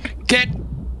go. Get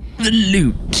the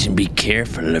loot and be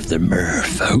careful of the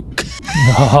merfolk.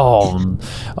 Oh,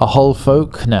 a whole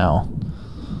folk now.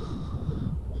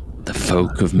 The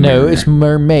folk of No, Mer. it's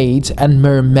mermaids and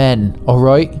mermen. All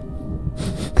right.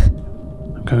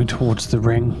 I'm going towards the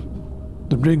ring.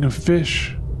 The ring of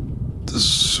fish.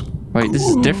 This. Wait, this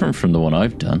is different from the one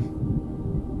I've done.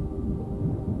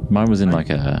 Mine was in like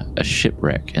a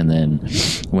shipwreck and then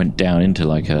went down into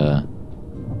like a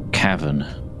cavern.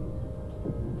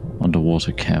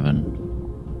 Underwater cavern.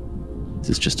 This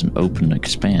is just an open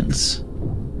expanse.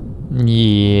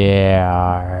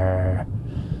 Yeah.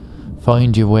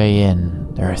 Find your way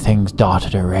in. There are things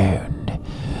dotted around.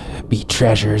 Be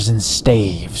treasures and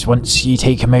staves. Once you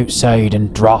take them outside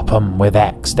and drop them with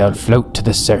X, they'll float to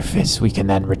the surface. We can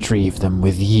then retrieve them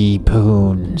with ye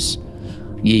poons.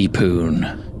 Ye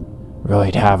poon.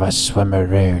 Right, have a swim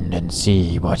around and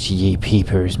see what ye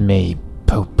peepers may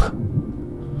poop.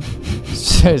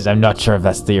 Says I'm not sure if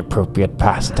that's the appropriate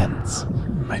past tense.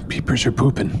 My peepers are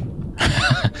pooping.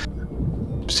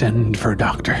 Send for a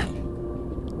doctor.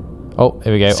 Oh,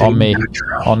 here we go. Say On me.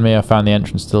 natural. On me, I found the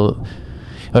entrance still.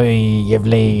 You've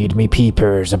laid me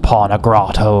peepers upon a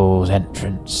grotto's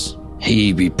entrance.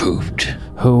 He be pooped.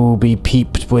 Who be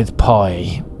peeped with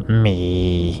pie?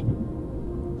 Me.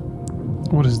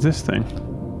 What is this thing?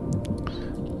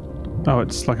 Oh,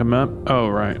 it's like a map. Oh,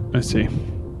 right. I see.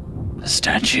 The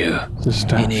statue. The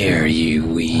statue. In here, you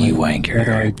wee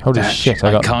wanker. Holy shit, I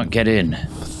I got can't get in.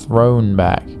 thrown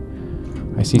back.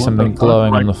 I see What something the fuck?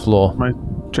 glowing on Am I- the floor. Am I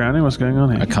drowning? What's going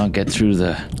on here? I can't get through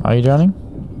the Are you drowning?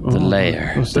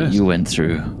 layer What's that this? you went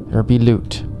through. There be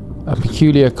loot. A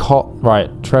peculiar right,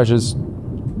 treasures.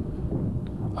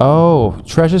 Oh,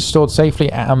 treasures stored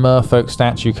safely at a merfolk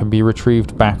statue can be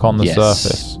retrieved back on the Yes.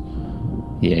 surface.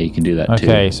 Yeah, you can do that too.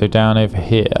 Okay, so down over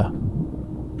here.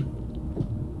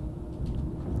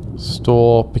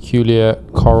 Store peculiar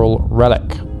coral relic.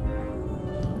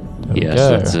 There we Yeah,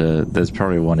 go. so that's there's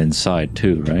probably one inside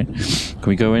too, right? Can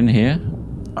we go in here?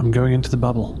 I'm going into the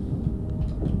bubble.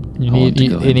 You I want need to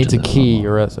go it needs a into the key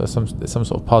or some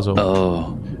sort of puzzle.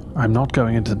 Oh, I'm not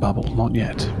going into the bubble. Not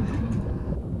yet.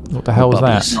 What the hell was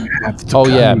that? bubbles. I have the Oh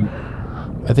yeah,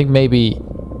 code. I think maybe...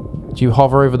 Do you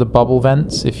hover over the bubble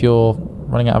vents if you're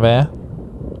running out of air?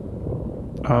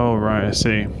 Oh, right, I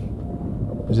see.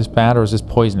 Is this bad or is this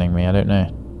poisoning me? I don't know.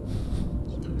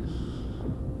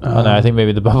 Oh no, I think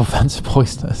maybe the bubble vents are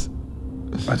poisonous.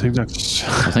 I think that's...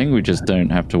 I think we just don't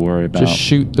have to worry about... Just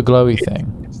shoot the glowy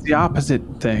thing. It's the opposite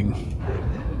thing.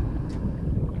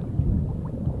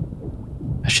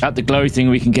 Shut the glowy thing,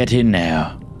 we can get in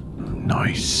now.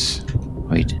 Nice.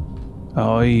 Wait.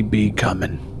 I be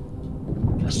coming.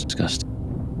 That's disgusting.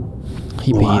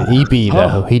 He be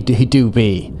though. He do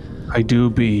be. I do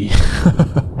be.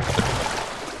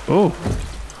 Oh.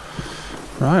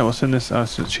 Right, what's in this? Oh,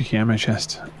 it's a cheeky ammo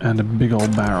chest. And a big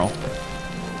old barrel.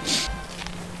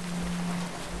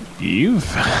 You've...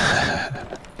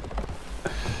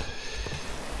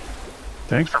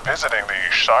 Thanks for visiting the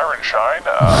Siren Shine.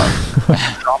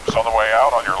 Shop is on the way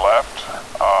out on your left.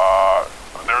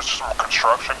 There's some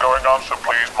construction going on, so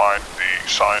please mind the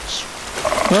signs.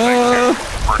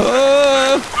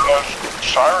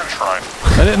 Siren Shrine.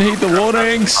 I didn't heed the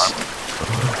warnings.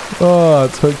 Oh,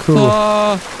 it's so cool.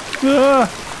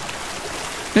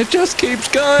 It just keeps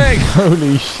going.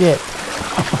 Holy shit.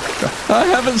 I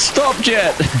haven't stopped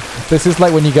yet. This is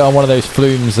like when you get on one of those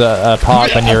flumes at a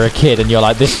park when you're a kid and you're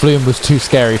like, this flume was too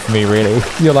scary for me, really.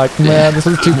 You're like, man, this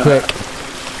was too quick. I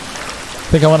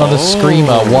think I went on a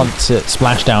screamer once at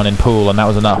Splashdown in pool and that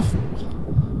was enough.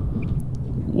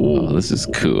 Oh, this is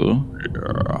cool.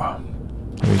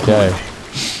 Here we go.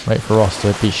 Wait for Ross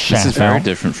to be shat This is very out.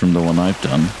 different from the one I've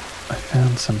done. I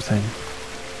found something.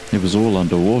 It was all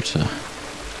underwater.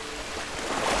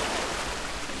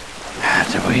 How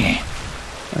do we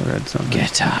I read something.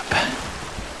 get up?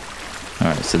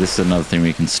 Alright, so this is another thing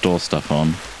we can store stuff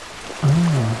on.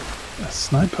 Oh, a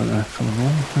sniper rifle of all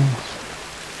things.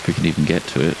 If we can even get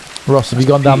to it. Ross, have you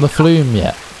gone down the flume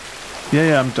yet?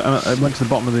 Yeah, I went to the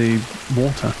bottom of the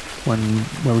water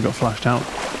where we got flashed out.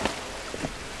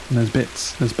 And there's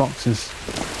bits, there's boxes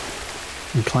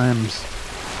and clams.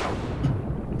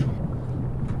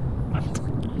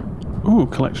 Ooh,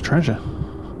 collect treasure.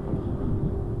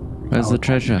 Where's the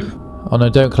treasure? Oh no,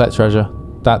 don't collect treasure.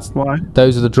 Why?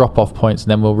 Those are the drop-off points,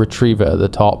 and then we'll retrieve it at the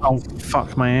top. Oh,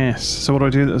 fuck my ass. So what do I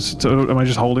do? So am I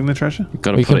just holding the treasure? You've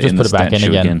got to We put can it just in put the it back in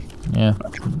statue again. Yeah.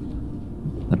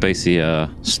 They're basically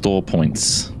store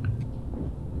points.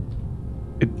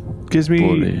 It gives me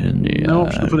Bullet, no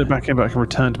option to put it back in, but I can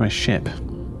return to my ship.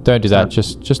 Don't do that.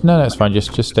 Just no, it's fine.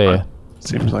 Just stay here.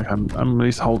 Seems like I'm at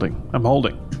least holding. I'm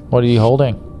holding. What are you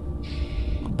holding?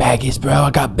 Baggies, bro.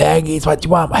 I got baggies. What do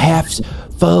you want? Halves,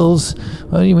 fulls.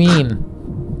 What do you mean?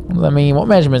 I mean, what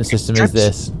measurement system is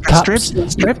this? Cups?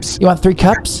 Strips? You want 3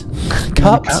 cups?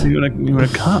 Cups? You want a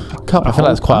cup? Cup. I feel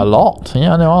like that's quite a lot.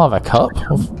 Yeah, I know. I'll have a cup.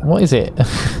 What is it?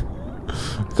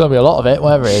 It's gonna be a lot of it.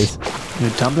 Whatever it is. You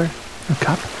want a tumbler? A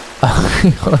cup?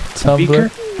 A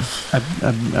tumbler.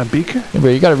 A beaker? Yeah, bro,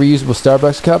 you got a reusable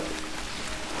Starbucks cup?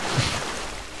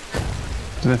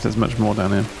 I don't know if there's much more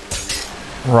down here.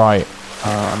 Right.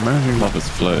 I'm managing. Lava's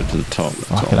flowed to the top.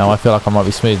 Fucking hell, I feel like I might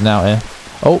be smoothing out here.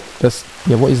 Oh, that's...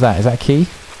 Yeah, what is that? Is that a key?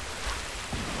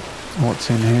 What's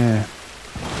in here?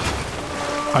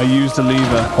 I used the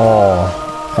lever. Oh,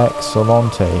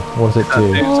 excellente. What does it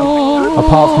do?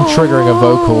 Apart from triggering a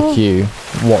vocal cue,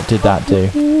 what did that do?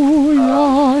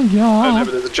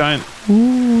 There's a giant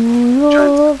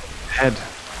head.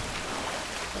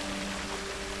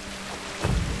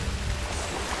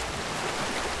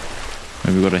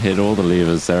 Maybe we've got to hit all the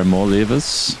levers. There are more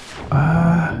levers.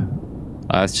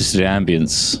 It's just the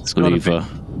ambience lever.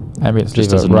 Ambience Just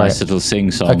lever, does a right. nice little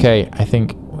sing-song. Okay, I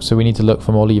think... So we need to look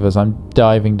for more levers. I'm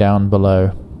diving down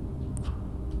below.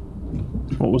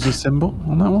 What was the symbol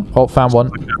on that one? Oh, found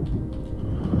one.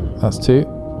 That's 2.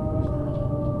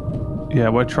 Yeah,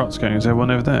 where Trot's going. Is there one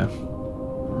over there?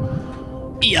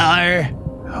 Yar.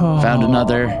 Found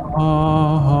another.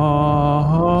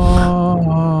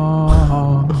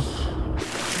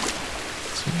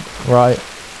 Right.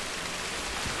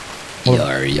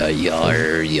 Yar, yar,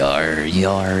 yar, yar,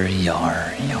 yar,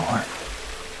 yar, yar.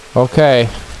 Okay.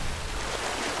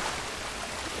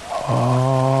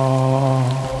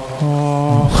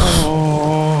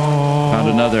 Found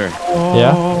another.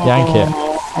 Yeah? Yank it.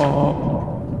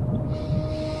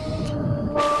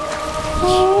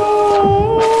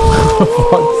 For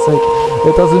fuck's sake.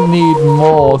 It doesn't need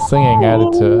more singing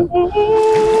added to it.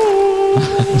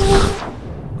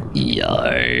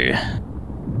 Yar.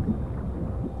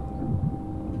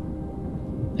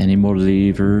 Any more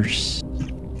levers?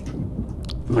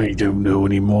 I don't know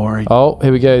anymore. Oh,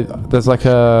 here we go. There's like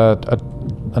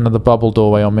another bubble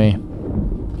doorway on me.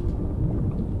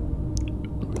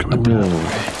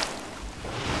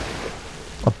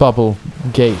 bubble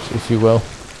gate, if you will.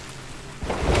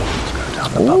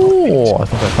 Oh, I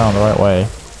think I found the right way.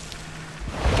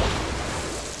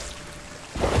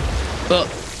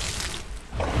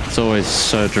 It's always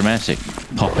so dramatic,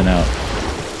 popping out.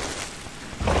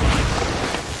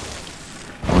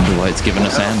 I wonder why it's giving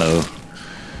us ammo.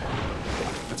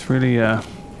 It's really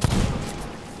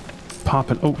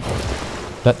popping. Oh,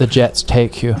 Let the jets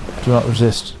take you. Do not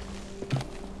resist.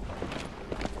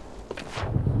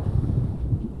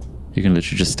 You can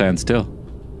literally just stand still.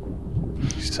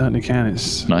 you certainly can.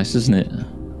 It's Nice, isn't it?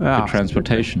 Ah. Good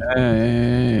transportation. yeah.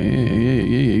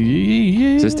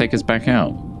 Does this take us back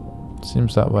out?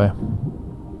 Seems that way.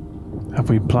 Have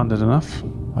we plundered enough?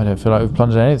 I don't feel like we've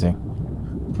plundered anything.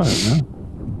 I don't know.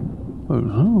 I don't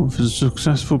know if it's a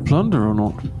successful plunder or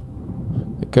not.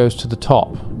 It goes to the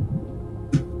top.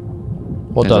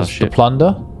 What There's our does the ship.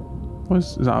 plunder?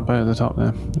 Is that up at the top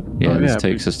there? Yeah, Oh, this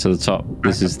takes us to the top.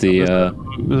 This is the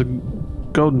There's a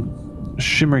golden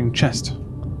shimmering chest.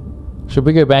 Should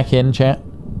we go back in, chat?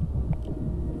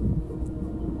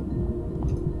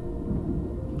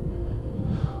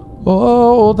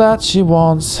 All that she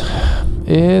wants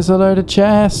is a load of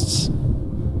chests.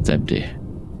 it's empty.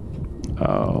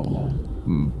 Oh.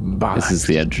 This is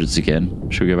the entrance again.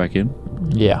 Should we go back in?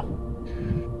 Yeah.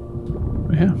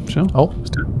 Yeah, sure. Oh, Let's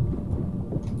do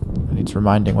it. it needs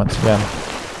reminding once again.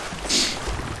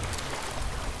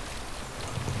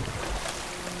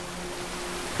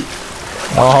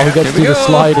 Oh, we get to do the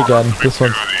slide again. This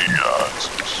one. Keep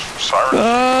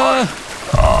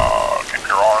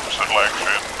your arms and legs in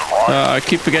the right I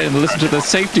keep forgetting to listen to the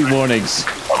safety warnings.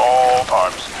 at all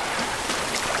times.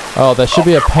 Oh, there should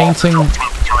be a painting. Flip 3.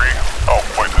 Oh,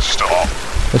 wait, this is still on.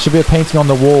 There should be a painting on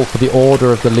the wall for the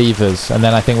order of the levers, and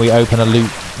then I think we open a loot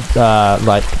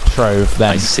like trove. Then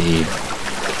I see.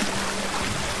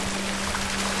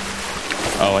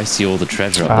 Oh, I see all the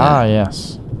treasure up ah, there.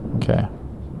 yes. Okay.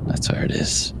 That's where it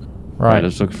is. Right.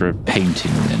 Let's look for a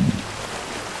painting then.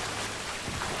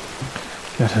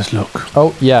 Let us look.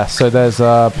 Oh, yeah. So there's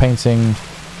a painting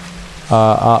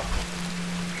up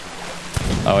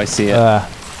Oh, I see it. there.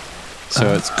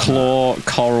 So it's claw,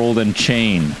 coral, then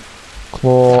chain.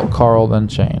 Claw, coral, and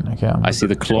chain. Okay. I see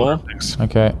the claw.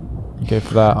 Okay. You go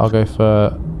for that. I'll go for.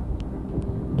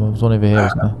 There was one over here,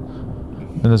 wasn't there?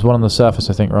 And there's one on the surface,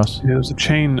 I think, Ross. Yeah, there's a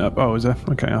chain up. Oh, is there?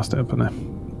 Okay, I'll stay up in there.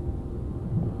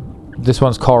 This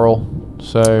one's coral.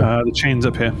 So. The chain's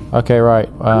up here. Okay,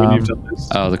 right. When you've done this.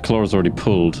 Oh, the claw is already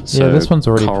pulled. So Yeah, this one's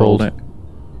already coral pulled. it.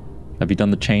 Have you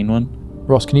done the chain one?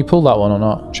 Ross, can you pull that one or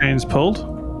not? Chain's pulled.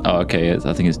 Oh, okay.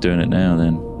 I think it's doing it now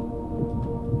then.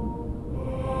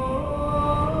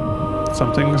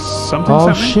 Something's Oh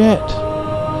happening. shit!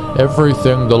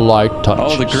 Everything the light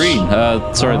touches. Oh, the green.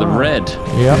 Sorry, the red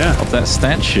Yeah. Yeah. of that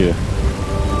statue.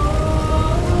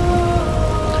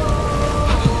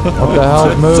 What the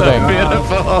hell's moving?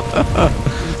 Beautiful.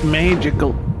 It's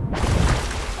magical.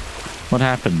 What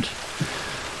happened?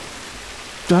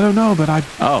 I don't know, but I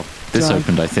Oh, this Done.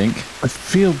 opened, I think,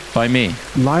 feel by me.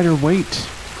 lighter weight.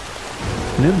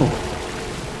 Nimble.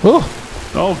 Oh,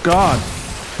 Oh God.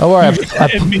 don't worry.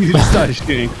 Immediately started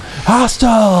shooting.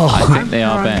 Hostile! I think they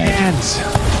are bad.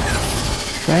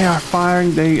 Hands. They are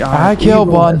firing. They are. I killed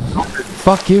evil. one.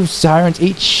 Fuck you, sirens.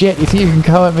 Eat shit. If you can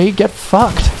come at me, get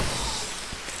fucked.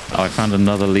 Oh, I found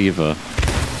another lever.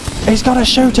 He's got a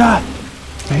shooter.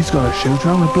 He's got a shooter.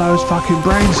 I'm gonna blow his fucking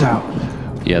brains out.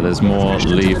 Yeah, there's more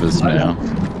levers now.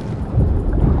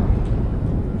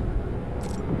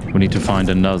 We need to find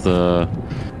another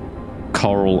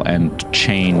coral and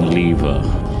chain lever.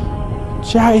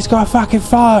 Chat, he's got a fucking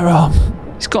firearm.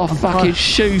 He's got a fucking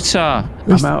shooter.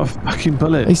 I'm out of fucking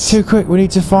bullets. He's too quick. We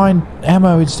need to find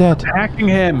ammo instead. Hacking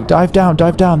him. Dive down,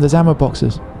 dive down. There's ammo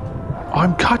boxes.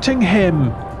 I'm cutting him.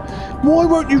 Why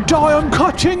won't you die? I'm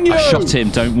cutting you. I shot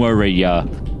him, don't worry, yeah.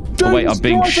 Oh, wait, I'm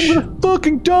being I'm gonna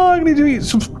fucking die. I need to eat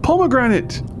some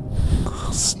pomegranate.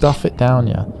 Stuff it down,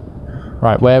 yeah.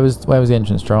 Right, where was the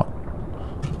entrance drop?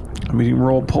 I'm eating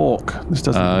raw pork. This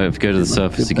doesn't. If you go to the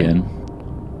surface again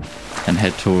and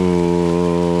head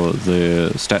to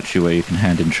the statue where you can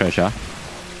hand in treasure.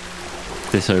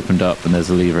 This opened up and there's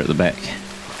a lever at the back.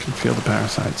 I can feel the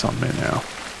parasites on me now.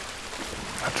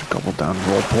 I have to gobble down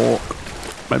raw pork.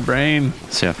 My brain.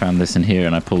 See, I found this in here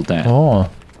and I pulled that. Oh.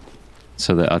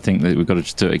 So that I think that we've got to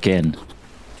just do it again.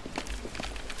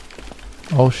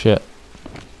 Oh shit.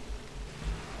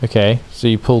 Okay, so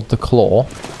you pulled the claw.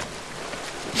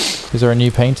 Is there a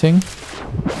new painting?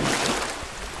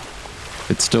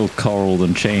 It's still coral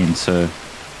and chain, so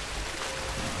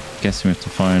guessing we have to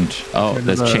find. Oh,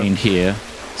 there's chain here,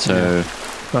 so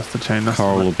that's the chain. That's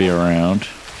coral will be around.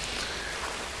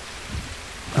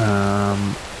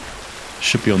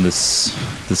 Should be on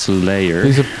this layer.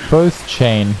 These are both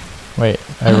chain. Wait,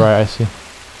 oh right, I see.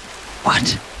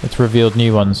 What? It's revealed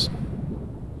new ones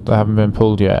that haven't been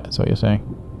pulled yet. Is what you're saying?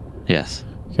 Yes.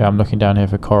 Okay, I'm looking down here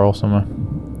for coral somewhere.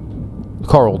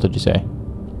 Coral, did you say?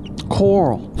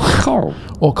 Coral. Coral.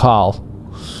 Or Carl?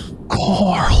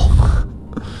 Coral.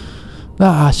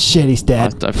 Ah, shit, he's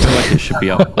dead. I feel like it should be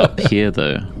up here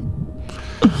though.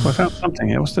 Well, I found something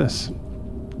here. What's this?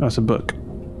 Oh, it's a book.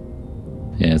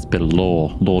 Yeah, it's a bit of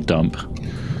lore dump.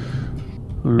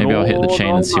 Maybe I'll hit the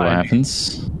chain and see what Almighty.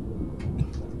 happens.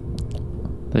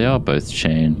 They are both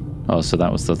chain. Oh, so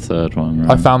that was the third one,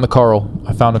 right? I found the coral.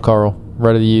 I found a coral.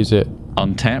 Ready to use it.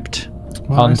 Untapped?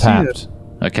 Well, I see Untapped.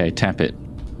 Okay, tap it.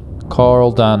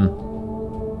 Coral done.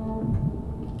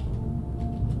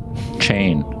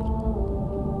 Chain.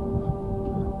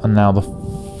 And now the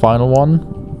final one.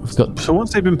 We've got. So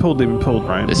once they've been pulled,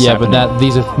 right? It's Yeah, happening. but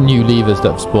these are new levers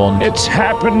that have spawned. It's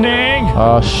happening!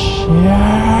 Oh shit!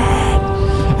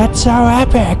 That's so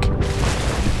epic.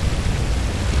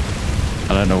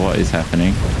 I don't know what is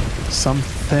happening.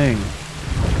 Something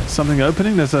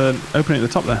opening. There's an opening at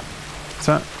the top there. Is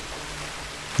that?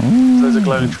 So there's a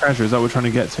glowing treasure. Is that what we're trying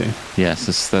to get to?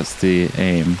 Yes, that's the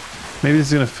aim. Maybe this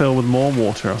is going to fill with more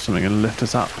water or something and lift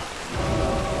us up.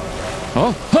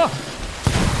 Oh! Ha!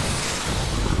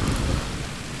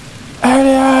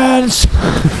 Aliens!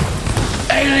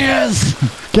 Aliens!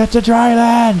 Get to dry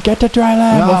land! Get to dry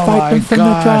land! We'll fight them from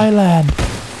the dry land.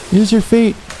 Use your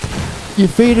feet. Your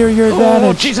feet are your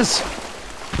advantage. Oh, Jesus!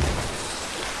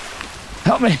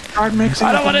 Help me! Start mixing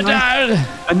I don't up want to die!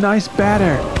 a nice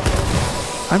batter.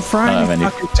 I'm I frying don't you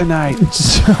have any- fuckers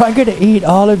tonight. I'm gonna eat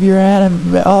all of your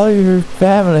all of your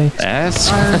family. Ass?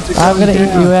 I'm gonna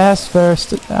eat you ass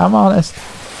first. I'm honest.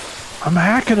 I'm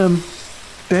hacking them.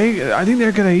 I think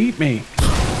they're gonna eat me.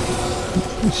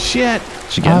 Shit.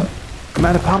 Did you get it? I'm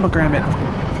out of pomegranate.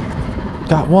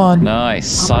 Got one. Nice.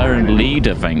 Siren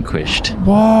leader vanquished.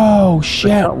 Whoa,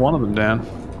 shit. Got one of them down.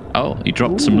 Oh, you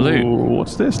dropped some loot. Ooh,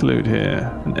 what's this loot here?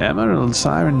 An emerald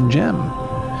siren gem.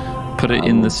 Put it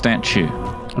in the statue.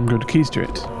 I'm going to keister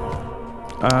it.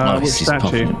 Nice, Which he's statue?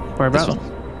 popping it. Whereabouts? This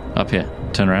one. Up here.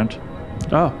 Turn around.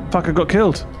 Oh, fuck, I got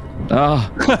killed. Ah,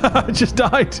 I just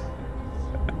died.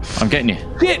 I'm getting you.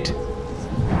 Shit!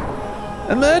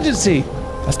 Emergency!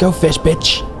 Let's go, fish,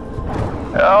 bitch.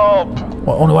 Help!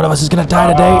 Well, only one of us is gonna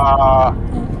die today.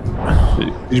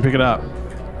 Did you pick it up?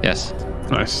 Yes.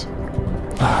 Nice.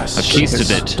 Ah, I've keistered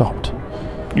it. Stopped.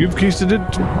 You've keistered it?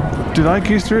 Did I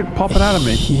keister it? Pop it out of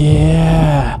me.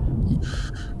 Yeah.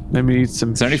 Maybe eat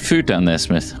some. Is there any food down there,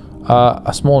 Smith?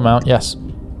 A small amount, yes.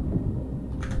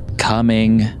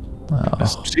 Coming.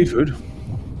 Some seafood.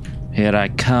 Here I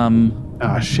come.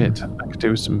 Ah, shit. I could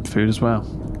do with some food as well.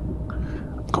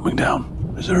 I'm coming down.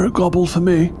 Is there a gobble for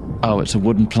me? Oh, it's a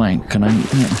wooden plank. Can I eat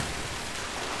it?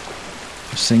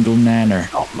 A single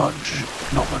nanner. Not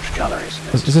much calories in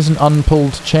it. Is this an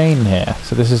unpulled chain here?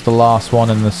 So this is the last one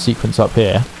in the sequence up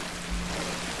here.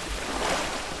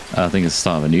 I think it's the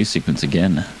start of a new sequence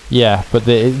again. Yeah, but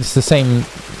it's the same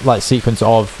like sequence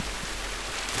of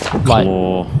like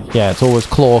Claw. yeah, it's always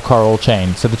claw, coral,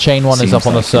 chain. So the chain one is Seems up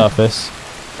on the like it. surface.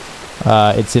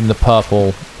 It's in the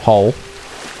purple hole.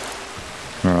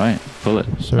 All right, pull it.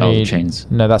 So we Oh, the need- chains.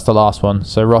 No, that's the last one.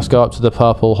 So Ross, go up to the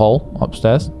purple hole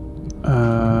upstairs.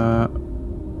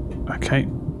 Okay.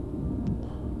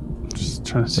 Just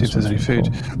trying to see if there's any food.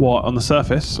 What, on the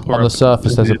surface? Or On the up-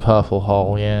 surface, there's a purple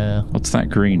hole. Yeah, What's that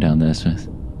green down there, Smith?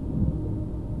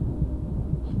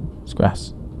 it's grass.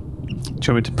 Do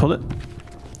you want me to pull it?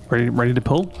 Ready to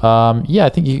pull? Yeah, I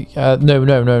think you.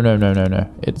 No.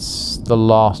 It's the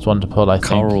last one to pull. I think.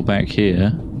 Coral back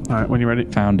here. Alright, when you're ready.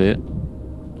 Found it.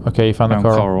 Okay, you found the Found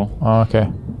coral. coral. Oh, okay.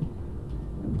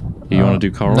 You want to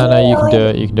do coral? No, you can do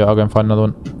it. You can do it. I'll go and find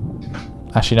another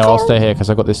one. Actually, no, I'll stay here because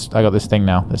I got this. I got this thing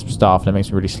now. This staff, and it makes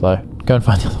me really slow. Go and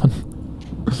find the other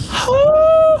one.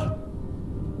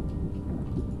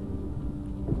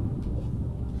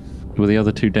 Were the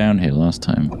other two down here last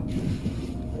time?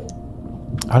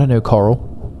 I don't know, coral.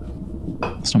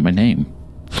 That's not my name.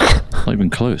 Not even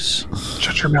close.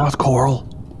 Shut your mouth, Coral.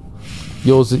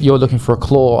 You're looking for a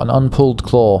claw, an unpulled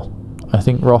claw. I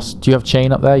think Ross. Do you have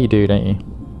chain up there? You do, don't you?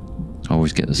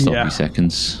 Always get the sloppy Yeah.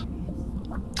 seconds.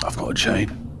 I've got a chain.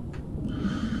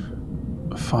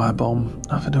 A firebomb.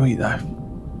 Nothing to eat though.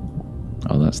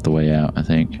 Oh, that's the way out, I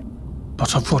think.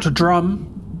 But I've got a drum.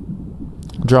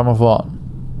 Drum of what?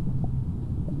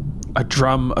 A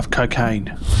drum of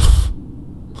cocaine.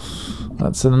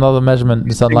 That's another measurement.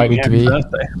 It's unlikely to be.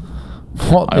 Birthday.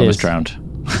 What I almost is? drowned.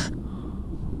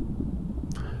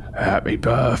 Happy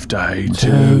birthday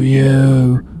To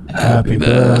you. Happy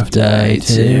birthday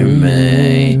to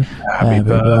me. Happy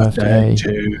birthday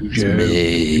to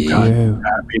me.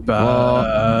 Happy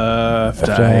birthday.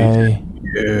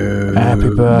 Happy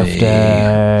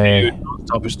birthday.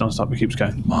 It's non stop. It keeps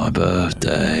going. My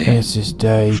birthday. It's his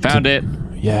day. Found it.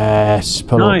 Yes.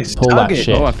 Pull that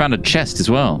shit. Oh, I found a chest as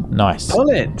well. Nice. Pull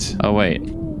it. Oh, wait.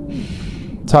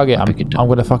 Tug it. I'm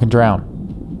gonna fucking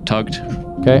drown. Tugged.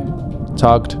 Okay.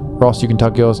 Tugged. Ross, you can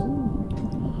tug yours.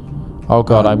 Oh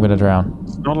god, I'm gonna drown.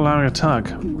 It's not allowing a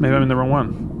tug. Maybe I'm in the wrong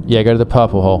one. Yeah, go to the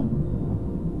purple hole.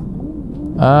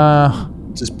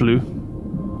 Is this blue?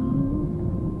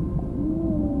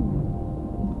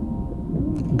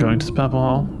 Going to the purple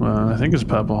hole? I think it's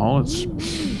purple hole. It's...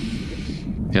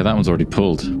 Yeah, that one's already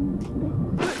pulled.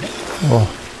 Oh.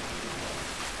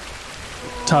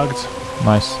 Tugged.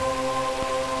 Nice.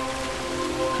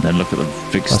 And then look at the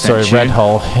big statue. Sorry, red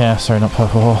hole. Yeah, sorry, not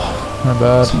purple hole. My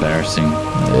bad. It's embarrassing.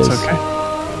 It is. It's okay.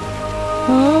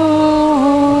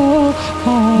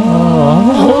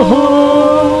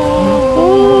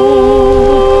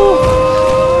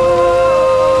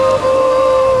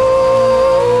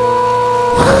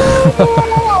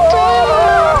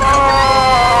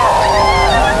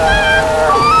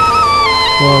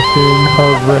 Fucking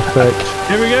horrific.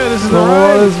 Here we go. This is The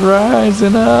water's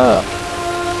rising up.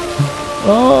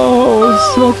 Oh, it's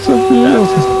such a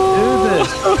beautiful.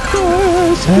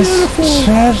 There's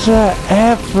treasure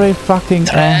every fucking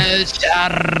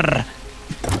Treasure.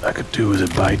 I could do with a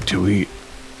bite to eat.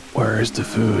 Where is the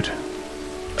food?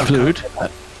 Fluid?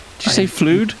 Did you say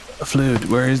fluid? Fluid.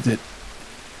 Where is it?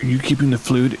 Are you keeping the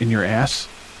fluid in your ass?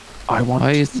 I want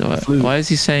fluid. Why is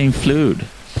he saying fluid?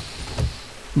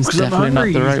 It's definitely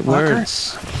not the right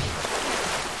words.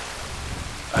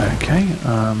 Okay.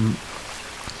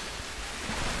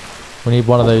 We need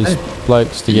one of those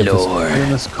blokes to give us.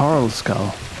 In this coral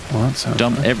skull. Well, that sounds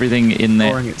Dump nice. everything in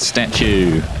that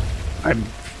statue. I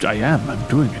am. I'm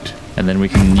doing it. And then we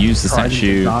can use the Trident of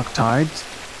statue Dark Tides.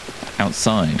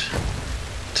 outside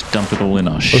to dump it all in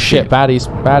our Oh ship. shit, baddies.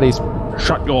 Baddies.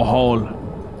 Shut your hole.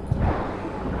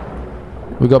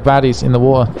 We got baddies in the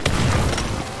water.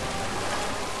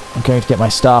 I'm going to get my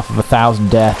staff of 1,000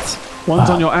 deaths. One's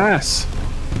on your ass.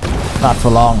 Not for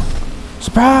long.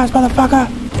 Surprise, motherfucker!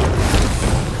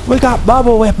 We got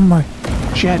bubble weaponry.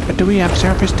 Shit, but do we have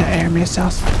surface to air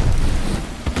missiles?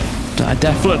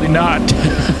 Definitely not.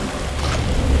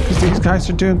 Because these guys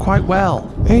are doing quite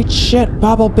well. Eat shit,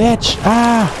 bubble bitch.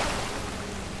 Ah!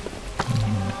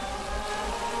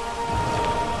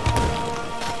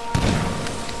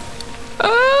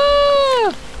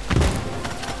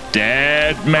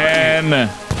 Dead man.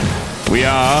 We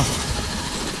are.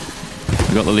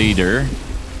 We got the leader.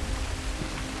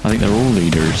 I think they're all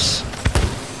leaders.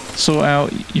 Sort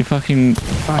out your fucking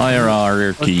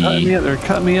hierarchy. They're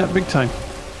cutting me up big time.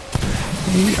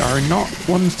 We are not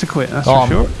ones to quit, that's On.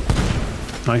 for sure.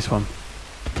 Nice one.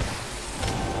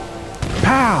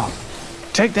 Pow!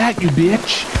 Take that, you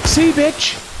bitch. See,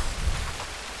 bitch?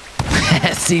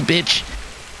 See, bitch.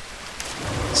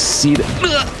 See the.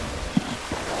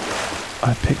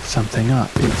 I picked something up.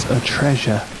 It's a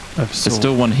treasure of There's sorts.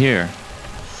 still one here.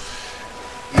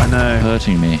 I know.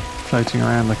 Hurting me. Floating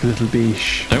around like a little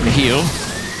beach. Don't heal.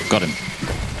 Got him.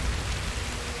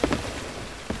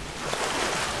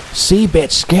 See,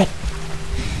 bitch, get.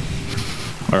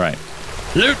 All right.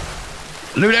 Loot.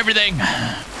 Loot everything.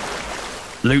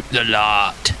 Loot the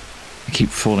lot. I keep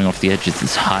falling off the edges.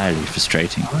 It's highly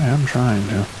frustrating. I am trying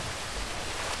to.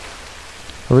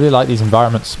 I really like these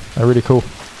environments. They're really cool.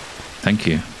 Thank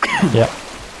you. Yeah.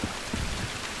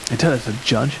 They tell us a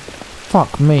judge.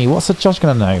 Fuck me. What's the judge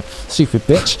gonna know? Stupid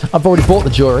bitch. I've already bought the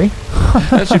jury.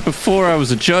 Actually, before I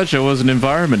was a judge, I was an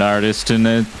environment artist,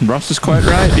 and Ross is quite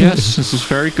right. Yes, this is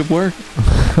very good work.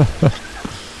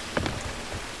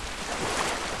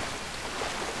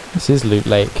 This is Loot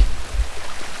Lake.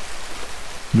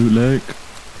 Loot Lake.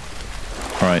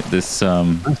 All right, this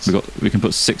we can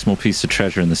put 6 more pieces of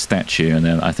treasure in the statue, and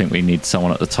then I think we need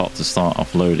someone at the top to start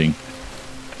offloading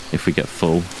if we get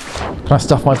full. Can I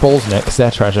stuff my balls in it? Because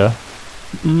they're treasure.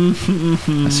 Let's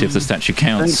see if the statue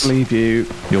counts. Don't believe you.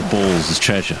 Your balls is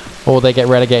treasure. Or they get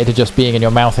relegated to just being in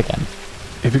your mouth again.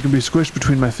 If it can be squished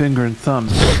between my finger and thumb,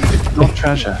 it's not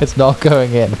treasure. It's not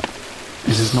going in.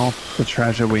 This is not the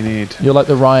treasure we need. You're like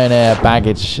the Ryanair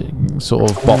baggage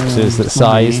sort of boxes that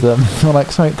size them. You're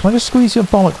like, sorry, can I just squeeze your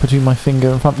bollock between my finger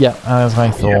and thumb? Yeah, as I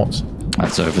thought.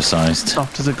 That's oversized.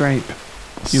 Soft as a grape.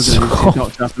 You're going to be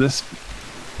knocked after this.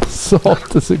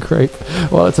 Soft as a grape.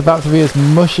 Well, it's about to be as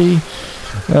mushy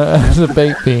as a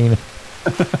baked bean.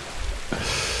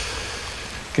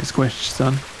 Get squished,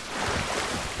 son.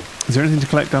 Is there anything to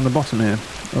collect down the bottom here?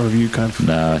 Or have you kind of...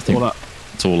 No, I think all up?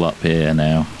 it's all up here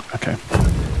now. Okay.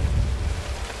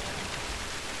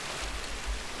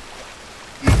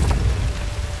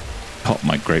 Pop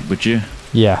my grape, would you?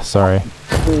 Yeah, sorry.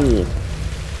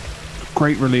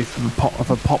 Great relief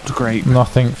of a popped grape.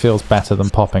 Nothing feels better than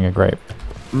popping a grape.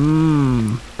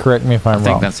 Mmm. Correct me if I'm I wrong.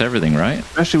 think that's everything, right?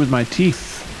 Especially with my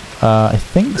teeth. I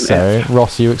think so.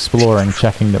 Ross, are you exploring,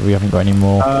 checking that we haven't got any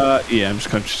more? Yeah, I'm just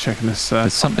kind of checking this.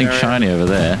 There's something area. shiny over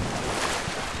there.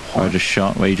 Where I just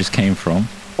shot, where you just came from.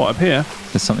 What, up here?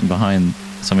 There's something behind,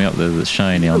 something up there that's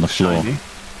shiny on the floor. Shiny.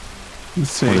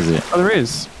 Let's see. What is it? Oh, there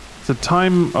is. It's a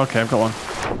time... Okay, I've got one.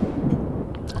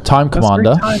 Time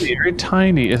Commander. Very tiny, very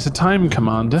tiny. It's a time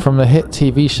commander. From the hit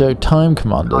TV show Time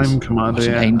Commanders. Time commander, It's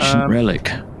an yeah. ancient relic.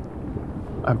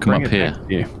 Come up here.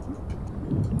 You.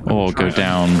 Or go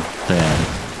down there.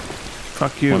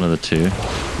 Fuck you. One of the two.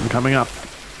 I'm coming up.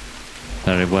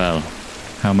 Very well.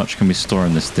 How much can we store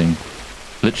in this thing?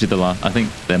 Literally the last... I think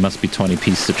there must be 20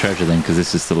 pieces of treasure then, because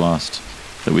this is the last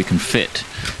that we can fit.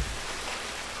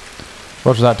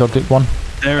 Roger that, Dog Dick 1.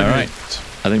 There it All right. is.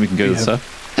 I think we can go to the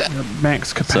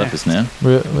Max capacity. surface now.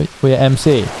 We're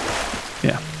MC.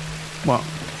 Yeah. Well,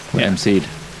 We MC'd.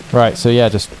 Right, so yeah,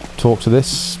 just talk to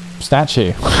this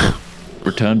statue.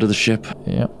 Return to the ship.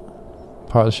 Yep.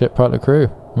 Part of the ship, part of the crew.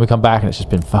 And we come back and it's just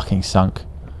been fucking sunk.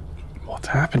 what's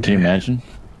happened Can you here? imagine?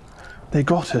 They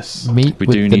got us. Meet We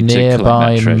with do the need to collect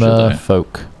nearby that treasure, though.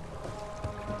 merfolk.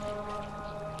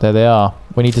 There they are.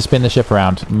 We need to spin the ship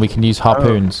around and we can use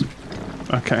harpoons.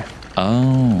 Okay.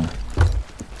 Oh.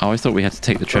 Oh, I thought we had to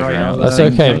take the treasure Right, out. That's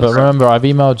Thing. okay, but remember I've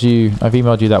emailed you that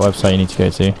website you need to go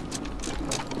to.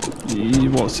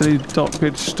 What,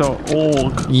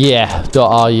 city.bitch.org. Yeah,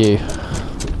 .ru.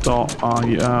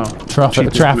 .ru.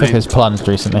 Traffic has plunged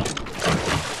recently.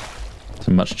 It's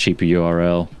a much cheaper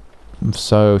URL.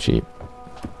 So cheap.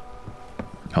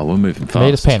 Oh, we're moving fast. They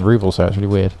made us pay in rubles, so it's really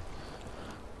weird.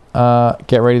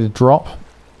 Get ready to drop.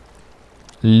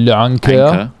 Lanka.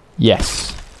 Anchor.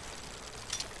 Yes.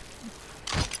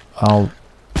 I'll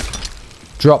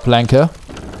drop Lanka.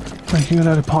 Making a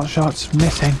load of pot shots,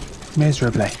 missing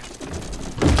miserably.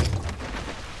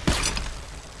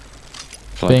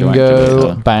 Shall I go activate Bingo,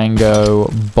 her? bango,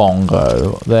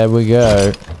 bongo. There we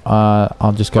go.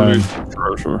 I'll just go and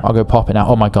I'll go pop it now.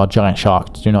 Oh my god, giant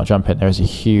shark. Do not jump in. There is a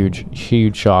huge,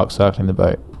 huge shark circling the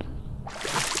boat.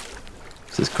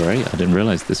 This is great. I didn't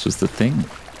realise this was the thing.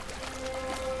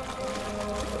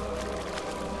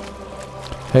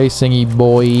 Hey, singy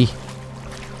boy.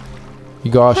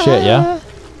 You got our shit, yeah?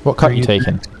 What cut you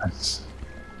taking?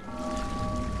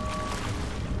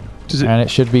 And it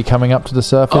should be coming up to the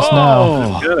surface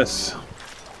now. Yes.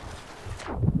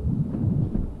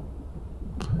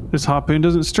 This harpoon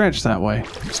doesn't stretch that way.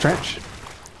 Stretch?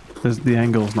 The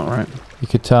angle's not right. You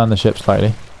could turn the ship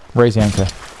slightly. Raise the anchor.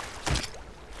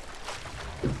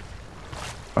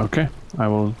 Okay. I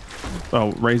will...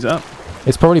 Oh, raise it up.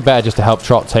 It's probably better just to help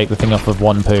Trot take the thing off of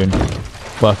one poon,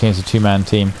 working as a two-man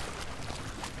team.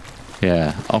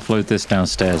 Yeah, offload this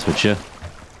downstairs, would you?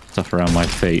 Stuff around my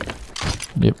feet.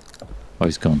 Yep. Oh,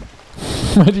 he's gone.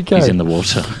 Where'd he go? He's in the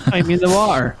water. I'm in the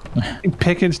water. I'm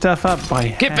picking stuff up by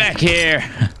Get back here!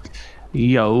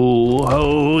 Yo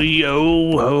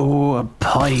ho, a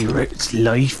pirate's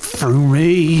life for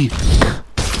me.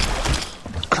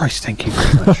 Christ, thank you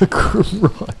very much.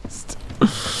 Christ.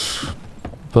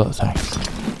 But thanks.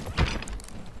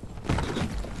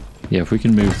 Yeah, if we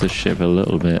can move the ship a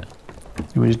little bit.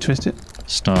 You want me to twist it?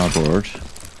 Starboard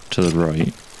to the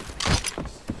right.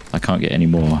 I can't get any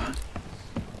more.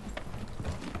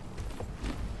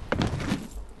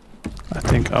 I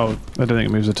think... Oh, I don't think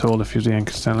it moves at all if you're the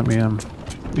anchor stand. Let me,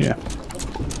 yeah.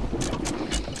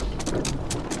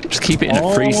 Just keep it in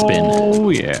a free spin. Oh,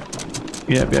 yeah.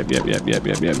 Yep.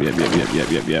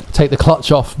 Take the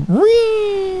clutch off.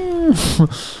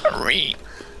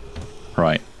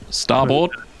 Right.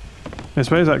 Starboard. This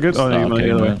way, is that good? Oh, no, you want Okay,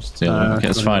 the other way. no, it's the other way. Okay,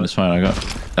 that's fine, it's fine.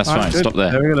 That's Alright, fine. good. Stop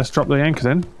there. There we go. Let's drop the anchor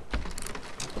then.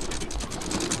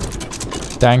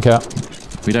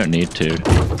 Danker. We don't need to.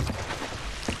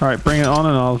 Alright, bring it on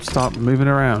and I'll start moving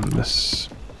around this.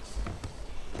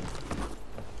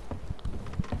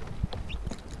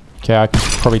 Okay, I'll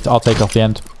take off the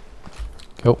end.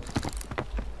 Cool.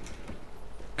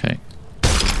 Okay.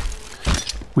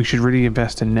 We should really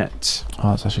invest in nets. Oh,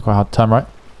 that's actually quite hard. Turn right.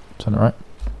 Turn it right.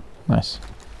 Nice.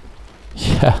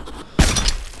 Yeah.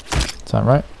 Turn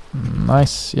right.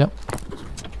 Nice. Yep.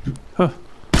 Huh.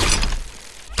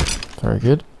 Very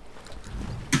good.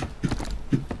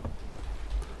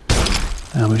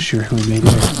 I was sure we made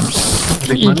it.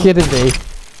 Are you kidding me?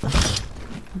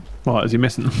 What, is he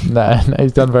missing them? No,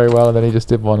 he's done very well, and then he just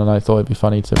did one, and I thought it'd be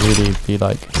funny to really be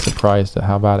like surprised at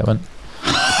how bad it went.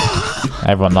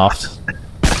 Everyone laughed.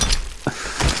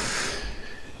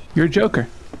 You're a joker.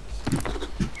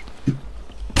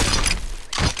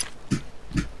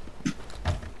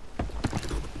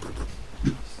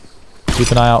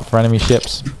 Keep an eye out for enemy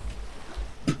ships.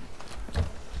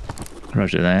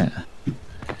 Roger that.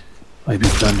 I be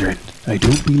thundering. I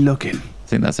don't be looking. I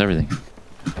think that's everything.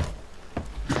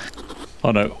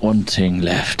 Oh no, one thing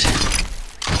left.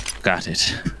 Got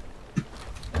it.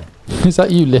 Is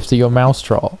that you lifting your mouse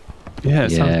trot? Yeah,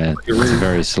 Yeah, it's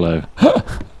very slow.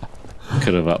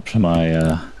 Could have upped my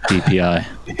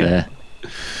DPI there.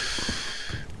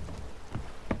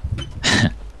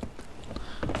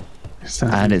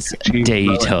 And it's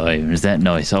daytime. Is that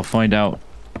nice? I'll find out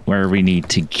where we need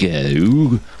to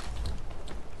go.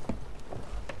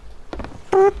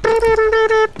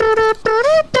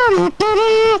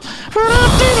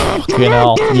 Fucking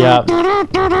hell. Yeah.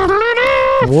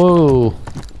 Whoa.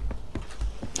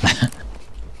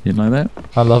 You like that?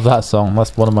 I love that song.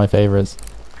 That's one of my favorites.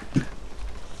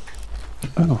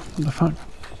 Oh, what the fuck?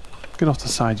 Get off the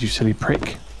side, you silly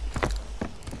prick.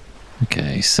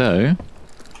 Okay, so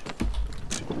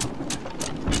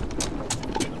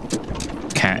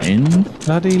Catton.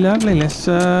 Bloody lovely, let's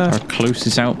Our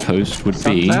closest outpost would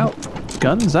be out.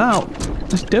 Guns out.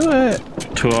 Let's do it.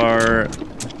 to our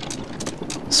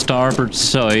starboard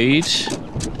side.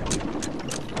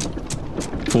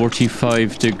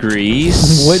 45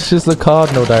 degrees. Which is the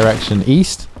cardinal direction?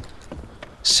 East?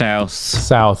 South.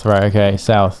 South, right, okay,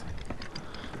 south.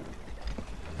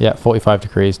 Yeah, 45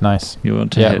 degrees, nice. You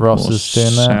want to Yeah, head Ross more is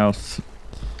doing that.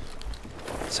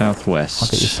 Southwest. I'll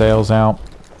get your sails out.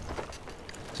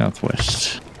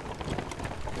 Southwest.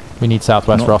 We need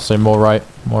southwest, Not- Ross, so more right,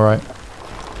 more right.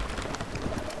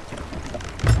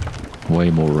 Way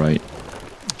more right.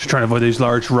 Just trying to avoid those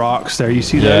large rocks there. You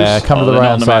see those? Yeah, come to the they're right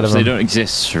not on hand the side maps, of they them. don't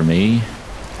exist for me.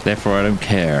 Therefore, I don't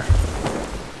care.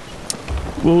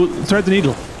 We'll thread the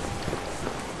needle.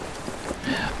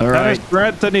 All right,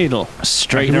 Thread the needle.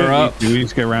 straighten her up. We need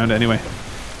to go around anyway.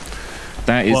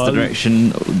 That is the Well- direction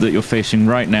that you're facing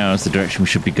right now. Is the direction we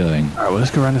should be going. All right, well,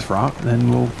 let's go around this rock, and then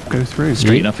we'll go through.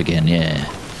 Straighten up again, yeah.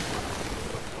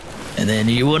 And then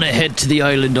you want to head to the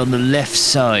island on the left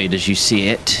side as you see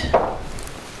it.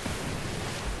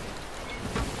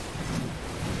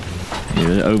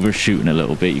 You're overshooting a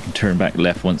little bit. You can turn back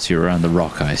left once you're around the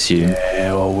rock, I assume.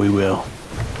 Yeah, well, we will.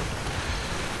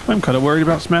 I'm kind of worried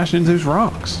about smashing into those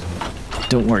rocks.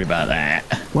 Don't worry about that.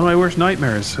 One of my worst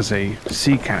nightmares as a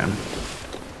sea can.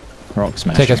 Rock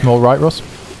smash. Take us more right, Ross.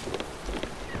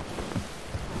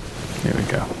 There we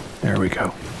go. There we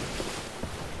go.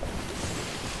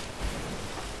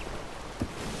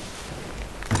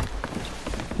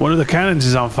 One of the cannons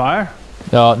is on fire.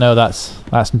 Oh, no, that's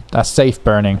safe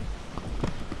burning.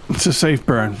 It's a safe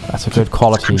burn. That's a good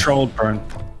quality. Controlled burn.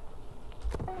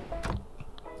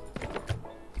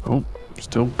 Oh,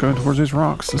 still going towards these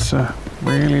rocks. Let's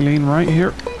really lean right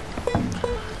here.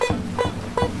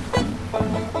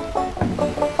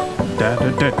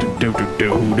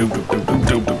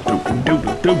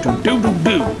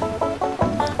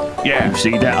 Yeah. You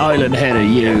see that island ahead of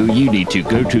you? You need to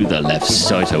go to the left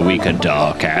side so we can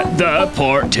dock at the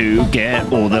port to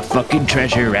get all the fucking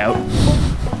treasure out.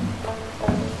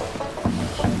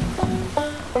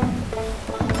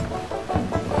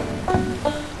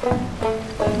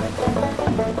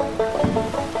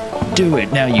 Do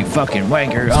it now, you fucking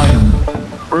wanker.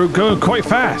 We're going quite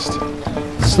fast.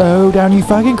 Slow down, you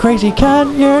fucking crazy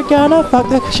cunt. You're gonna fuck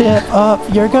the ship up.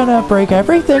 You're gonna break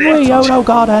everything we own. Oh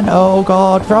god, and oh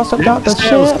god. Frost got the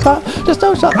ship up. Just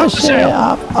don't shut the shit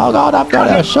up. Oh god, I've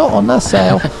got a shot on the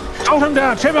sail. Hold him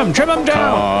down, trim him down.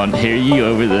 Come on, hear you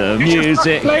over the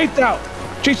music. Blades out.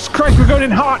 Jesus Christ, we're going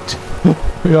in hot.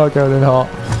 We are going in hot.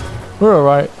 We're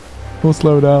alright. We'll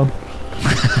slow down.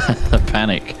 The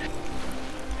panic.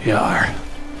 Yar.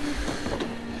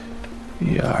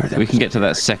 We can get to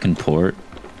that second port.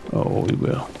 Oh, we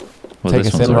will. Well, Take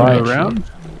this us one's in already right. actually- Around.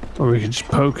 Or we can just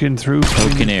poke in through.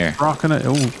 Poke in here. Rocking it.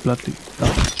 Oh, bloody.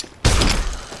 Oh.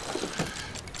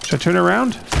 Should I turn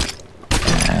around?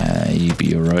 You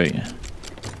be alright.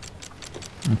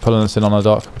 I'm pulling us in on the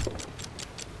dock.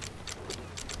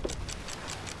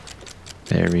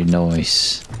 Very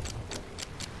nice.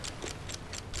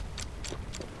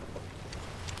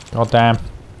 God damn.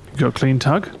 You got a clean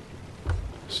tug?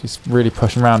 She's really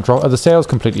pushing around. The sail's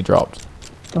completely dropped.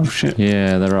 Oh, shit.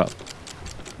 Yeah, they're up.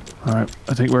 All right.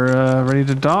 I think we're ready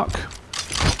to dock.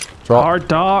 Drop. Hard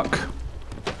dock.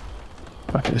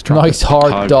 Fuck it, let's drop Nice it.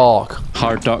 hard dock.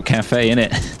 Hard Dock Cafe,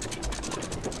 innit?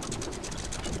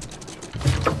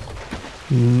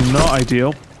 Not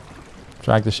ideal.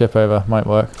 Drag the ship over. Might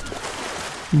work.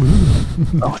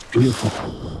 Oh, it's beautiful.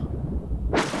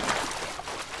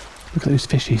 Look at those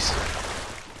fishies.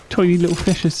 Tiny little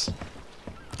fishes.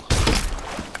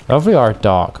 Lovely art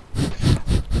dark.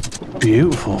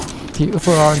 Beautiful.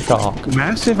 Beautiful art dark.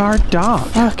 Massive art dark.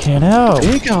 Fucking hell.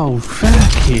 Big old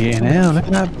fucking hell. Look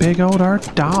at that big old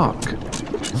art dark.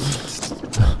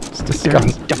 It's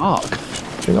disgusting. Dark.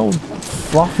 Big old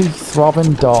floppy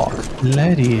throbbing dark.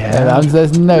 Bloody hell.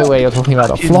 There's no way you're talking about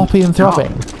that. Floppy and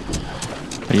throbbing.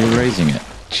 Are you raising it?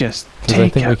 Just I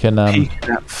take think we can, peek at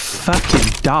that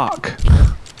fucking dark.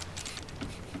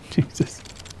 Jesus.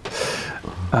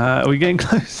 Are we getting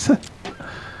closer?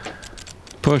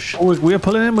 Push. Oh, we're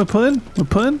pulling in. We're pulling. We're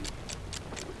pulling.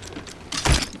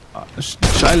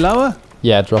 Should I lower?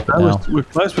 Yeah, drop it now. We're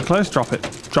close. We're close. Drop it.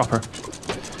 Drop her.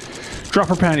 Drop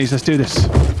her panties. Let's do this.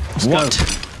 Let's What?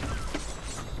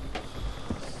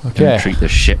 go. Okay. Don't treat the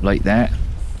ship like that.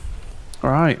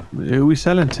 All right. Who are we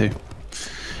selling to?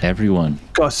 Everyone.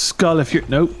 Got a skull if you're...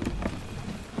 Nope.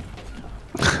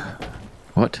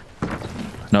 What?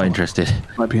 Not interested.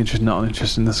 Might be interested. Not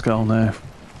interested in the skull now.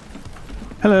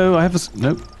 Hello. I have a...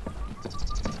 Nope.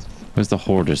 Where's the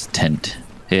hoarder's tent?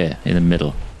 Here, in the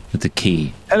middle. With the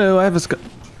key. Hello. I have a skull.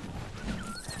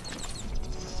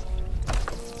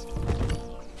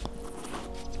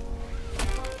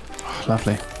 Oh,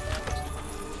 lovely.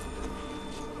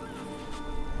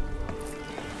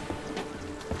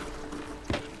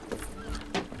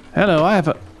 Hello, I have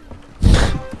a...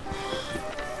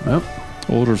 Nope.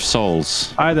 Order of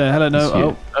Souls. Hi there, hello, no. It's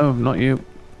you. Oh, not you.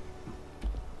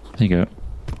 There you go.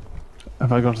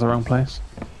 Have I gone to the wrong place?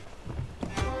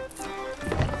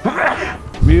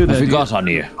 You there, I forgot on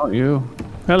you. not you.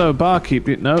 Hello, barkeep.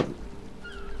 Nope.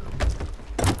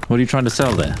 What are you trying to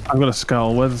sell there? I've got a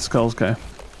skull. Where do the skulls go?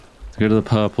 Go to the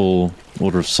purple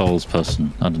Order of Souls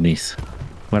person underneath.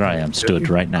 Where I am stood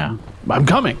right now. I'm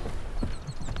coming.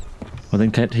 Well then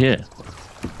get here.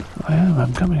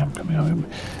 I'm coming. Emerald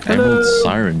Hello.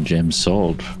 Siren Gem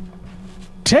sold.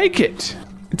 Take it.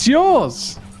 It's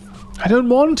yours. I don't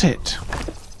want it.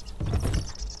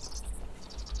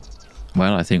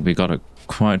 Well, I think we got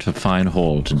quite a fine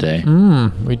haul today.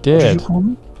 We did.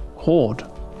 Horde.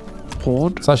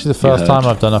 Horde? It's actually the first time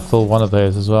I've done a full one of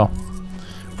those as well.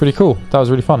 Pretty cool. That was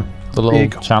really fun. The little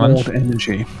Big challenge. Horde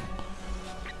energy.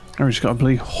 And we just got to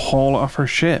bloody haul it off her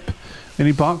ship.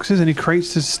 Any boxes? Any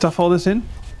crates to stuff all this in?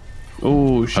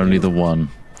 Oh, shit. Only the one.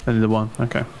 Only the one.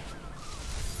 Okay.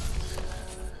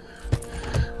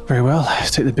 Very well.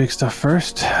 Let's take the big stuff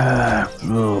first.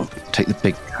 Take the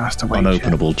big Castaway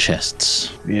unopenable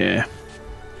chests. Yeah.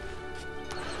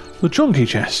 The chunky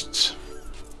chests.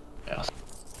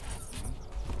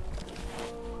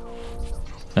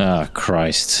 Ah,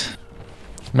 Christ.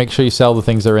 Make sure you sell the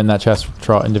things that are in that chest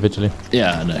trot individually.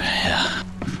 Yeah, I know. Yeah.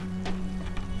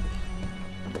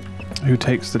 Who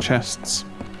takes the chests?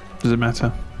 Does it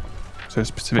matter? So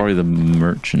specific. Probably the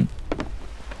merchant.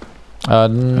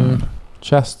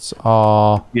 Chests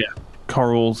are... Yeah.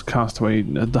 Corals, Castaway,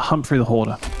 the Humphrey the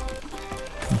Hoarder.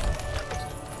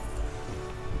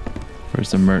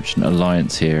 Where's the Merchant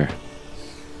Alliance here?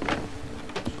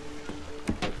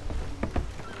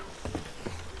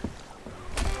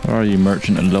 Where are you,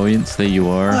 Merchant Alliance? There you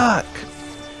are. Fuck!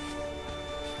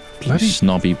 You Bloody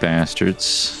snobby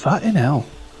bastards. fucking hell.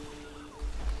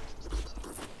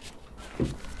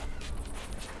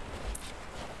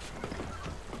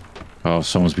 Oh,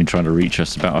 someone's been trying to reach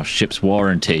us about our ship's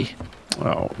warranty.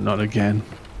 Oh, not again.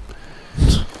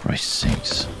 Christ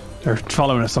sakes. They're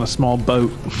following us on a small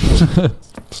boat. I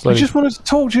slowly just wanted to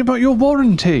talk to you about your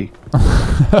warranty.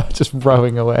 just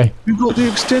rowing away. You've got the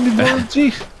extended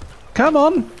warranty. Come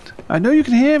on. I know you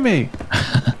can hear me.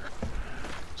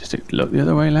 Just look the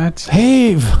other way, lads.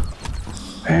 Heave!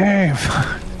 Hey,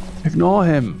 ignore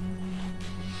him.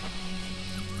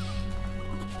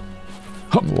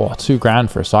 What, $2,000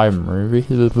 for a siren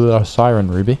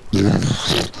ruby?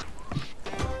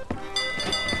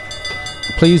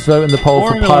 Please vote in the poll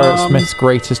for Warning Pirate alarm. Smith's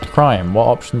greatest crime. What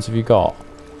options have you got?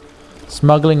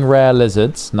 Smuggling rare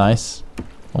lizards. Nice.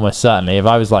 Almost certainly. If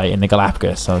I was like in the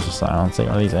Galapagos, I was just like, I'll take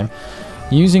one of these in.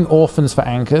 Using orphans for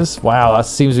anchors. Wow, that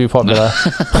seems to be popular.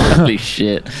 Holy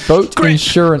shit. Boat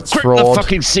insurance The fraud.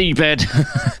 fucking seabed.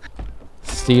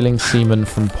 Stealing semen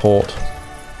from port.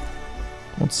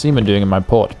 What's semen doing in my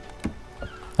port?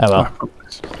 Oh well.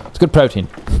 It's good protein.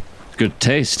 Good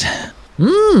taste.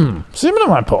 Mmm, semen in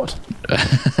my port.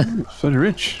 Very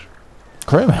rich.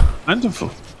 Cream.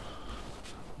 Wonderful.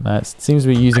 No, it seems to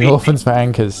be using orphans for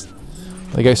anchors.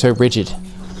 They go so rigid.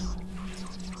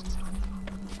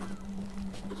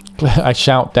 I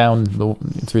shout down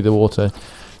through the water.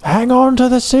 Hang on to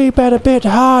the seabed a bit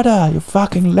harder, you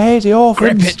fucking lazy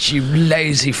orphans. Grip it, you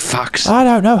lazy fucks. I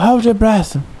don't know. Hold your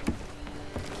breath.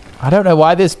 I don't know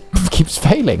why this keeps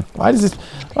failing.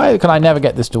 Why can I never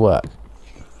get this to work?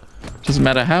 Doesn't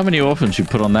matter how many orphans you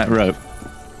put on that rope.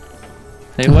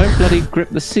 They won't bloody grip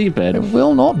the seabed. It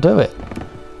will not do it.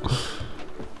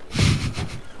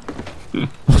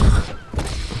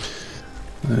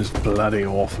 Those bloody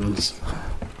orphans.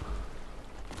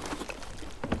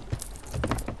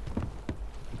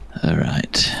 All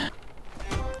right.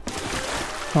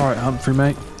 All right, Humphrey,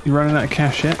 mate. You running out of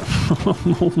cash yet?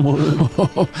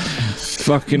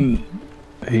 Fucking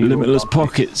limitless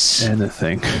pockets.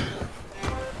 Anything.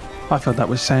 I thought that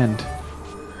was sand.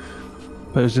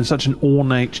 But it was in such an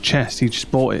ornate chest, he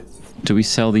just bought it. Do we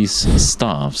sell these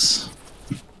staves?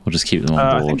 Or just keep them on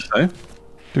I board? think so.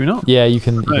 Do we not? Yeah, you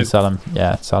can sell them.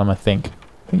 Yeah, sell them, I think.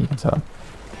 I think you can sell them.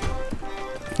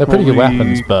 They're pretty good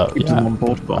weapons, but keep yeah, them on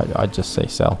board, I'd just say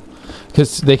sell.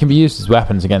 Because they can be used as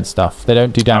weapons against stuff. They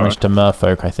don't do damage to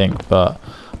merfolk, I think, but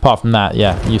apart from that,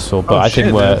 yeah, useful. But I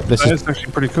think this is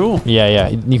actually pretty cool. Yeah,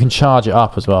 you can charge it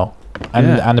up as well.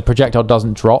 And the projectile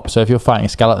doesn't drop, so if you're fighting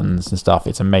skeletons and stuff,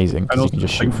 it's amazing because you can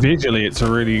just shoot. Like, visually, it's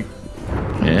a really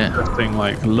interesting.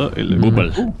 Like, look, it looks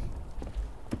Bubble. cool.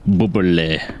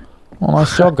 Bubbly. Well,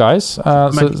 nice job, guys.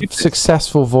 So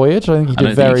successful voyage. I think you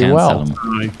did very well.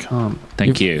 I can't.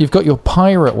 Thank you. You've got your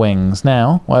pirate wings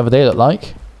now, whatever they look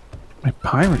like. My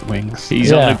pirate wings.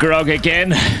 He's on the grog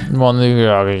again. On the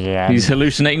grog again. He's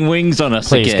hallucinating wings on us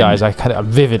Please, again. guys, I'm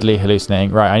vividly hallucinating.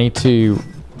 Right, I need to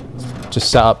just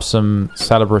set up some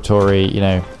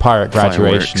celebratory, pirate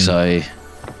graduation. Fireworks,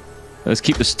 let's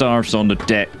keep the stars on the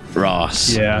deck,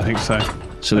 Ross. Yeah, I think so.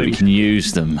 So that we can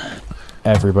use them.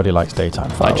 Everybody likes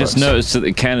daytime fireworks. I just noticed that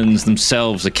the cannons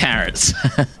themselves are carrots.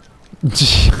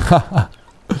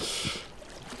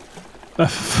 Oh, for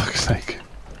fuck's sake.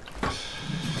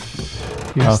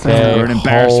 Yes, okay, we're an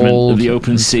embarrassment of the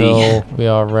open sea. We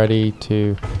are ready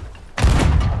to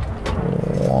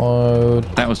load.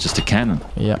 That was just a cannon.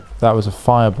 Yeah, that was a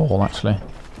fireball, actually.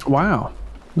 Wow.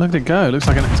 Look at it go. Looks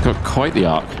like it's got quite the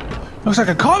arc. Looks like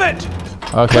a comet!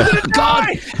 Okay. God!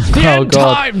 The end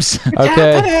times!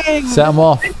 Okay, set them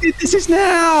off. This is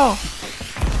now!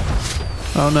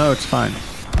 Oh no, it's fine.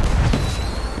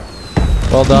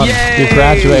 Well done. Yay! You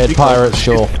graduated Pirate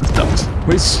Shore.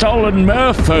 We've stolen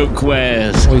merfolk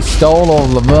wares. We stole all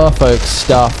the merfolk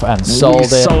stuff and sold it.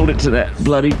 Sold it to that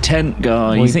bloody tent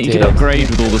guy. You think you did. could upgrade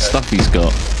with all the stuff he's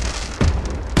got?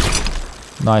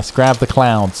 Nice. Grab the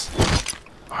clouds.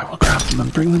 I will grab them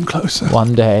and bring them closer.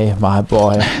 One day, my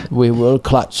boy, we will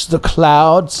clutch the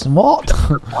clouds. What?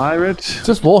 Pirate.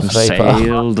 Just water vapor.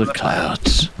 Sail the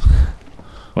clouds.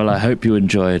 Well, I hope you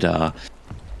enjoyed our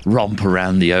romp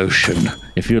around the ocean.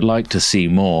 If you'd like to see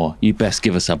more, you best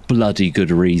give us a bloody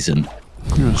good reason.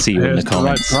 See you in the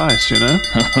comments. The right price, you know.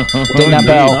 Ding that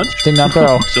bell. Ding that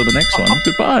bell. Till the next one.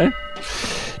 Goodbye.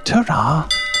 Ta-ra.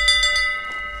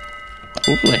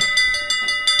 Hopefully.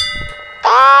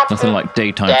 Nothing like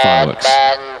daytime fireworks.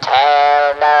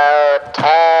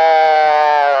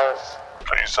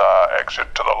 Please exit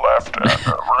to the left.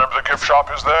 Remember the gift shop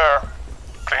is there.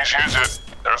 Please use it.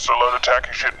 There's a load of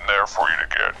tacky shit in there for you to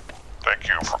get. Thank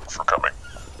you for coming.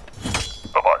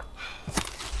 Bye-bye.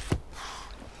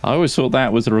 I always thought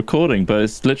that was a recording, but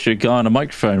it's literally a guy on a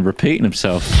microphone repeating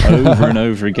himself over and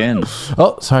over again.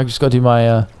 Oh, sorry, I just got to do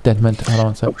my dead man. Hold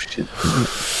on a sec. Oh, shit.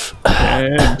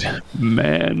 Dead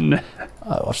man.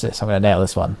 Oh, watch this. I'm going to nail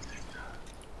this one.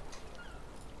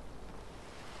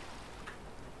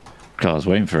 God, I was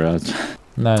waiting for it.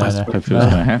 No. Hope it was going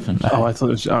to happen. Oh, I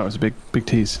thought it was a big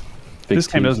tease. This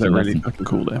game does look really fucking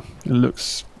cool, though. It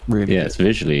looks really good. It's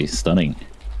visually stunning.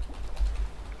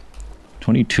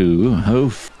 22.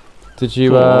 Oh. Did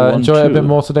you enjoy it a bit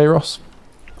more today, Ross?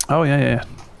 Oh yeah.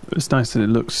 It's nice that it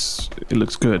looks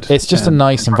good. It's just a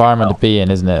nice environment to be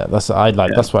in, isn't it? That's what I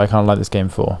kind of like this game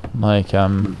for. Like,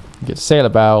 you get to sail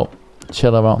about,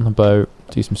 chill out on the boat,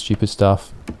 do some stupid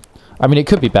stuff. I mean, it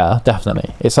could be better,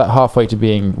 definitely. It's like halfway to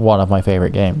being one of my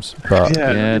favorite games, but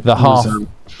the half.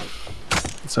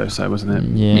 So wasn't it?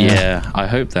 Yeah. I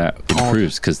hope that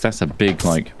improves because that's a big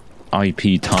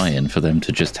IP tie-in for them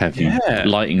to just have you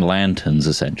lighting lanterns,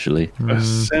 essentially.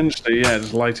 Essentially, yeah,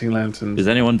 just lighting lanterns. Has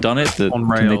anyone done it?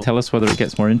 Can they tell us whether it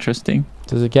gets more interesting?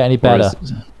 Does it get any better?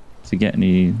 Does it get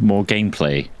any more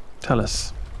gameplay? Tell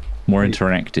us. More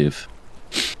interactive.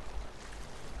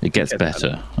 It gets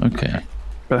better. Okay.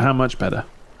 But how much better?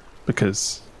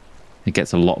 Because it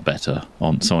gets a lot better.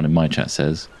 Someone in my chat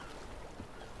says.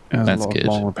 That's good.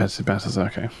 Long repetitive battles.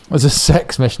 Okay. There's a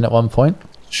sex mission at one point.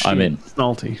 I'm in.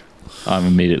 Snalty. I'm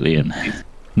immediately in.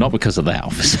 Not because of that,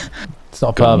 officer. It's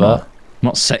not a pervert.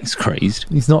 Not sex crazed.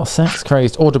 He's not sex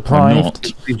crazed or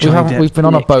deprived. We've been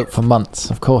on a boat for months.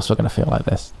 Of course, we're going to feel like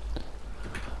this.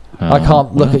 I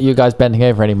can't look at you guys bending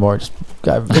over anymore. Just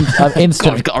I'm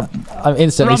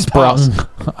instantly sprung.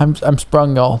 I'm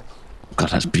sprung, y'all. God,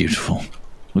 that's beautiful.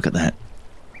 Look at that.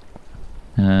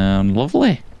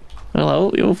 Lovely.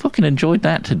 Well, you fucking enjoyed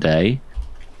that today.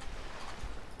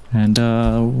 And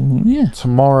yeah.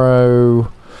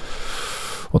 Tomorrow.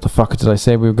 What the fuck did I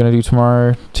say we were going to do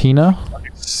tomorrow? Tina?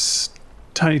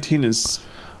 Tiny Tina's.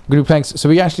 We're going to be playing. So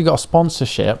we actually got a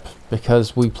sponsorship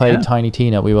because we played Tiny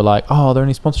Tina. We were like, oh, are there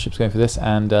any sponsorships going for this?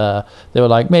 And they were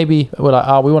like, maybe. We're like,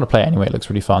 oh, we want to play it anyway. It looks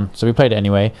really fun. So we played it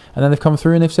anyway. And then they've come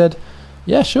through and they've said,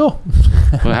 yeah, sure.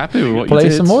 We're happy with what play you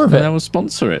did. Some more of it. And then we'll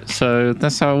sponsor it. So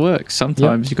that's how it works.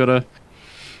 Sometimes you got to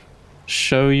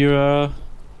show that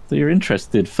you're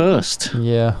interested first.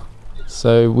 Yeah.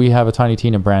 So we have a Tiny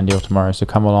Tina brand deal tomorrow. So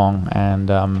come along and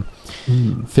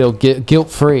feel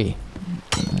guilt-free.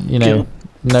 You know,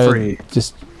 Guilt-free.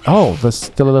 Just there's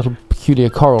still a little peculiar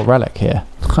coral relic here.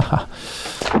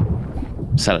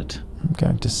 Sell it. I'm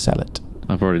going to sell it.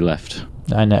 I've already left.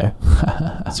 I know.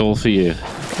 It's all for you.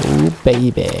 Oh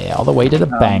baby, all the way to the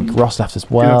bank. Ross left as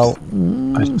well.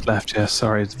 I just left. Yeah,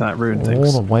 sorry, that ruined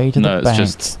things. All the way to the bank. No, it's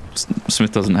just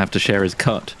Smith doesn't have to share his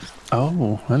cut.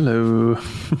 Oh, hello.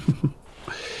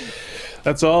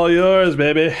 That's all yours,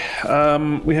 baby.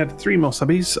 We had 3 more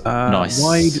subbies. Nice.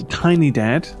 Wide Tiny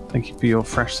Dad, thank you for your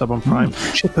fresh sub on Prime.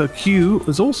 Chipper Q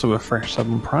is also a fresh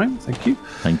sub on Prime, thank you.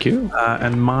 Thank you.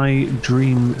 And My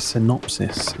Dream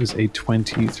Synopsis is a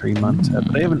 23-month.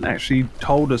 But they haven't actually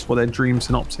told us what their dream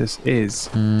synopsis is.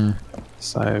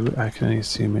 So I can only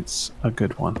assume it's a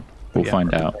good one. We'll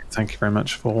find out. Thank you very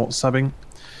much for subbing.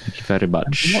 Thank you very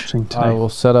much. And watching today. I will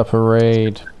set up a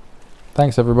raid.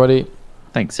 Thanks, everybody.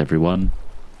 Thanks, everyone.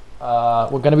 We're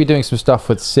going to be doing some stuff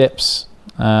with Sips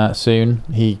soon.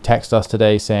 He texted us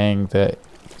today saying that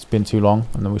it's been too long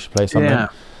and that we should play something. Yeah.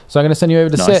 So I'm going to send you over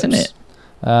to Sips. Isn't it?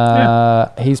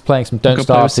 He's playing some Don't Go play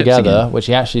Starve with Sips Together, again. which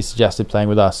he actually suggested playing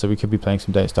with us. So we could be playing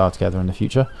some Don't Starve Together in the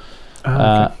future.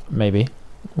 Okay. Maybe.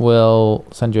 We'll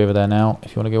send you over there now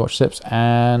if you want to go watch Sips.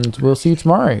 And we'll see you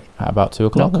tomorrow at about 2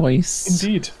 o'clock. Nice.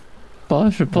 Indeed. Bye,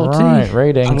 everybody. Right,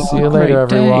 raiding. See you Have a later, great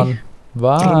day. everyone.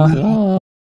 Bye. Bye.